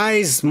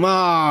dies.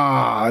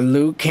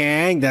 Liu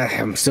Kang,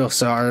 I'm so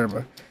sorry,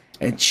 bro.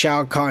 And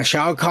Shao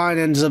Kahn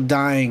ends up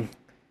dying.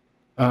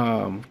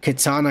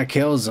 Kitana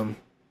kills him.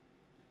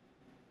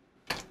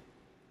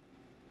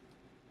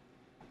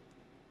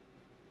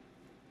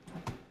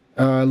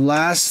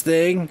 Last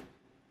thing.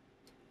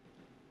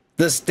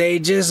 The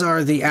stages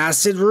are the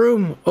acid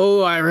room.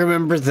 Oh, I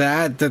remember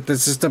that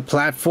this is the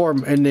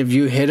platform, and if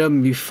you hit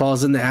him, he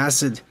falls in the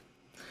acid.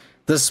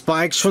 The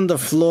spikes from the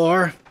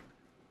floor,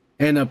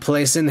 and a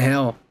place in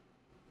hell.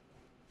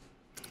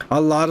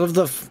 A lot of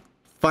the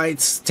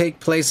fights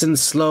take place in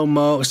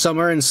slow-mo. Some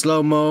are in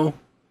slow-mo.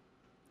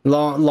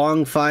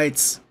 Long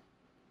fights.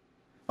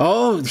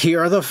 Oh,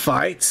 here are the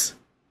fights.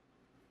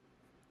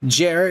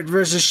 Jarrett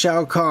versus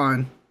Shao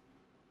Kahn.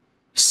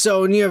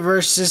 Sonya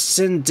versus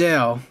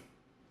Sindel.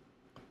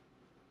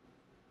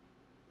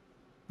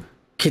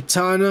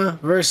 Kitana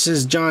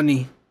versus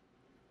Johnny.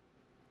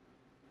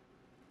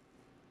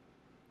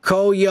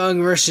 Cole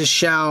Young versus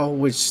Shao,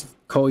 which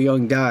Cole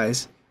Young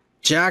dies.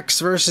 Jax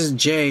versus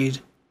Jade.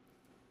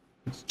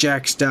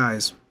 Jax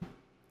dies.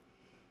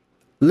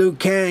 Liu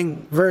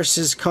Kang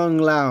versus Kung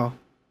Lao,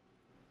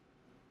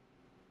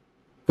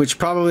 which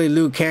probably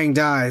Liu Kang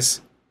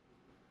dies.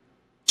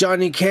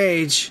 Johnny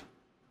Cage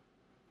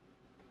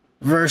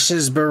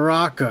versus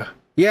Baraka.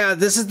 Yeah,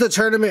 this is the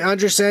tournament.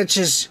 Andre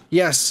Sanchez.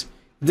 Yes,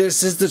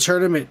 this is the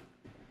tournament.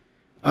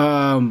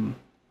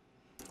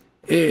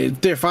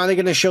 They're finally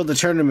going to show the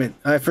tournament.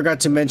 I forgot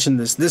to mention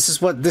this.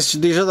 These are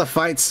the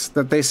fights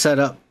that they set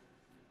up.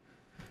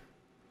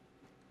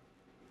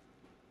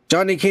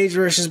 Johnny Cage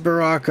versus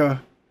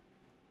Baraka.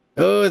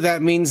 Oh,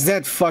 that means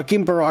that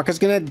fucking Baraka's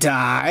gonna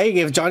die.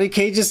 If Johnny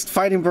Cage is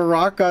fighting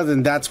Baraka,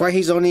 then that's why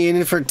he's only in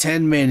it for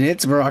 10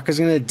 minutes. Baraka's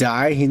gonna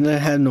die. He's gonna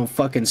have no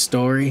fucking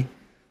story.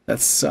 That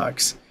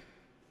sucks.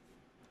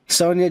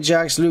 Sonya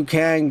Jax Liu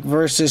Kang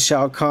versus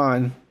Shao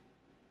Kahn.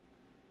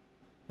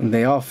 And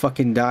they all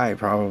fucking die,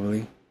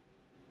 probably.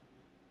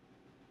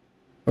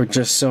 Or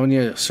just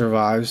Sonya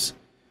survives.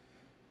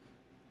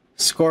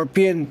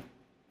 Scorpion,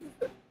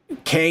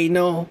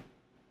 Kano,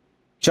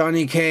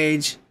 Johnny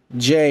Cage,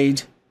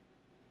 Jade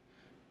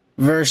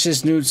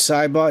versus Newt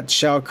Saibot,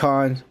 Shao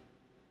Kahn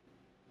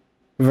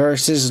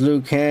versus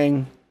Liu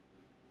Kang.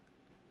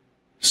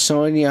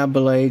 Sonya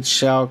Blade,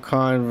 Shao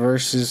Kahn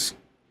versus...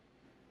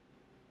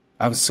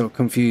 I'm so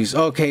confused.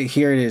 Okay,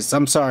 here it is.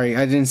 I'm sorry,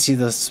 I didn't see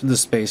the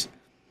space.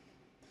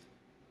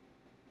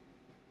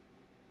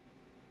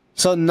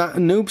 So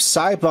Noob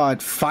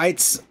Saibot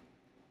fights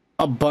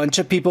a bunch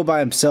of people by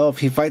himself.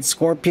 He fights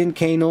Scorpion,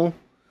 Kano,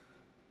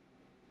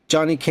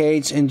 Johnny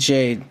Cage, and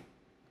Jade.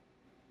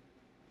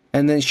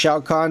 And then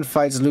Shao Kahn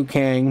fights Liu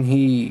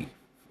Kang,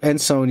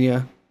 and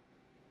Sonya.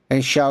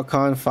 And Shao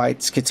Kahn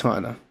fights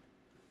Kitana.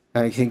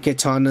 I think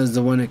Kitana is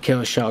the one that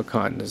kills Shao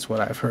Kahn, is what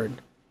I've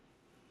heard.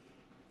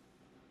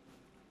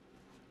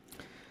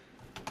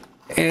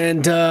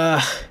 And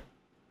I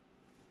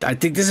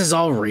think this is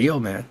all real,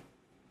 man.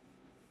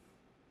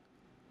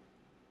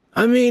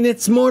 I mean,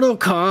 it's Mortal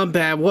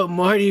Kombat. What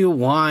more do you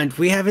want?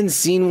 We haven't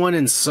seen one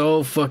in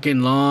so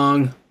fucking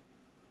long.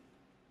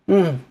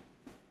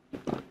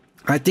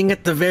 I think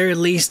at the very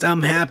least,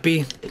 I'm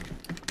happy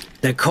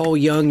that Cole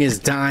Young is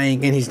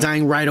dying, and he's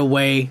dying right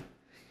away.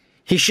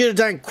 He should have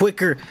died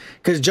quicker,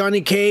 because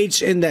Johnny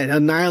Cage in that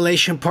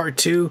Annihilation Part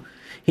 2,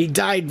 He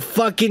died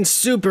fucking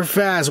super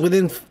fast.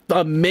 Within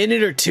a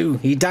minute or two,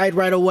 he died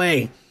right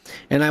away.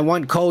 And I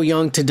want Cole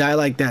Young to die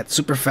like that,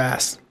 super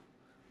fast.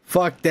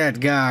 Fuck that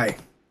guy.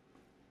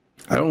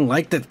 I don't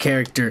like that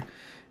character.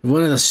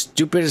 One of the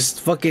stupidest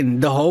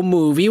fucking... The whole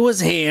movie was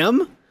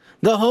him.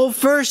 The whole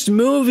first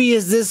movie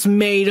is this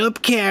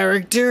made-up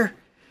character.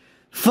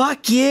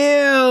 Fuck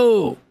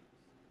you.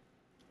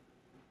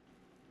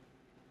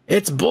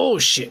 It's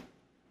bullshit.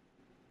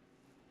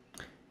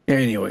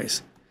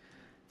 Anyways.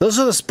 Those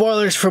are the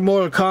spoilers for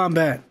Mortal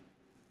Kombat.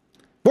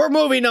 We're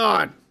moving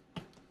on.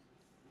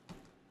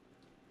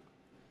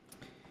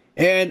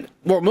 And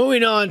we're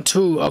moving on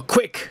to a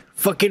quick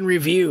fucking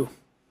review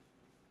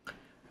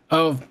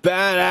of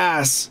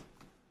Badass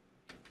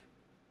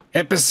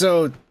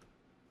Episode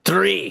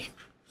 3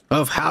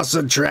 of House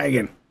of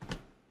Dragon.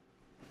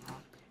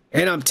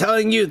 And I'm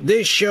telling you,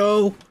 this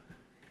show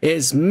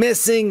is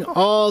missing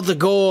all the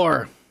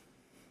gore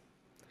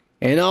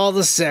and all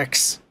the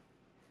sex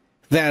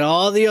that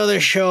all the other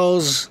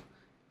shows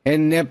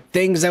and the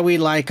things that we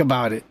like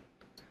about it.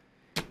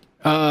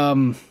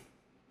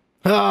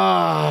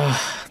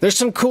 There's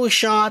some cool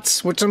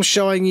shots, which I'm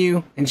showing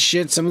you, and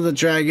shit, some of the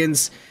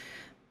dragons.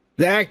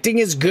 The acting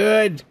is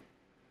good.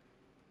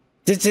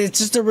 It's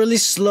just a really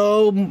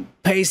slow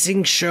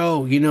pacing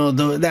show. You know,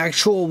 the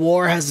actual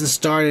war hasn't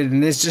started,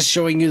 and it's just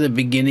showing you the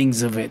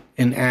beginnings of it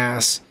in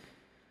ass.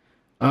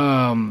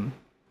 I'll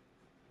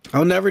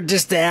never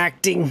diss the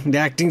acting. The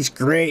acting's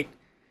great.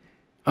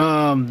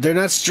 They're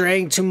not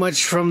straying too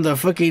much from the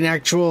fucking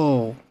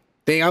actual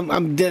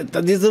thing.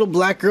 These little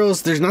black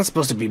girls, they're not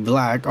supposed to be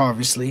black,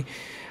 obviously.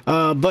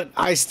 But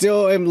I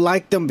still am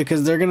like them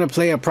because they're gonna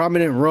play a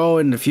prominent role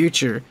in the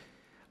future.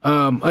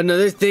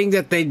 Another thing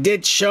that they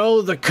did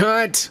show the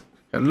cut.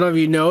 I don't know if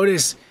you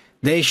noticed.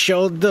 They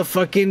showed the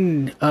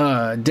fucking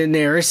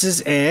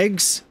Daenerys's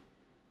eggs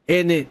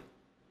in it.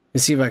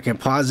 Let's see if I can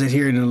pause it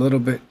here in a little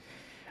bit.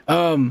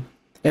 And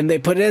they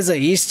put it as an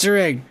Easter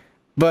egg,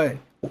 but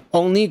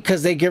only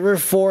because they give her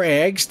 4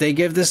 eggs. They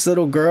give this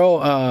little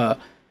girl,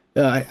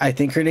 I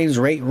think her name's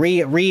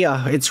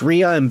Rhea. It's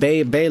Rhea and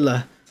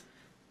Bela.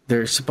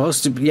 They're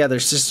supposed to be, yeah, they're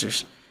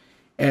sisters.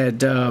 And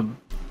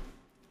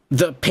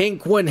the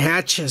pink one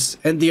hatches,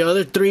 and the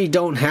other 3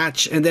 don't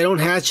hatch, and they don't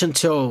hatch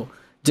until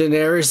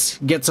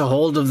Daenerys gets a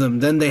hold of them.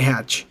 Then they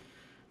hatch.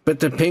 But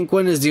the pink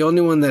one is the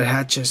only one that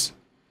hatches,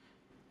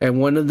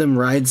 and one of them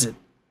rides it.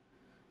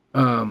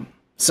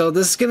 So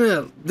this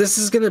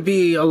is gonna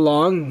be a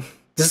long.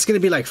 This is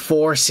gonna be like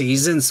 4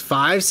 seasons,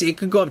 5. So it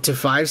could go up to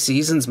 5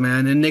 seasons,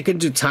 man. And they can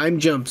do time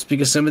jumps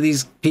because some of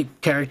these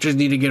characters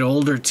need to get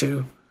older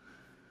too.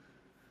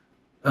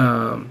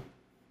 Yeah.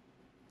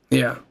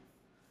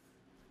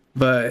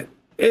 But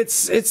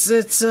it's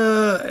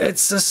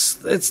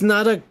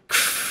not a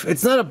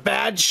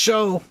bad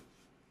show,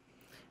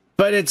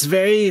 but it's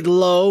very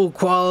low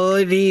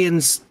quality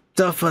and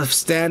stuff of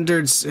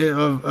standards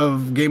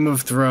of Game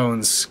of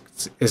Thrones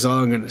is all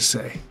I'm gonna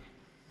say.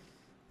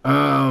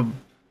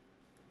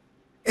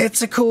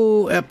 It's a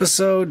cool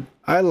episode.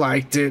 I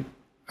liked it.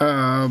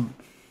 I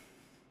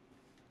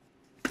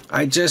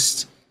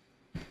just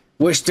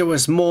wish there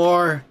was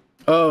more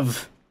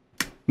of,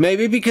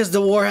 maybe because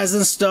the war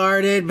hasn't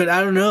started, but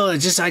I don't know. I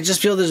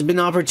just feel there's been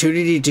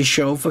opportunity to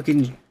show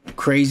fucking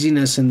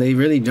craziness, and they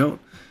really don't.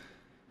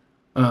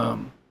 But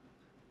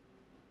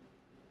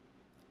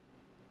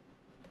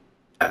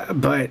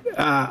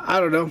I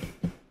don't know.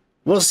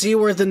 We'll see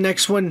where the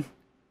next one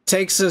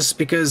takes us,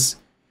 because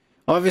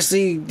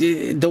obviously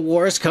the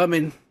war is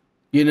coming.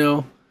 You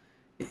know,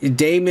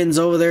 Damon's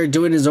over there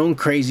doing his own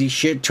crazy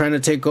shit, trying to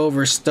take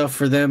over stuff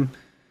for them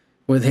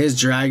with his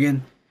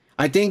dragon.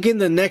 I think in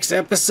the next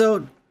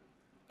episode,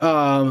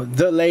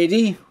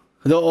 the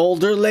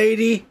older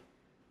lady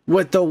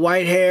with the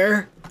white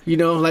hair, you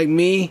know, like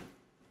me.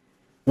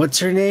 What's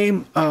her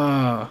name?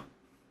 Because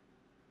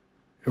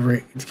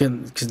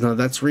no,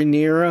 that's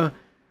Rhaenyra.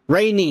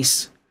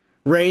 Rhaenys.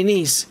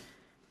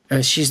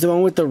 She's the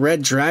one with the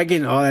red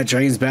dragon. Oh, that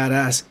dragon's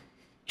badass.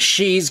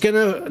 She's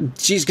gonna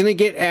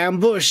get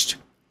ambushed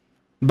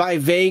by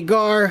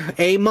Vhagar,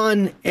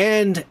 Aemon,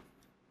 and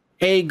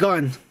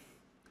Aegon.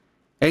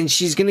 And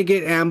she's gonna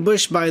get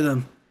ambushed by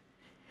them.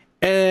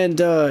 And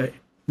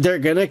they're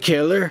gonna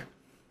kill her.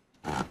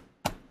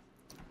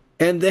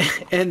 And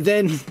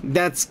then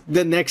that's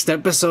the next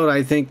episode,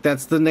 I think.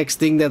 That's the next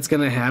thing that's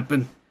gonna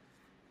happen.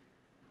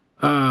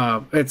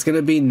 It's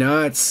gonna be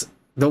nuts.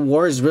 The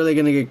war is really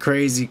gonna get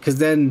crazy, because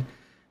then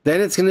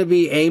it's gonna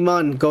be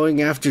Aemon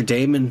going after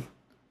Daemon,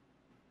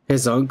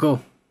 his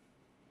uncle.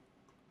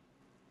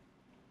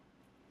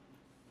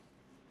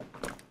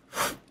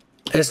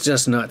 It's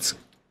just nuts.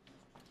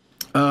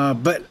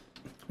 But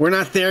we're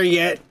not there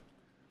yet,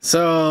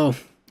 so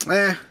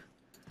I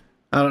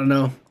don't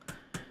know.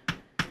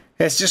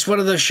 It's just one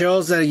of those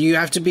shows that you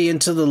have to be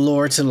into the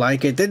lore to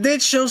like it. They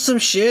did show some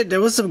shit. There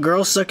was some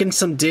girl sucking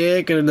some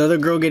dick and another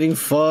girl getting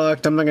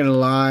fucked. I'm not gonna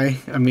lie.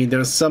 I mean, there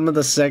was some of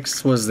the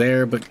sex was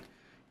there, but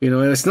you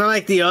know, it's not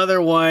like the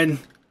other one.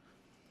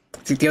 I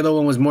think the other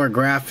one was more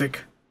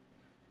graphic.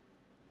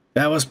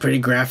 That was pretty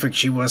graphic.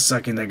 She was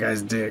sucking that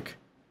guy's dick.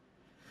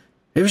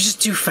 It was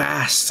just too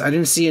fast. I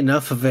didn't see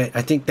enough of it.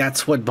 I think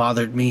that's what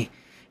bothered me.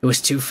 It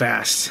was too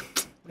fast.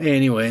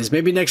 Anyways,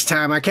 maybe next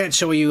time. I can't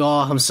show you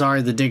all. I'm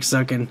sorry, the dick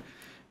sucking.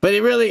 But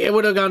it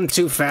would have gone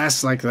too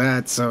fast like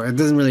that, so it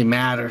doesn't really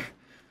matter.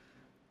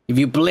 If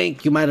you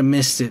blink, you might have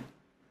missed it.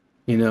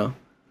 You know?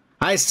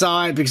 I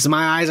saw it because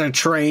my eyes are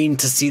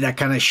trained to see that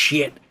kind of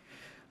shit.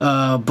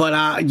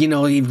 But you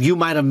know, you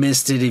might have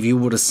missed it if you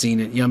would have seen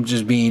it. I'm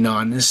just being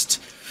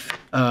honest.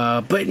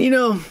 But, you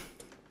know...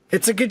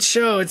 It's a good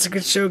show. It's a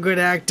good show. Good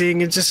acting.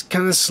 It's just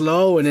kind of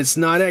slow, and it's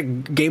not a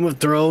Game of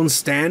Thrones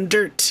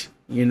standard,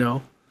 you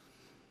know.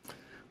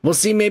 We'll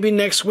see. Maybe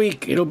next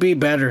week it'll be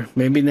better.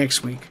 Maybe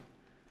next week.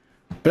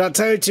 But I'll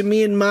tell you, to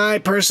me, in my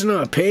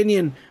personal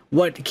opinion,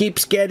 what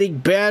keeps getting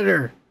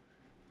better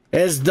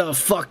is the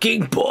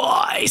fucking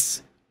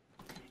boys.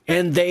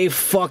 And they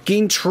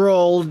fucking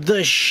trolled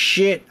the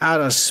shit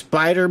out of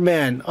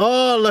Spider-Man.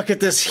 Oh, look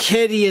at this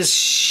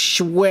hideous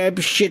web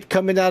shit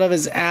coming out of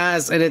his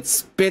ass, and it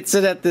spits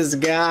it at this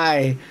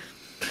guy.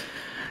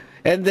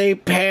 And they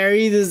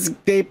parody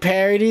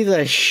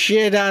the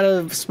shit out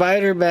of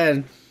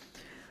Spider-Man.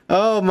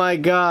 Oh my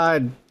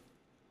god.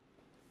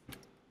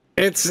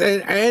 It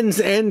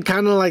ends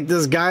kind of like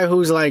this guy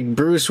who's like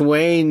Bruce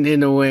Wayne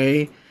in a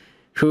way.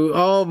 Who,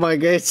 oh my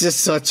god, it's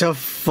just such a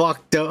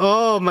fucked up,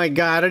 oh my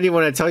god, I don't even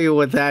want to tell you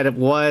what that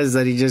was,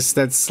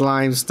 that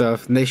slime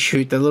stuff, and they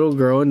shoot the little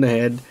girl in the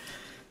head.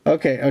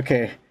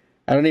 Okay,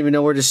 I don't even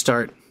know where to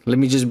start. Let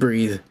me just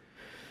breathe.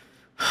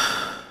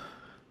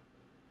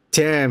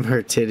 Damn,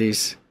 her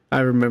titties. I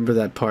remember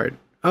that part.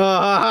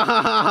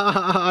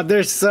 Oh,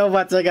 there's so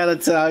much I gotta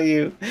tell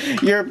you.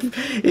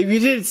 If you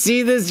didn't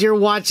see this, you're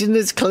watching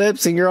this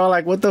clips, and you're all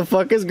like, what the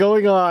fuck is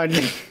going on?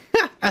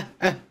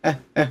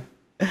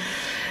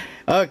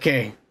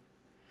 Okay.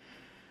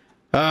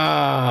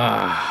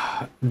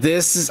 I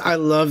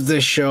love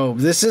this show.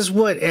 This is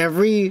what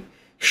every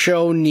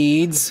show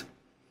needs.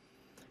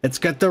 It's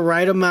got the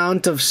right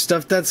amount of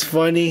stuff that's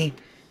funny.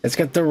 It's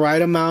got the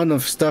right amount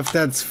of stuff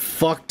that's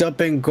fucked up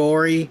and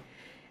gory.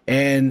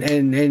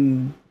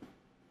 And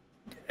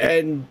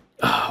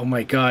oh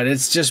my god,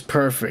 it's just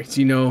perfect,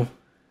 you know.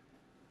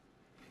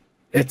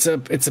 It's a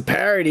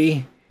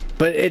parody.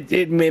 But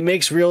it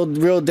makes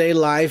real day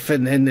life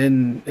and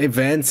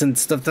events and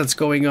stuff that's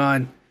going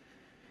on.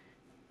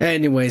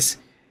 Anyways,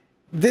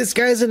 this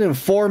guy's an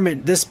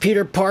informant. This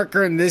Peter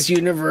Parker in this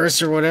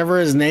universe, or whatever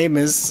his name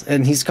is,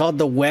 and he's called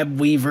the Web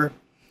Weaver.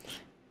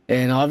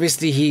 And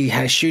obviously he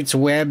shoots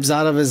webs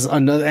out of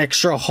another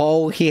extra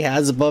hole he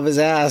has above his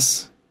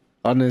ass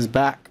on his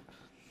back.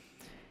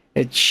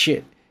 It's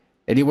shit.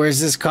 And he wears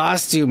this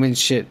costume and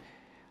shit.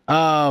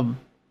 And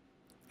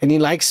he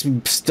likes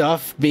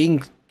stuff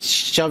being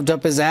shoved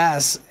up his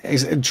ass,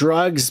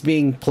 drugs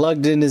being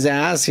plugged in his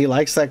ass. He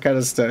likes that kind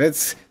of stuff.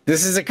 This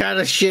is the kind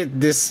of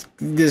shit this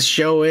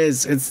show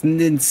is. It's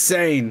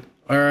insane.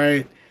 All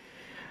right.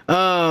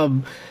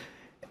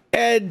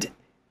 And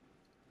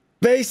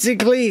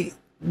basically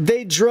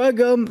they drug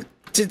him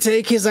to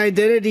take his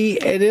identity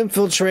and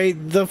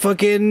infiltrate the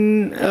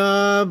fucking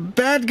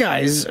bad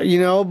guys, you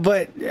know.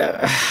 But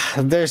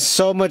there's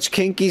so much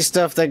kinky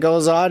stuff that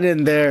goes on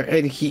in there,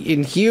 and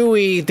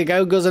Huey, the guy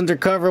who goes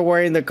undercover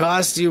wearing the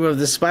costume of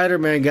the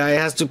Spider-Man guy,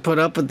 has to put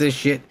up with this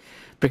shit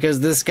because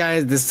this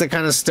is the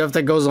kind of stuff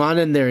that goes on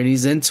in there, and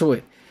he's into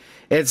it.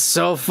 It's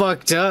so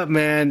fucked up,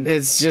 man.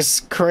 It's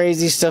just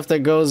crazy stuff that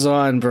goes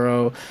on,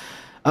 bro.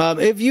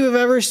 If you have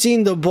ever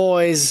seen The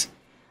Boys,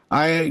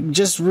 I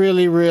just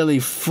really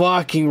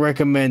fucking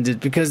recommend it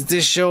because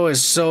this show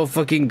is so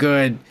fucking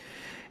good.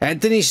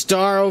 Anthony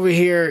Starr over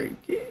here,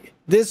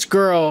 this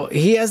girl,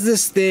 he has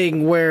this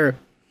thing where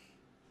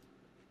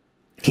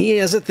he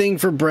has a thing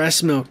for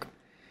breast milk.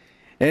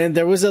 And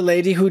there was a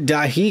lady who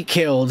he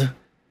killed.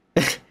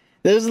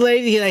 There's a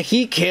lady that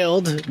he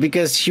killed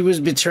because she was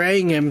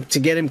betraying him to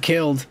get him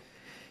killed.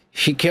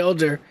 She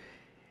killed her.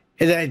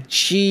 And that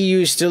she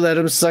used to let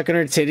him suck on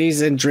her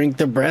titties and drink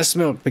the breast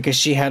milk because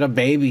she had a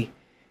baby.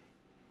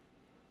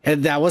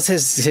 And that was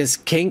his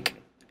kink.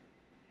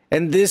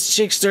 And this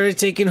chick started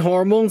taking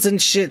hormones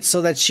and shit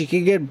so that she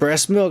could get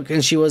breast milk,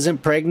 and she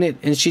wasn't pregnant,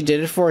 and she did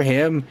it for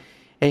him.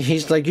 And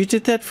he's like, you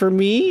did that for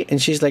me?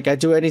 And she's like, I'd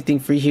do anything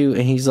for you.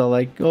 And he's all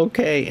like,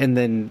 okay. And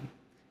then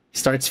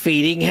starts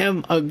feeding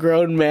him, a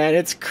grown man.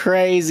 It's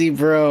crazy,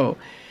 bro.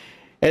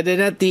 And then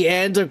at the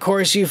end, of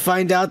course, you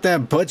find out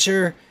that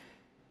Butcher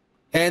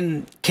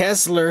and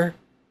Kessler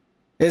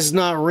is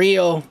not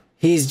real.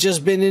 He's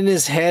just been in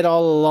his head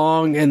all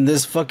along, and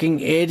this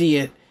fucking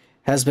idiot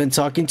has been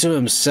talking to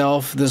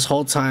himself this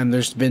whole time.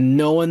 There's been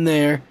no one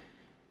there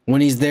when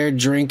he's there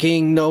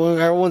drinking.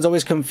 Everyone's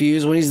always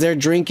confused. When he's there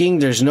drinking,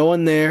 there's no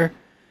one there.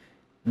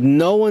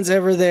 No one's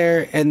ever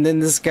there. And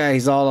then this guy,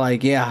 he's all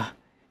like, yeah,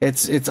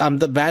 I'm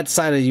the bad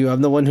side of you.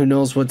 I'm the one who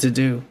knows what to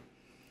do.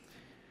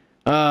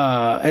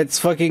 It's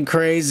fucking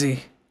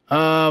crazy.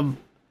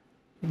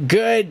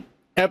 Good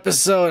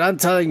episode. I'm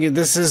telling you,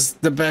 this is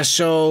the best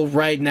show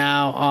right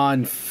now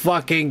on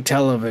fucking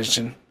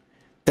television.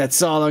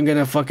 That's all I'm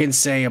gonna fucking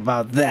say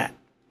about that.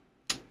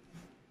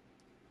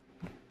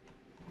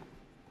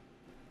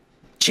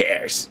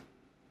 cares?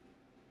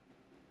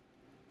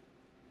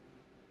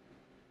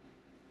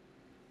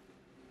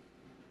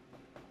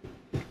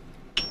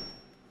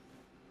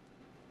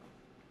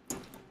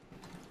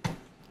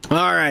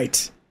 All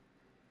right,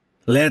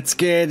 let's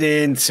get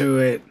into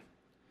it.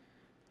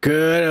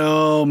 Good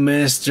old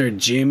Mr.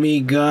 Jimmy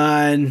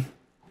Gunn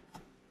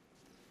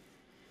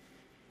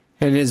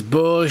and his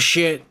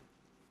bullshit,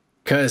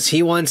 because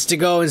he wants to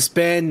go and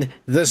spend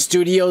the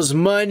studio's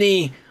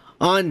money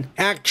on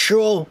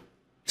actual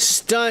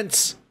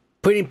stunts,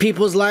 putting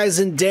people's lives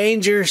in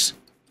dangers,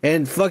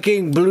 and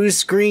fucking blue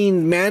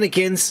screen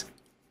mannequins,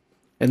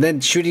 and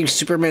then shooting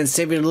Superman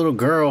saving a little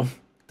girl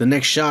the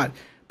next shot.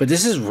 But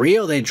this is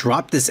real. They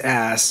dropped this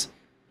ass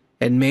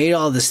and made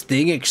all this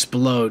thing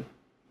explode.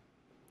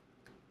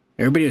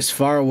 Everybody was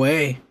far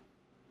away.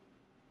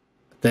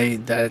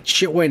 That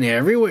shit went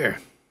everywhere.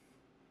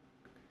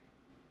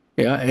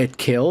 Yeah, it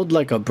killed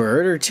like a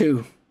bird or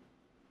two.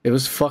 It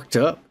was fucked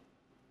up.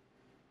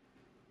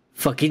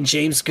 Fucking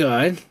James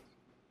Gunn.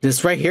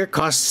 This right here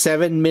cost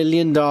 $7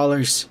 million.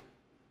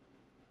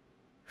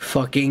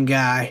 Fucking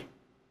guy.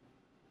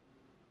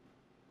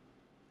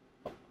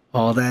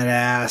 All that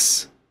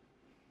ass.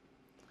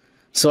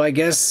 So I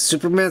guess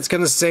Superman's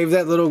gonna save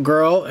that little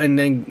girl and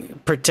then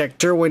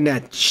protect her when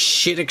that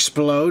shit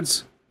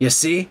explodes. You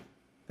see?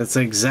 That's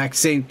the exact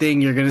same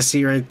thing you're gonna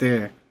see right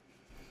there.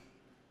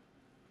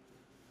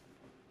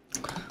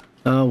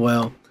 Oh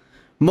well.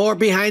 More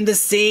behind the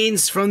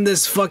scenes from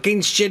this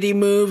fucking shitty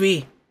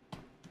movie.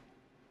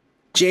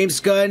 James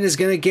Gunn is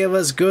gonna give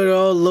us good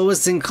old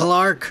Lewis and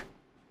Clark.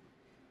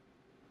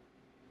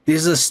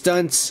 These are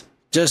stunts,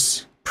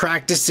 just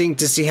practicing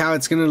to see how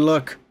it's gonna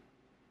look.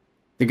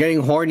 They're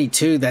getting horny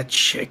too. That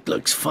chick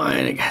looks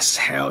fine. I guess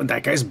hell,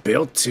 that guy's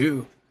built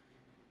too.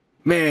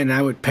 Man,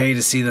 I would pay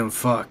to see them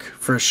fuck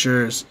for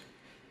sure.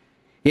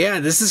 Yeah,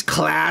 this is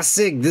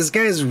classic. This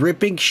guy's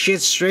ripping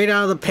shit straight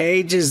out of the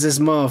pages. This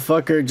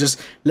motherfucker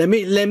just let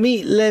me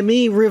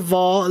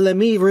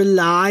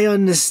rely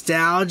on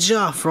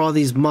nostalgia for all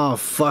these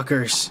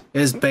motherfuckers.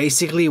 Is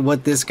basically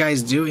what this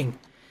guy's doing.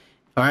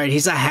 All right,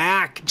 he's a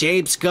hack.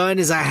 James Gunn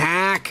is a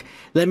hack.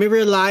 Let me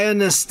rely on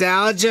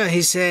nostalgia,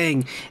 he's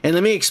saying. And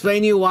let me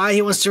explain to you why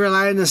he wants to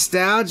rely on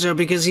nostalgia.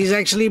 Because he's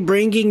actually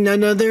bringing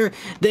none other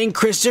than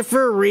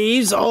Christopher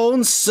Reeve's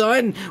own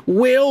son,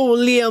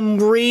 William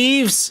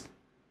Reeves,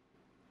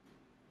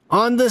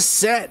 on the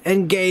set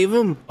and gave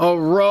him a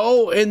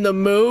role in the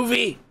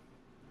movie.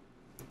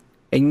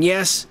 And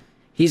yes,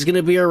 he's going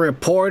to be a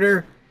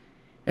reporter.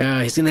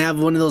 He's going to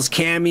have one of those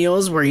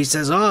cameos where he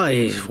says,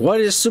 oh,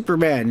 what is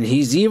Superman?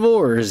 He's evil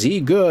or is he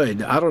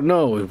good? I don't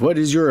know. What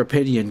is your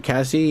opinion,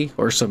 Cassie?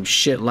 Or some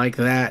shit like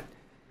that.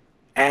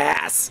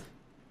 Ass.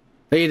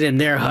 Look at him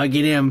there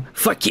hugging him.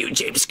 Fuck you,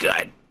 James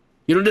Gunn.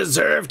 You don't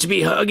deserve to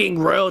be hugging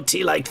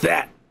royalty like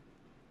that.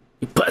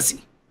 You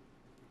pussy.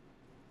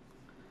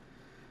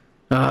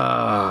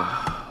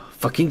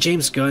 Fucking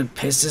James Gunn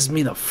pisses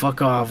me the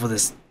fuck off with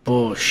this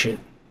bullshit.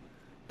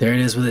 There it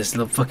is with this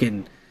little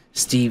fucking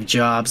Steve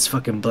Jobs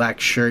fucking black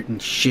shirt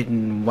and shit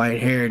and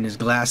white hair and his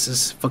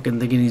glasses, fucking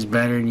thinking he's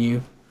better than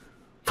you.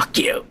 Fuck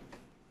you.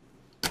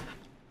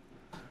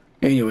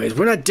 Anyways,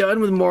 we're not done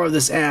with more of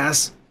this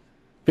ass,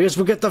 because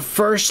we get the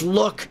first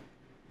look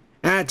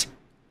at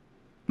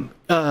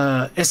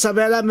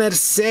Isabella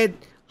Merced,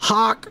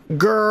 Hawk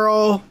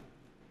Girl,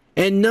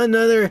 and none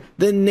other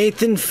than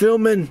Nathan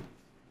Fillion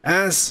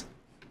as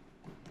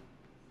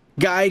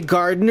Guy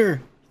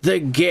Gardner, the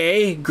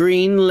gay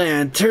Green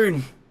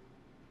Lantern.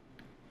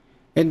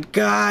 And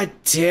god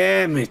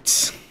damn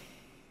it.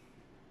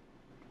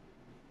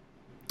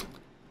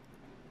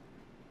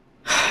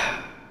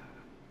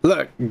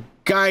 Look,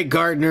 Guy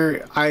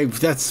Gardner,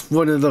 that's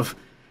one of the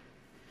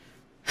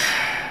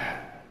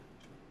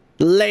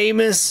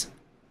lamest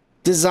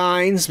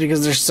designs,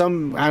 because there's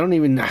some, I don't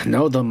even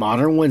know, the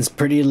modern one's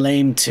pretty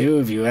lame too,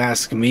 if you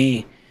ask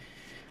me.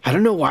 I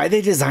don't know why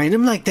they designed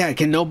him like that.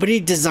 Can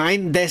nobody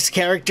design this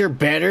character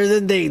better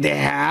than they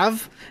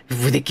have?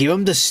 If they give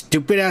him the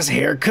stupid ass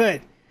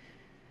haircut.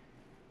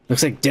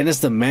 Looks like Dennis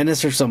the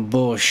Menace or some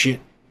bullshit.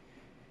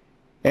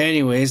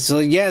 Anyways, so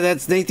yeah,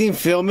 that's Nathan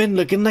Fillion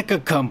looking like a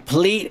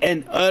complete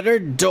and utter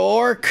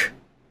dork.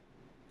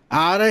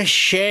 Out of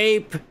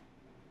shape.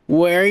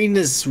 Wearing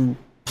this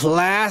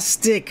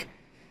plastic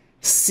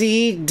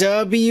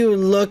CW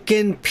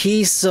looking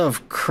piece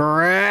of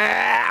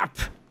crap.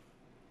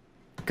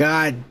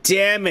 God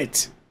damn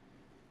it.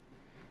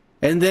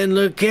 And then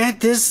look at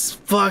this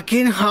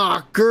fucking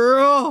hot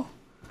girl.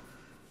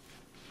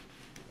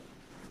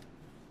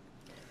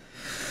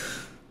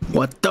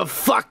 What the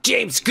fuck,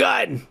 James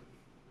Gunn?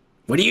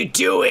 What are you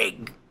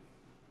doing?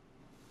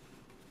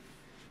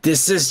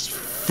 This is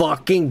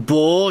fucking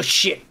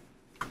bullshit.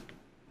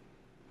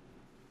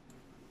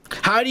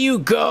 How do you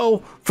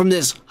go from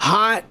this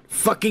hot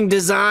fucking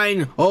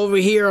design over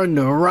here on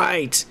the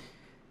right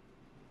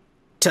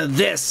to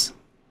this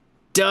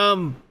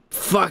dumb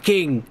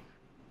fucking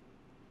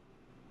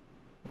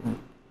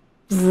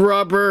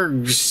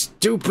rubber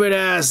stupid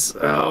ass?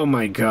 Oh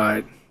my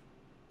god.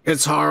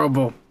 It's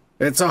horrible.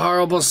 It's a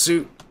horrible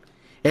suit.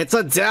 It's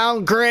a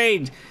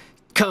downgrade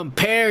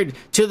compared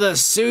to the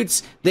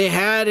suits they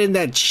had in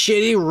that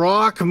shitty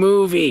Rock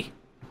movie.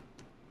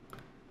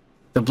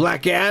 The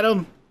Black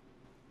Adam.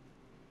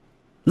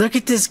 Look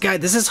at this guy.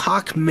 This is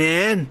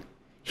Hawkman.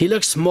 He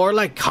looks more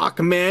like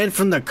Hawkman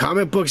from the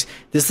comic books.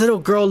 This little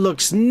girl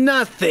looks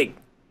nothing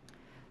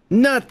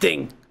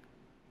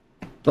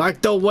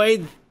like the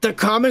way the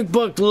comic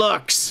book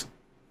looks.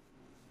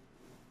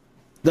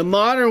 The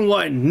modern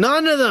one.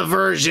 None of the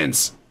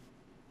versions.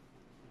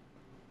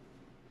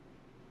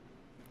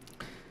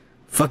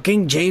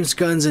 Fucking James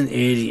Gunn's an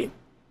idiot.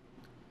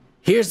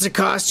 Here's the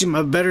costume.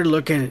 I better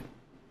look at it.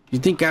 You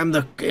think I'm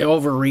the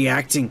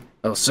overreacting?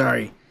 Oh,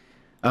 sorry.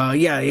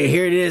 Yeah,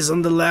 here it is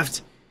on the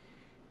left.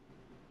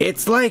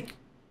 It's like,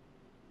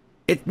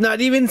 it's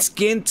not even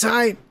skin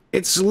tight.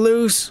 It's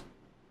loose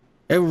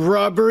and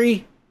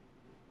rubbery.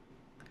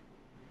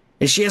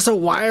 And she has a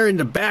wire in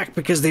the back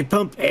because they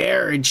pump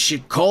air and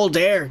shit, cold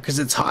air, because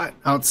it's hot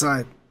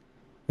outside.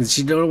 And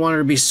she don't want her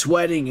to be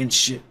sweating and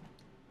shit.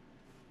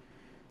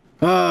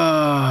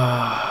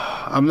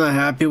 I'm not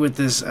happy with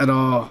this at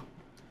all.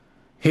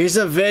 Here's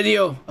a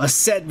video, a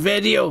set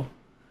video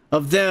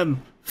of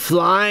them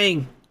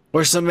flying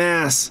or some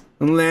ass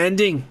and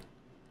landing.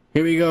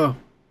 Here we go.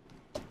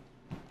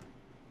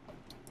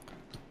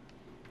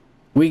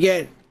 We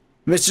get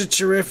Mr.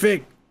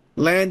 Terrific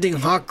landing.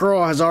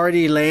 Hawkgirl has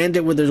already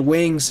landed with her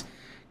wings.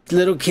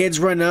 Little kids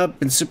run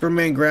up and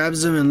Superman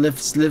grabs them and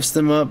lifts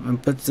them up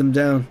and puts them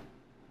down.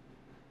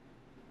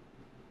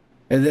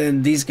 And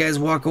then these guys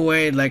walk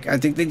away like I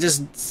think they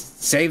just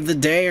saved the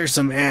day or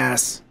some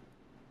ass.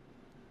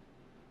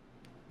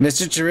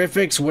 Mr.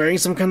 Terrific's wearing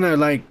some kind of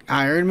like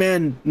Iron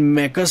Man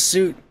mecha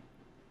suit,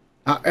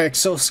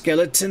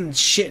 exoskeleton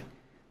shit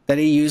that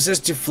he uses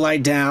to fly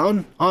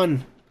down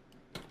on.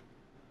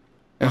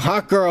 And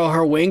Hawkgirl,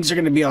 her wings are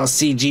gonna be all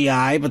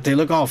CGI, but they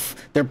look all,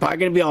 they're probably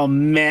gonna be all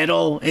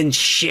metal and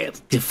shit.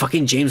 The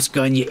fucking James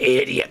Gunn, you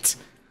idiot.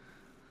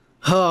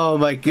 Oh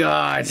my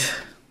god.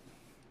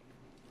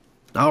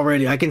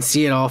 Already, I can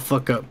see it all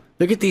fuck up.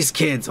 Look at these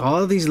kids,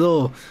 all of these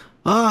little,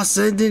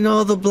 send in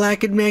all the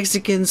black and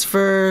Mexicans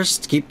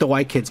first. Keep the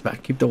white kids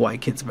back, keep the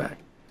white kids back.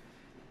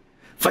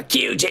 Fuck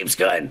you, James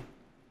Gunn.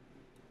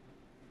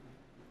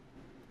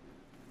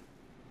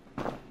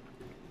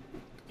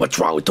 What's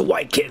wrong with the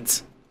white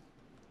kids?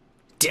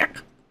 Dick.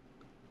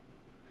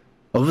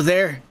 Over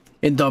there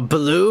in the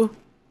blue,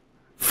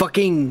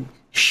 fucking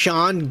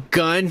Sean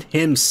Gunn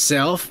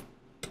himself.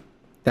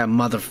 That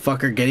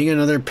motherfucker getting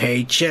another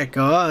paycheck.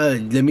 Oh,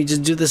 let me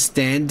just do the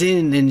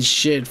stand-in and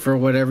shit for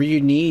whatever you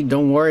need.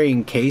 Don't worry,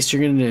 in case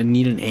you're gonna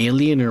need an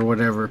alien or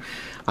whatever,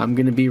 I'm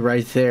gonna be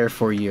right there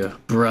for you,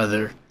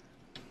 brother.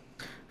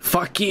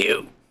 Fuck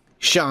you,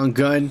 Sean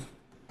Gunn.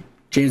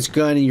 James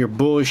Gunn and your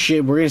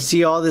bullshit. We're gonna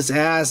see all this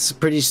ass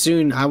pretty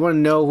soon. I wanna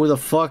know who the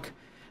fuck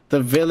the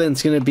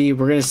villain's gonna be.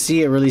 We're gonna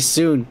see it really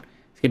soon.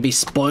 It's gonna be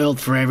spoiled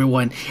for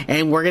everyone.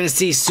 And we're gonna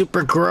see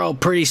Supergirl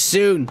pretty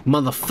soon,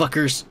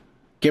 motherfuckers.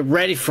 Get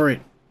ready for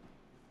it.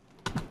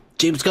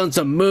 James Gunn's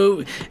an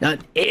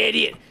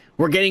idiot.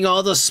 We're getting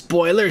all the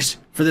spoilers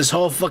for this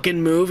whole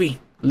fucking movie.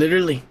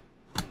 Literally.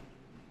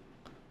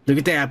 Look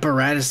at the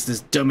apparatus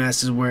this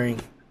dumbass is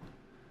wearing.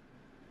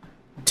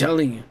 I'm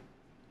telling you.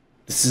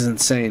 This is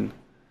insane.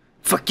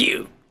 Fuck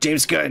you,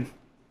 James Gunn.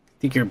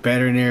 Think you're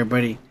better than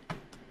everybody.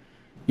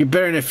 You're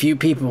better than a few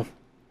people.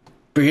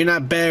 But you're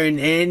not better than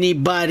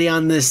anybody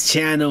on this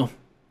channel.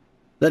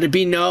 Let it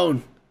be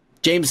known.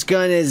 James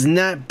Gunn is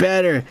not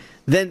better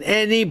than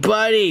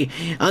anybody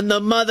on the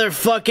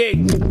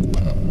motherfucking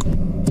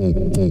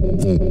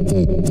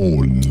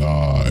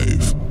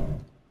live.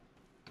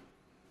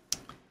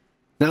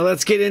 Now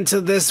let's get into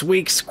this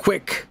week's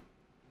quick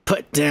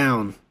put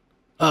down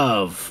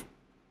of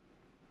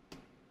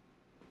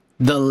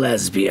the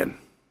lesbian.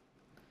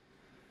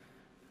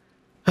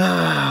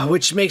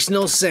 Which makes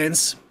no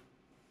sense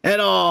at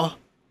all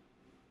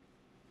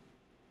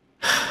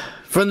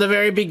from the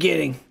very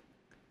beginning.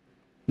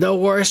 The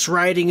worst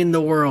writing in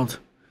the world.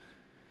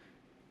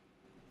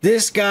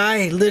 This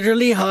guy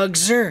literally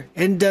hugs her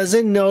and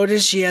doesn't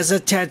notice she has a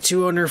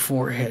tattoo on her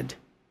forehead.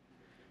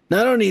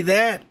 Not only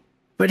that,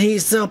 but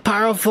he's a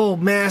powerful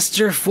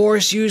master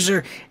force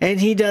user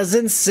and he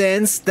doesn't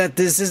sense that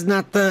this is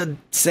not the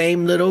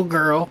same little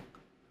girl.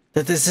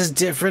 That this is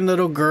different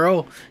little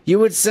girl. You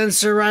would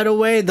sense her right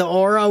away. The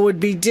aura would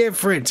be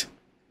different.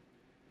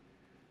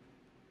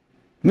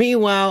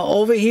 Meanwhile,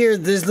 over here,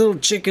 this little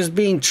chick is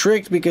being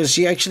tricked because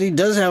she actually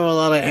does have a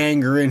lot of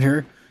anger in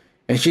her.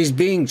 And she's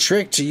being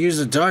tricked to use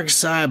the dark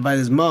side by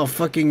this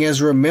motherfucking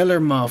Ezra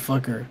Miller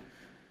motherfucker.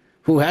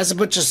 Who has a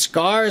bunch of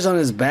scars on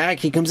his back.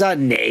 He comes out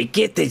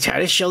naked. They try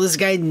to show this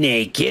guy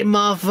naked,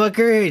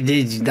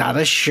 motherfucker. Not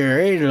a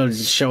shirt.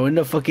 Showing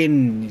the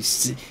fucking...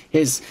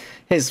 His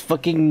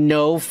fucking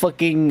no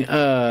fucking dick.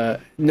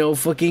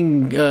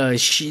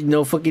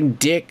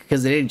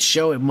 Because they didn't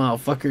show it,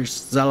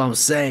 motherfuckers. That's all I'm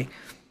saying.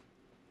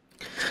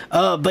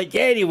 But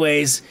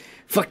anyways,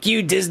 fuck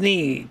you,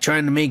 Disney,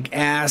 trying to make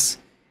ass.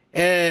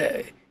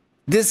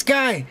 This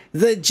guy,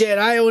 the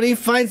Jedi, only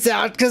finds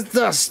out because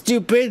the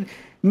stupid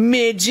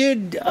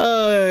midget,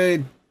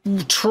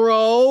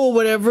 troll,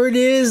 whatever it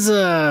is,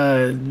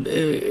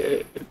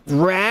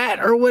 rat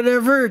or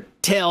whatever,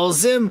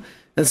 tells him,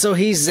 and so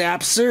he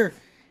zaps her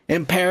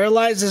and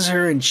paralyzes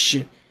her and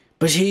shit.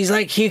 But he's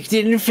like, he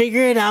didn't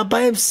figure it out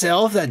by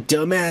himself, that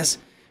dumbass.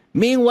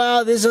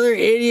 Meanwhile, this other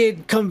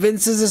idiot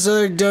convinces this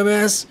other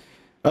dumbass,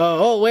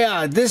 oh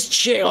yeah, this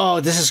chick, oh,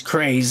 this is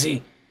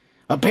crazy.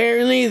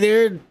 Apparently,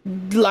 they're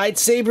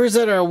lightsabers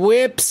that are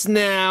whips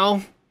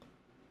now.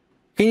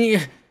 Can you,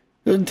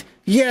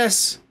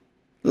 yes,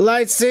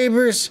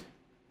 lightsabers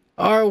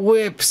are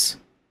whips.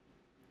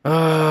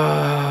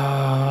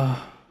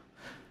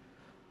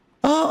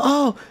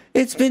 Oh,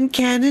 it's been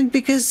canon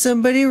because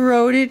somebody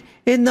wrote it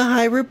in the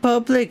High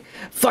Republic.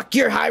 Fuck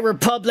your High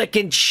Republic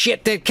and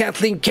shit that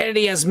Kathleen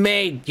Kennedy has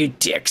made, you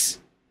dicks.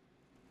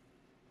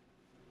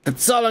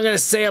 That's all I'm gonna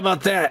say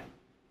about that.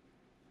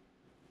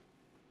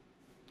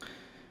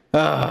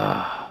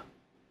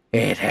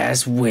 It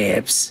has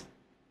whips.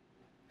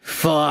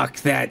 Fuck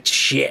that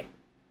shit.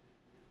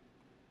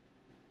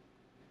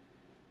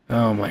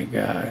 Oh my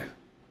god.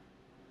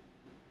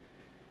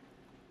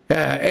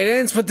 It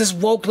ends with this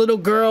woke little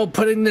girl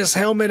putting this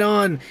helmet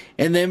on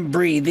and then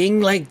breathing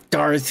like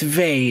Darth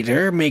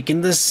Vader,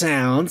 making the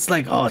sounds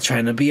like, oh,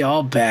 trying to be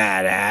all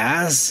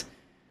badass.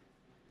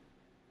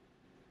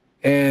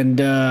 And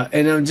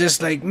I'm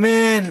just like,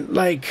 man,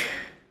 like,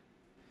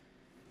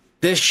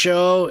 this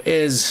show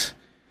is,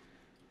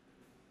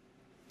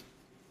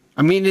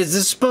 I mean, is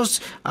this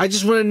supposed to, I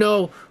just want to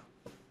know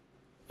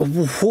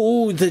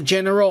who the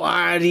general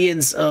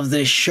audience of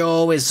this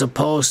show is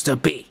supposed to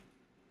be.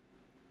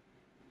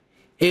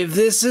 If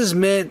this is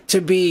meant to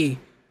be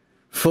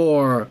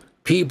for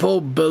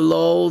people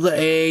below the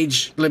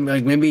age, like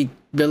maybe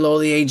below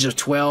the age of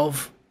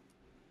 12,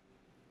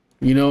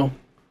 you know,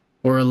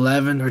 or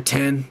 11 or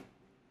 10,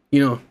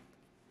 you know,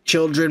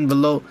 children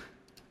below,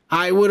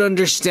 I would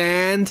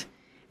understand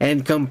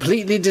and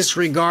completely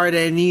disregard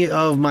any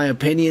of my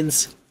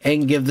opinions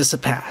and give this a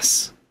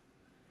pass.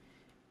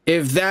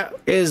 If that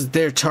is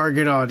their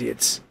target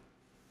audience,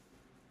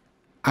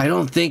 I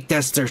don't think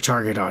that's their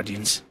target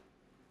audience.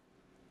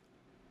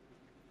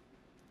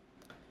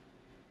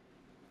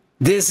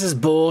 This is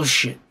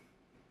bullshit.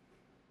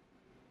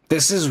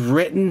 This is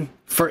written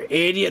for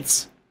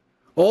idiots,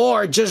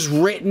 or just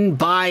written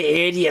by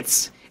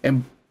idiots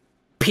and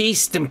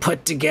pieced and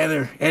put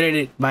together,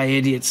 edited by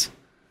idiots.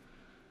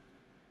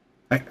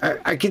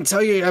 I can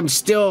tell you, I'm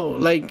still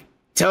like,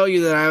 tell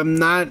you that I'm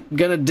not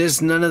gonna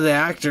diss none of the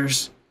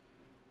actors.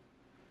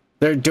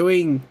 They're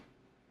doing,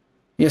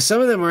 you know,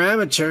 some of them are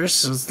amateurs,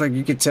 so it's like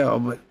you could tell,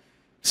 but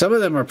some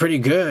of them are pretty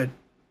good.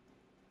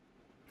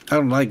 I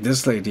don't like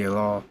this lady at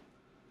all.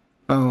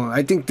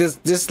 I think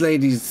this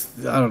lady's,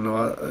 I don't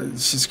know,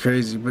 she's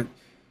crazy, but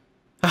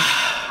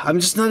I'm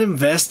just not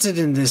invested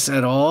in this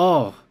at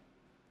all.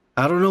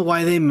 I don't know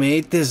why they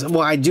made this.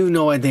 Well, I do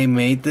know why they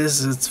made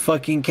this. It's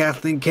fucking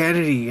Kathleen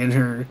Kennedy and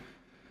her,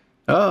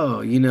 oh,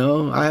 you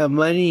know, I have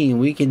money and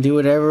we can do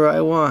whatever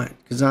I want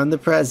because I'm the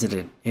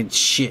president and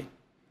shit.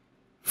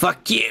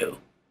 Fuck you,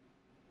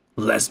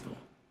 lesbo.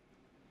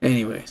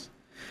 Anyways,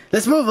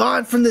 let's move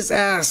on from this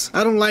ass.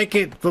 I don't like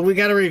it, but we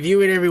gotta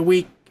review it every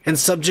week and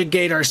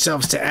subjugate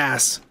ourselves to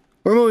ass.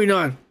 We're moving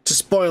on to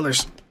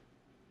spoilers.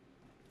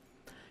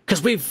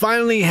 Because we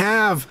finally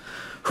have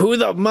who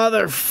the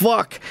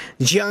motherfuck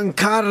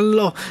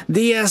Giancarlo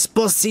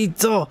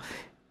Esposito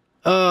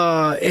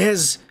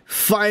has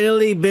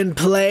finally been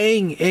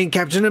playing in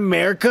Captain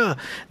America,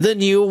 the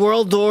New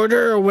World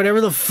Order, or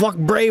whatever the fuck,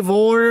 Brave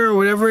Order, or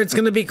whatever it's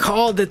gonna be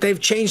called, that they've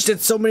changed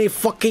it so many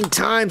fucking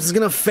times. It's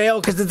gonna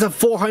fail because it's a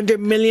 $400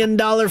 million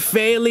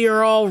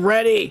failure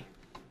already.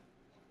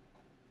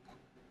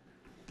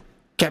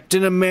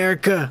 Captain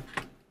America,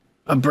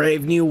 A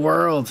Brave New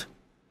World.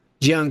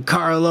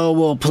 Giancarlo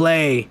will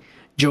play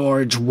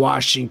George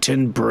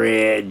Washington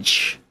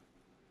Bridge.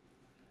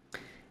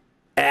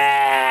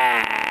 Ass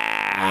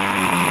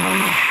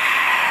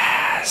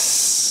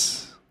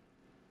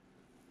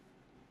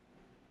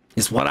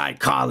is what I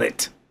call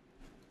it.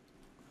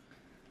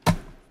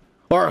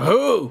 Or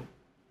who?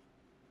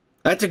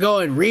 I had to go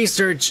and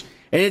research,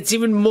 and it's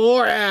even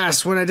more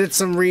ass when I did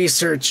some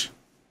research.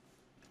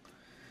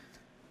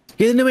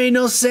 It didn't make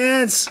no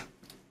sense.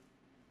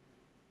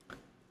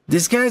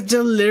 This guy's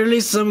just literally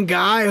some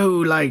guy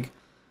who, like,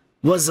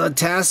 was a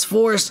task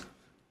force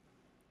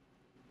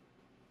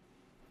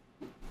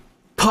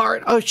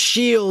part of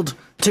S.H.I.E.L.D.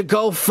 to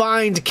go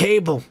find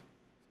Cable,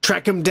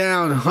 track him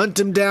down, hunt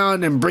him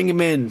down, and bring him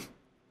in.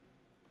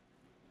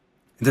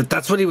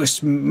 That's what he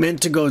was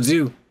meant to go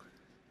do.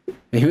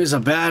 And he was a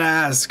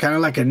badass, kind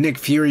of like a Nick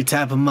Fury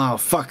type of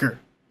motherfucker.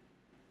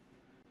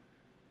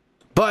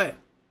 But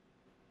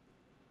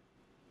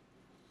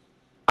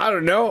I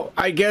don't know.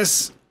 I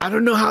guess I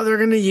don't know how they're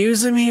gonna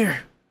use him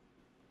here.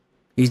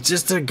 He's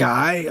just a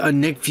guy, a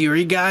Nick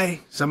Fury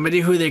guy, somebody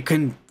who they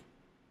can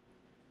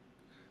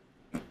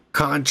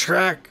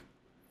contract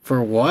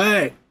for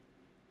what?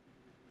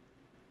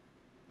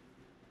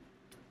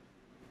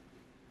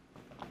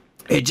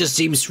 It just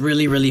seems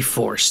really, really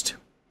forced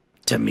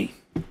to me.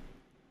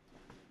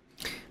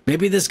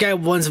 Maybe this guy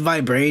wants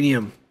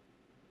vibranium.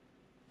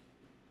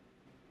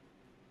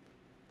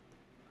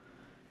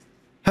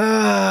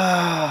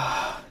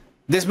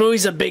 This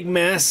movie's a big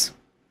mess.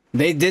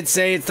 They did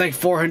say it's like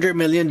 $400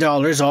 million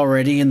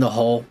already in the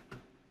hole.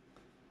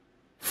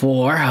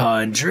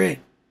 400.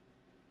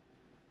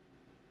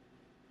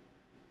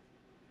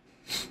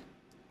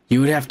 You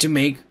would have to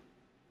make...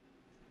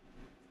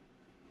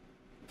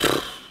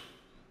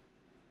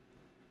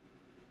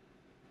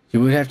 You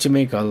would have to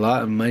make a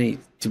lot of money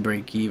to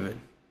break even.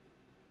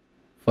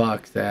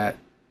 Fuck that.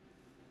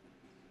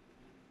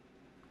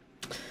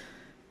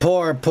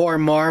 Poor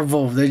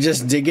Marvel. They're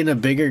just digging a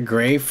bigger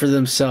grave for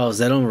themselves.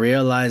 They don't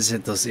realize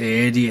it, those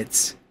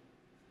idiots.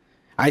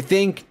 I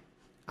think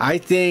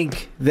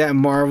that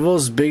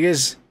Marvel's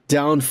biggest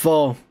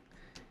downfall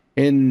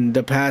in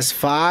the past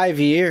 5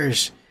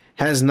 years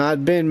has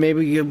not been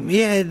maybe,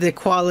 the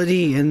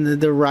quality and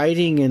the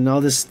writing and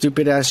all this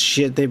stupid ass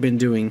shit they've been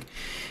doing.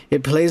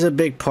 It plays a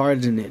big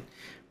part in it.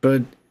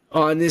 But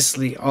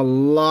honestly, a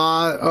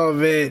lot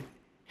of it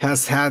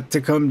has had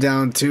to come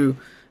down to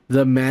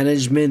the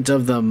management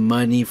of the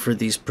money for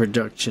these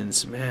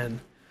productions,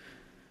 man.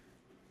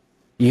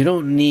 You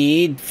don't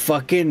need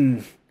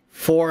fucking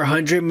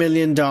 $400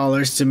 million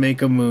to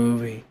make a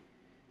movie.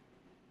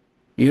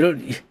 You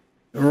don't...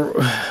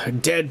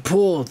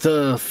 Deadpool,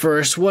 the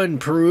first one,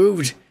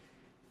 proved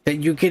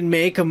that you can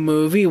make a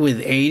movie with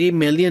 $80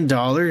 million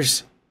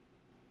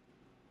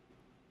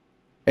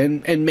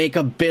and make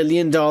 $1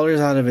 billion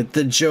out of it.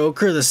 The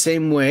Joker, the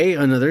same way,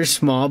 another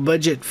small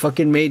budget,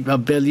 fucking made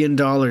 $1 billion.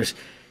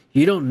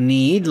 You don't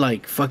need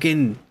like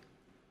fucking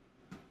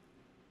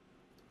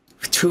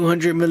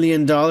 $200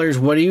 million.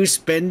 What are you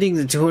spending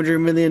the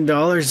 $200 million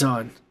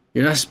on?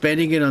 You're not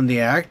spending it on the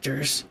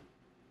actors.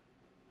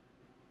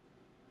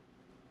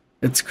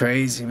 It's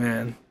crazy,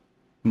 man.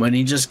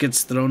 Money just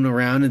gets thrown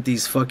around at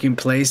these fucking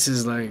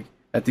places, like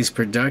at these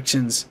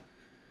productions.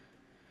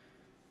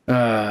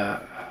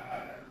 That's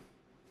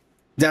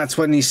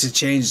what needs to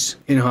change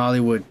in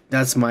Hollywood.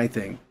 That's my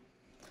thing.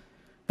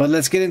 But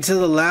let's get into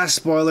the last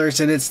spoilers,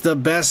 and it's the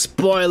best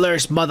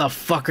spoilers,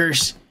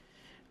 motherfuckers,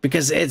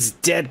 because it's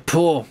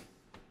Deadpool.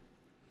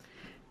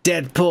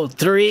 Deadpool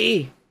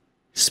 3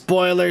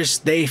 spoilers.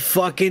 They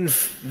fucking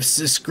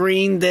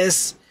screened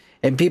this,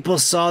 and people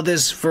saw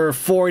this for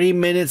 40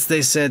 minutes.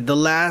 They said the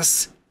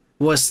last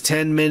was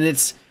 10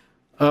 minutes,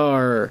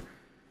 or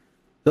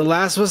the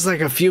last was like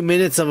a few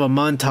minutes of a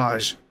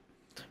montage.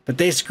 But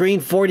they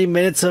screened 40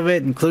 minutes of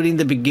it, including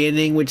the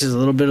beginning, which is a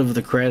little bit of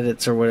the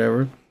credits or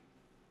whatever.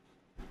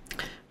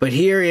 But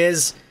here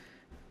is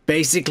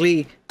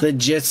basically the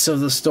gist of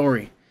the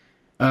story.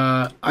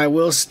 I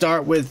will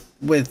start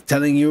with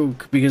telling you,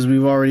 because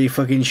we've already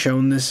fucking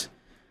shown this,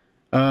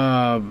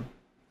 that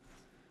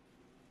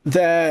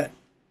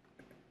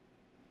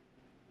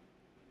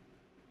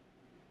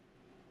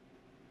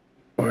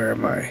where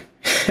am I?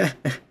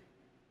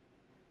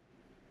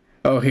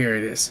 Oh, here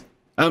it is.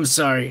 I'm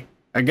sorry.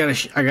 I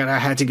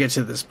had to get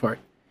to this part.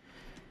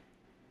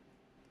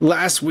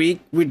 Last week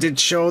we did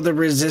show the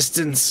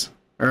Resistance,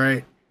 all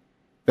right?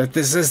 That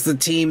this is the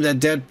team that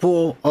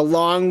Deadpool,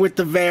 along with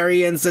the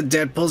variants that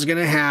Deadpool's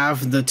gonna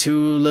have, the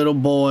two little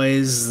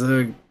boys,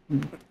 the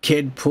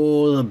kid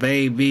pool, the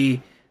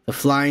baby, the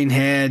flying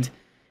head,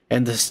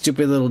 and the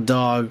stupid little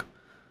dog.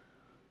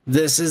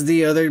 This is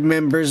the other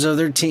members of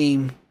their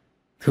team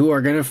who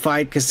are gonna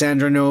fight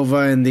Cassandra Nova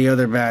and the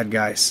other bad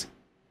guys.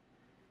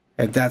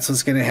 And that's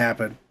what's gonna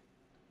happen.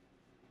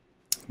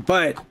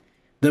 But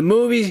the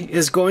movie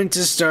is going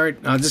to start.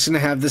 I'm just gonna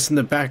have this in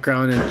the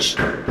background and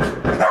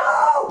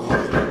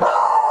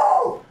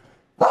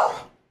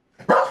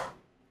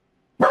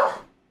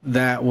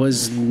that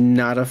was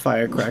not a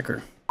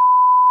firecracker.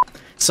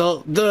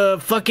 So the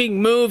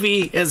fucking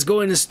movie is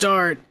going to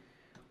start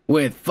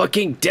with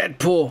fucking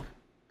Deadpool.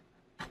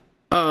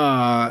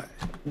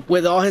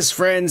 With all his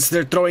friends,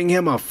 they're throwing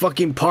him a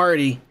fucking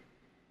party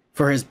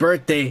for his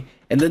birthday,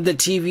 and then the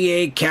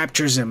TVA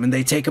captures him and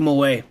they take him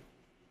away.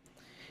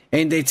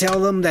 And they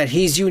tell him that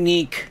he's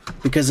unique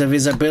because of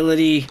his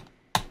ability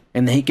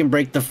and that he can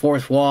break the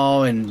fourth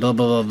wall and blah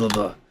blah blah blah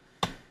blah.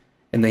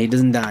 And that he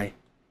doesn't die.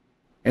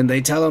 And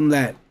they tell him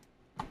that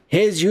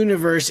his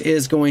universe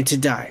is going to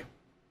die.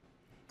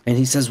 And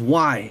he says,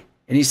 why?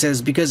 And he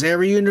says, because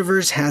every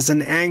universe has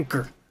an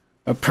anchor,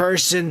 a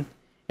person,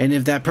 and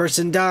if that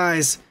person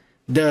dies,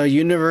 the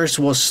universe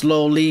will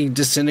slowly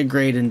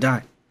disintegrate and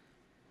die.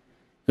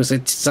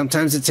 Because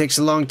sometimes it takes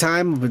a long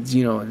time, but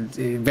you know,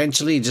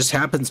 eventually it just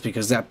happens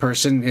because that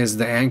person is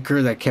the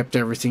anchor that kept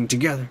everything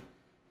together.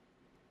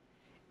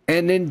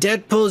 And in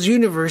Deadpool's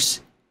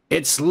universe,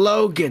 it's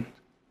Logan,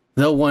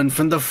 the one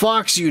from the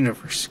Fox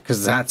universe,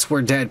 because that's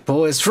where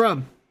Deadpool is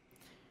from.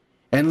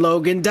 And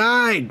Logan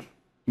died.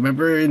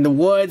 Remember, in the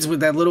woods with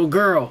that little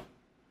girl,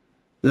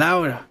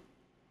 Laura.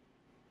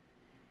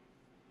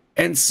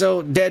 And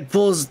so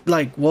Deadpool's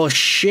like, well,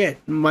 shit,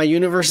 my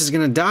universe is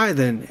going to die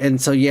then. And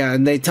so, yeah,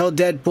 and they tell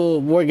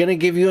Deadpool, we're going to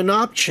give you an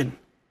option.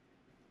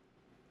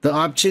 The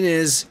option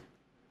is,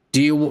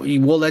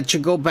 we'll let you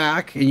go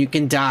back and you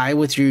can die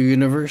with your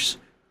universe.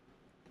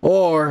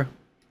 or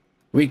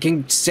we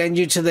can send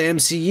you to the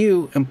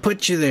MCU and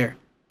put you there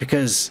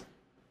because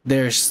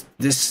there's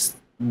this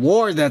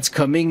war that's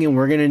coming and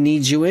we're going to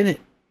need you in it.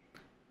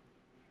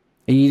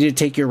 And you need to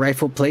take your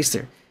rightful place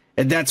there.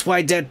 And that's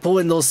why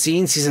Deadpool in those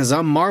scenes, he says,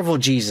 I'm Marvel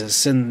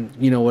Jesus, and,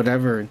 you know,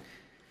 whatever. And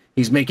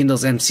he's making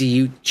those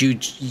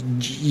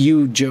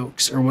MCU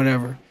jokes or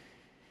whatever.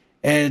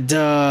 And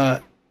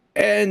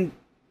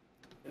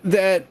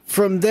that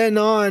from then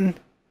on,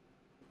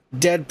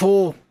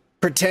 Deadpool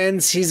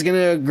pretends he's going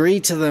to agree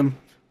to them,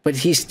 but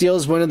he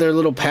steals one of their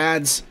little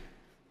pads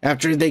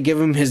after they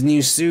give him his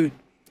new suit.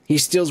 He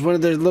steals one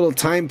of their little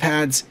time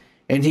pads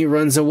and he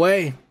runs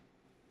away.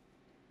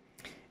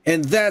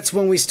 And that's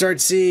when we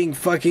start seeing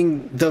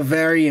fucking the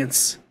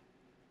variants.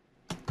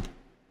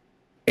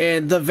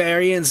 And the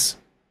variants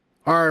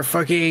are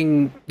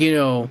fucking, you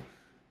know,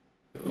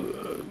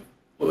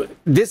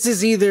 this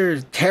is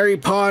either Harry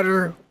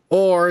Potter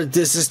or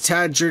this is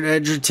Tadgert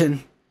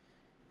Edgerton.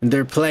 And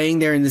they're playing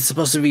there and it's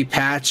supposed to be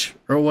Patch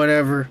or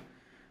whatever.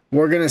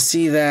 We're going to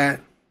see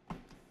that.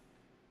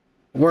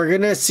 We're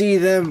going to see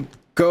them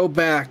go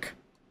back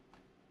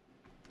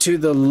to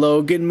the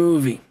Logan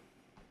movie.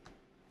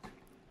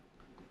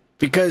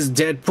 Because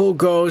Deadpool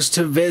goes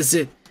to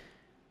visit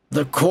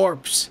the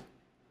corpse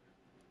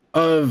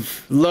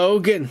of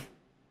Logan.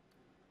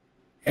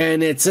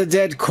 And it's a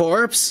dead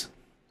corpse,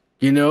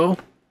 you know.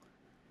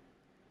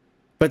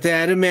 But the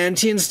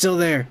adamantium's still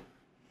there.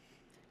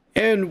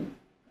 And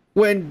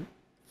when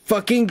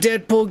fucking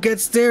Deadpool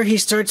gets there, he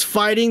starts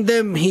fighting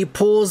them. He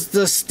pulls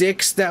the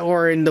sticks that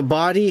were in the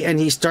body and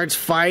he starts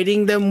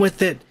fighting them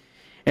with it.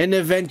 And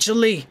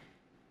eventually,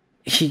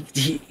 he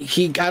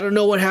I don't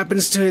know what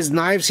happens to his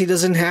knives. He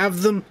doesn't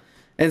have them.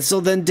 And so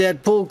then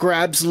Deadpool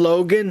grabs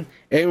Logan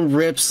and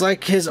rips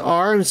like his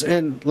arms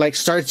and like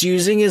starts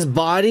using his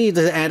body,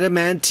 the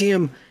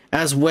adamantium,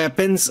 as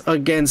weapons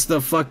against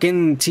the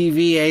fucking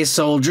TVA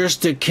soldiers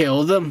to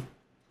kill them.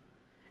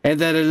 And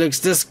then it looks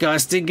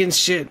disgusting and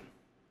shit.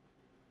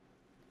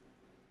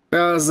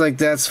 I was like,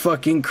 that's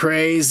fucking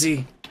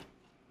crazy.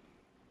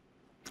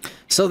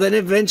 So then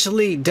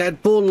eventually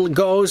Deadpool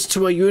goes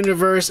to a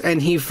universe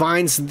and he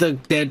finds the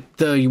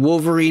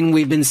Wolverine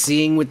we've been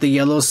seeing with the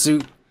yellow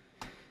suit.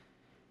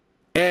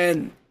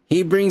 And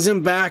he brings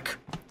him back.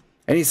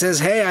 And he says,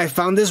 hey, I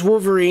found this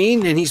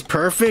Wolverine and he's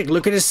perfect.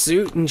 Look at his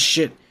suit and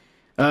shit.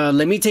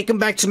 Let me take him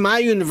back to my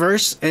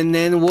universe. And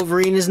then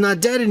Wolverine is not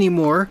dead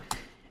anymore.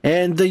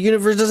 And the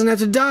universe doesn't have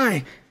to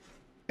die.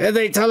 And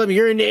they tell him,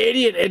 you're an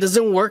idiot. It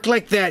doesn't work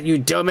like that, you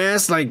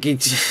dumbass. Like, you're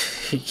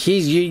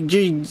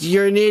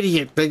an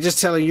idiot. They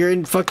just tell him, you're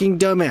a fucking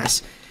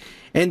dumbass.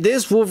 And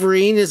this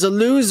Wolverine is a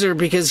loser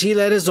because he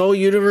let his whole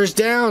universe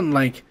down.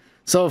 Like,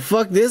 so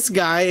fuck this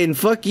guy and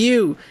fuck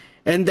you.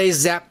 And they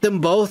zapped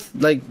them both.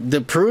 Like, they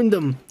pruned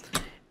them.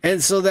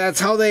 And so that's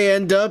how they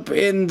end up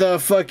in the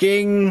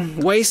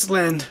fucking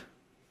wasteland.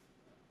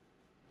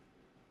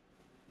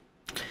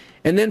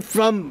 And then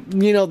from,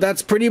 you know,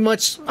 that's pretty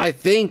much, I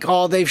think,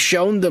 all they've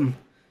shown them.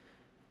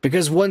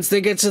 Because once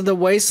they get to the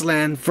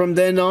wasteland, from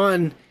then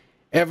on,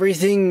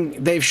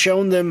 everything they've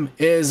shown them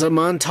is a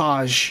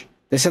montage.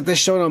 They said they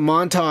showed a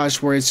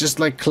montage where it's just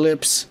like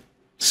clips,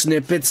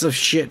 snippets of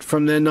shit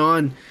from then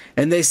on.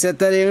 And they said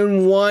that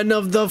in one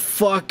of the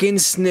fucking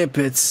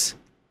snippets,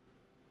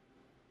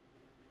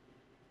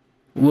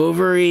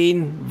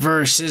 Wolverine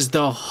versus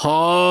the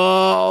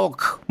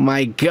Hulk.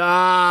 My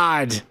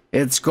God.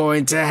 It's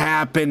going to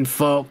happen,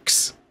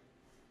 folks.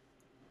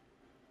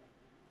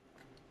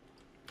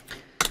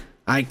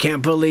 I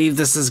can't believe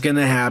this is going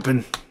to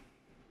happen.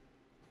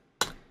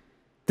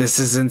 This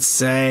is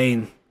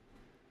insane.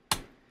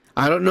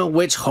 I don't know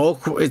which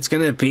Hulk it's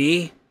going to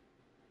be.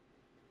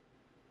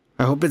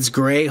 I hope it's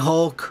Gray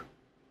Hulk.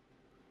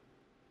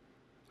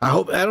 I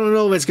don't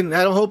know if it's going to,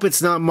 I don't hope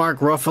it's not Mark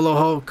Ruffalo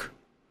Hulk.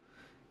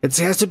 It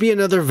has to be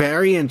another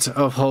variant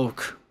of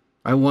Hulk.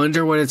 I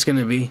wonder what it's going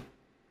to be.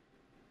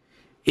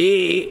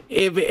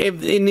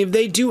 If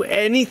they do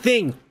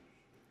anything,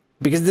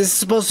 because this is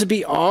supposed to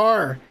be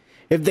R,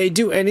 if they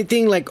do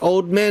anything like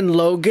Old Man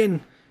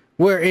Logan,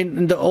 where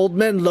in the Old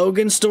Man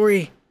Logan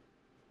story,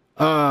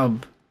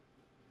 the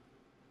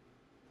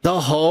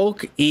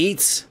Hulk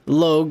eats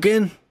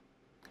Logan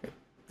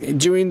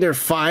during their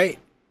fight,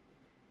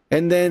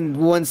 and then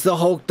once the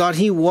Hulk thought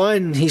he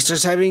won, he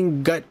starts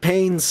having gut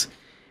pains,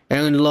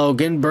 and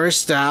Logan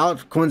bursts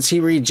out once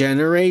he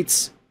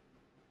regenerates.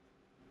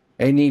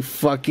 And he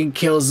fucking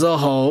kills the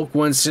Hulk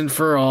once and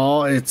for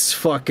all. It's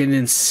fucking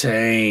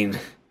insane.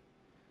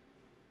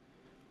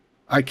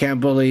 I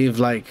can't believe,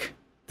 like,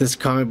 this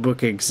comic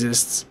book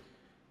exists.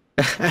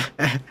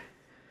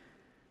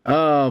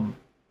 Some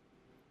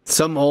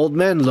Old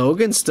Man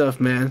Logan stuff,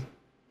 man.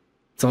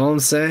 That's all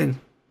I'm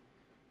saying.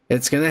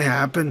 It's gonna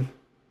happen.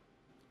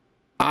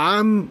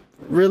 I'm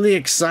really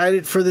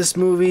excited for this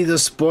movie. The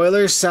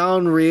spoilers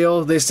sound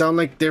real. They sound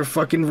like they're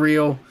fucking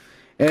real.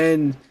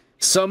 And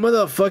some of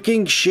the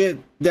fucking shit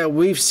that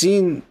we've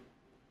seen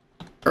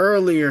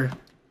earlier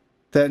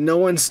that no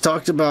one's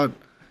talked about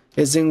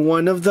is in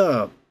one of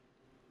the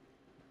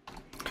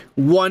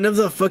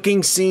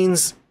fucking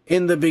scenes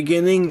in the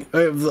beginning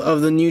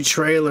of the new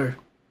trailer,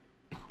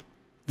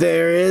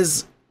 there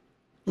is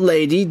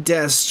Lady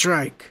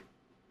Deathstrike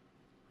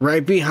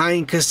right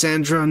behind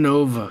Cassandra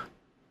Nova.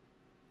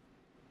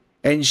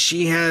 And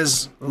she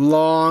has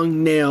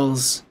long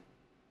nails.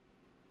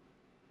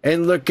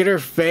 And look at her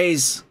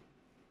face.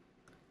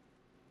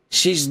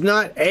 She's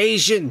not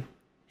Asian.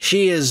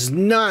 She is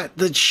not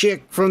the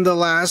chick from the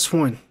last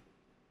one.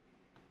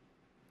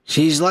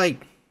 She's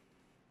like,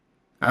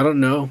 I don't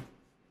know.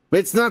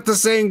 It's not the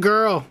same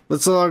girl.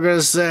 That's all I'm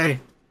gonna say.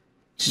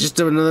 She's just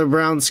another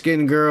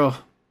brown-skinned girl.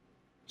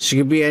 She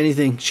could be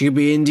anything. She could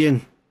be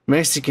Indian,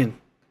 Mexican,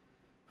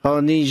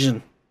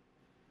 Polynesian,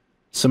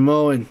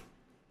 Samoan.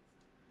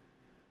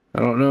 I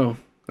don't know.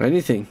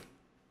 Anything.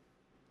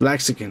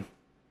 Mexican.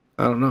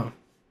 I don't know.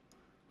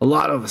 A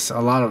lot of us.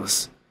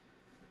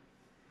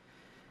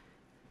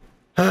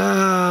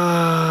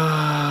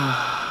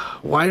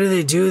 Why do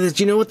they do this?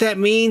 You know what that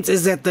means?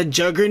 Is that the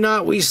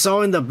juggernaut we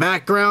saw in the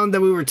background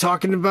that we were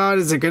talking about,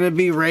 is it going to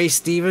be Ray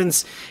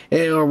Stevens?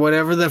 Or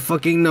whatever the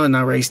fucking... No,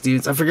 not Ray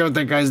Stevens. I forget what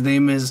that guy's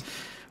name is.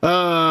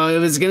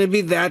 If it's going to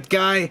be that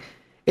guy,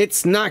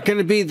 it's not going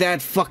to be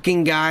that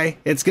fucking guy.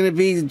 It's going to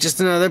be just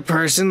another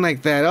person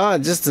like that. Oh,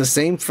 just the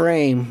same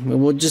frame.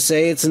 We'll just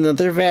say it's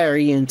another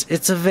variant.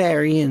 It's a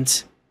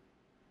variant.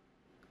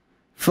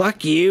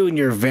 Fuck you and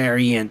your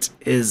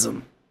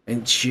variantism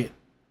and shit.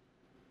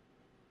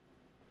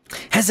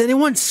 Has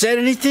anyone said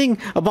anything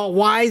about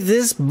why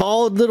this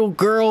bald little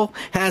girl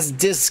has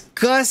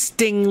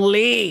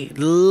disgustingly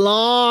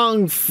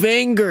long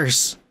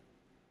fingers?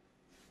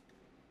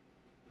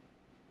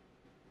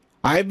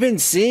 I've been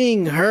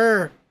seeing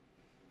her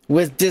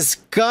with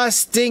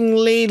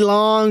disgustingly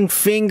long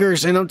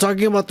fingers, and I'm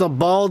talking about the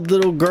bald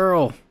little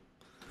girl,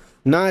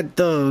 not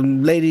the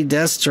Lady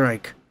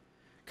Deathstrike,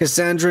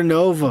 Cassandra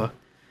Nova.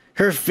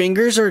 Her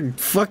fingers are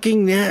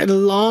fucking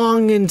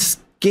long and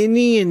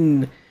skinny,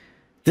 and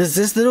does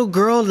this little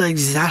girl, like,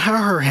 is that how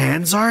her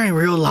hands are in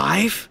real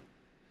life?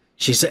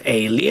 She's an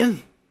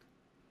alien?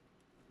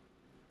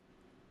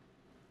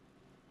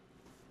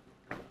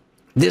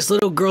 This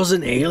little girl's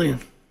an alien.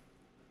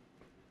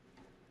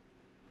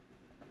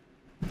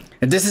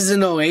 And this isn't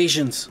no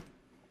Asians.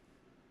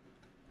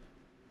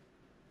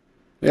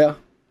 Yeah.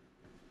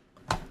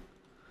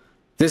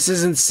 This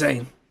is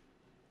insane.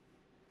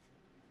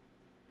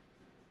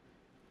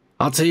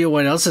 I'll tell you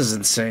what else is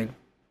insane.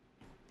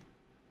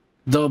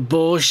 The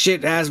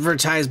bullshit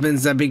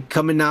advertisements that be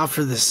coming out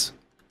for this.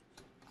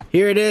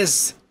 Here it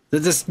is.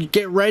 Just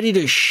get ready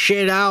to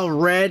shit out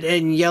red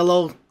and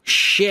yellow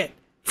shit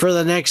for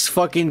the next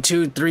fucking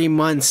 2-3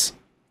 months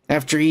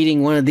after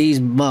eating one of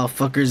these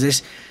motherfuckers.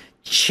 This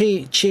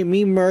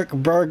chimichurri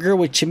burger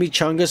with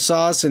chimichanga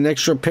sauce and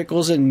extra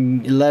pickles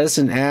and lettuce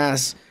and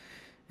ass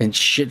and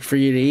shit for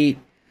you to eat.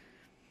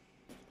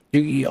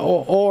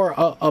 Or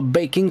a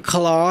bacon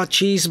claw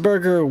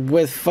cheeseburger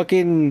with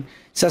fucking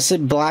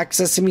black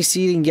sesame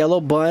seed and yellow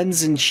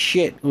buns and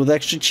shit with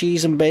extra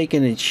cheese and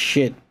bacon and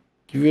shit.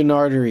 Give you an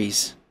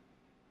arteries.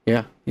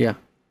 Yeah.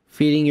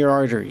 Feeding your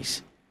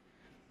arteries.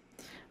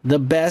 The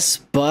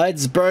Best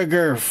Buds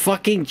burger.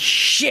 Fucking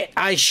shit.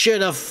 I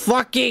should have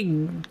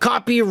fucking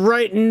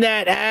copywritten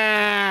that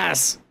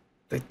ass.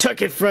 They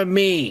took it from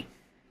me.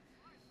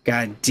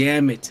 God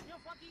damn it.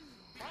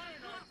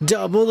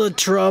 Double the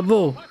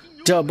trouble.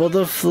 Double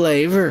the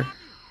flavor.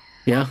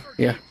 Yeah.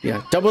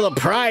 Double the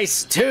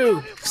price,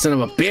 too. Son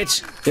of a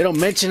bitch. They don't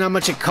mention how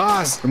much it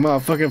costs. The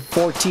motherfucking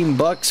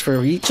 $14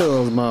 for each of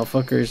those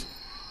motherfuckers.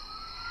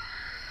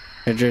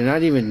 And they're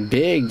not even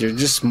big. They're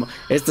just...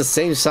 It's the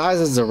same size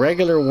as the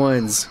regular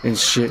ones and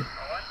shit.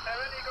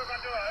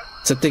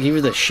 Except they give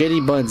you the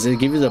shitty buns. They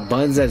give you the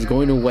buns that's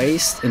going to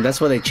waste. And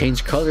that's why they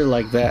change color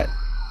like that.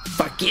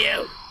 Fuck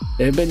you.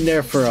 They've been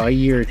there for a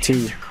year or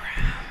two.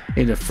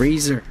 In the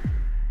freezer.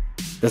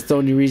 That's the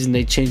only reason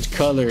they change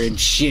color and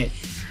shit.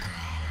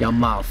 Y'all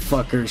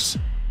motherfuckers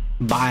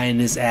buying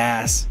this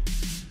ass.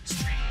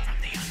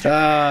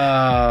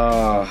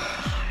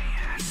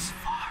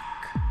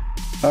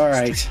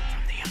 Alright.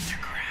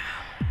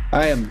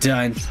 I am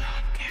done.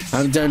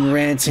 I'm done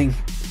ranting.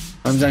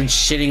 I'm done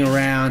shitting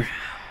around.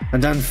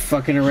 I'm done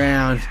fucking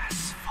around.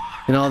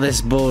 And all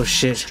this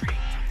bullshit.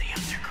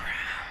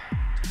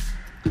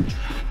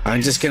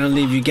 I'm just gonna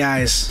leave you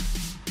guys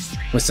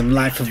with some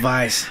life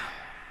advice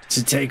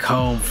to take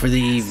home for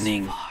the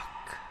evening.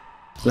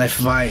 Life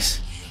advice.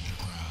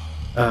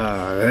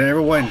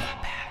 Everyone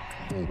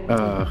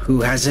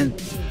who hasn't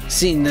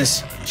seen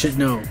this should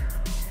know.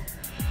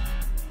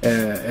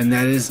 And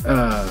that is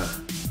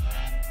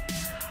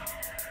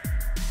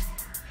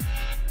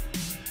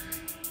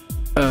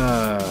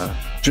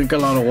drink a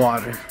lot of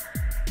water.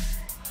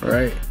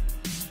 Alright?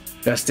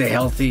 Gotta stay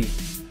healthy.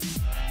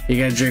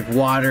 You gotta drink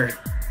water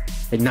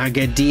and not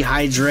get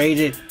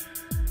dehydrated.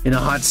 In the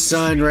hot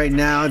sun right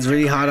now, it's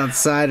really hot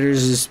outside.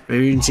 There's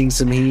experiencing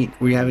some heat.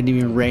 We haven't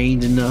even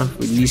rained enough.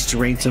 We need to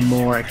rain some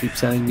more. I keep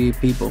telling you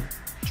people.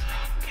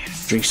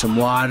 Drink some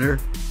water.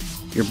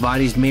 Your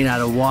body's made out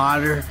of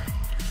water.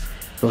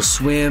 Go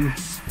swim.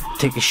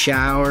 Take a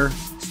shower.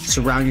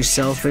 Surround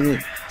yourself in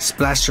it.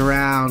 Splash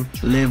around,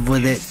 live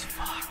with it.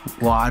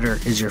 Water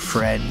is your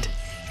friend.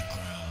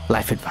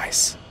 Life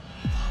advice.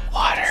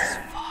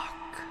 Water.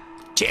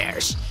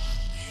 Cheers.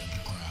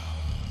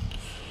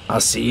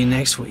 I'll see you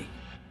next week.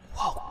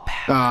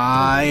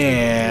 Ah,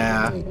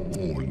 yeah.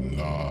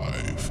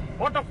 Live.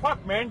 What the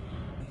fuck, man?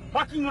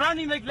 Fucking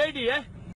running like lady, eh?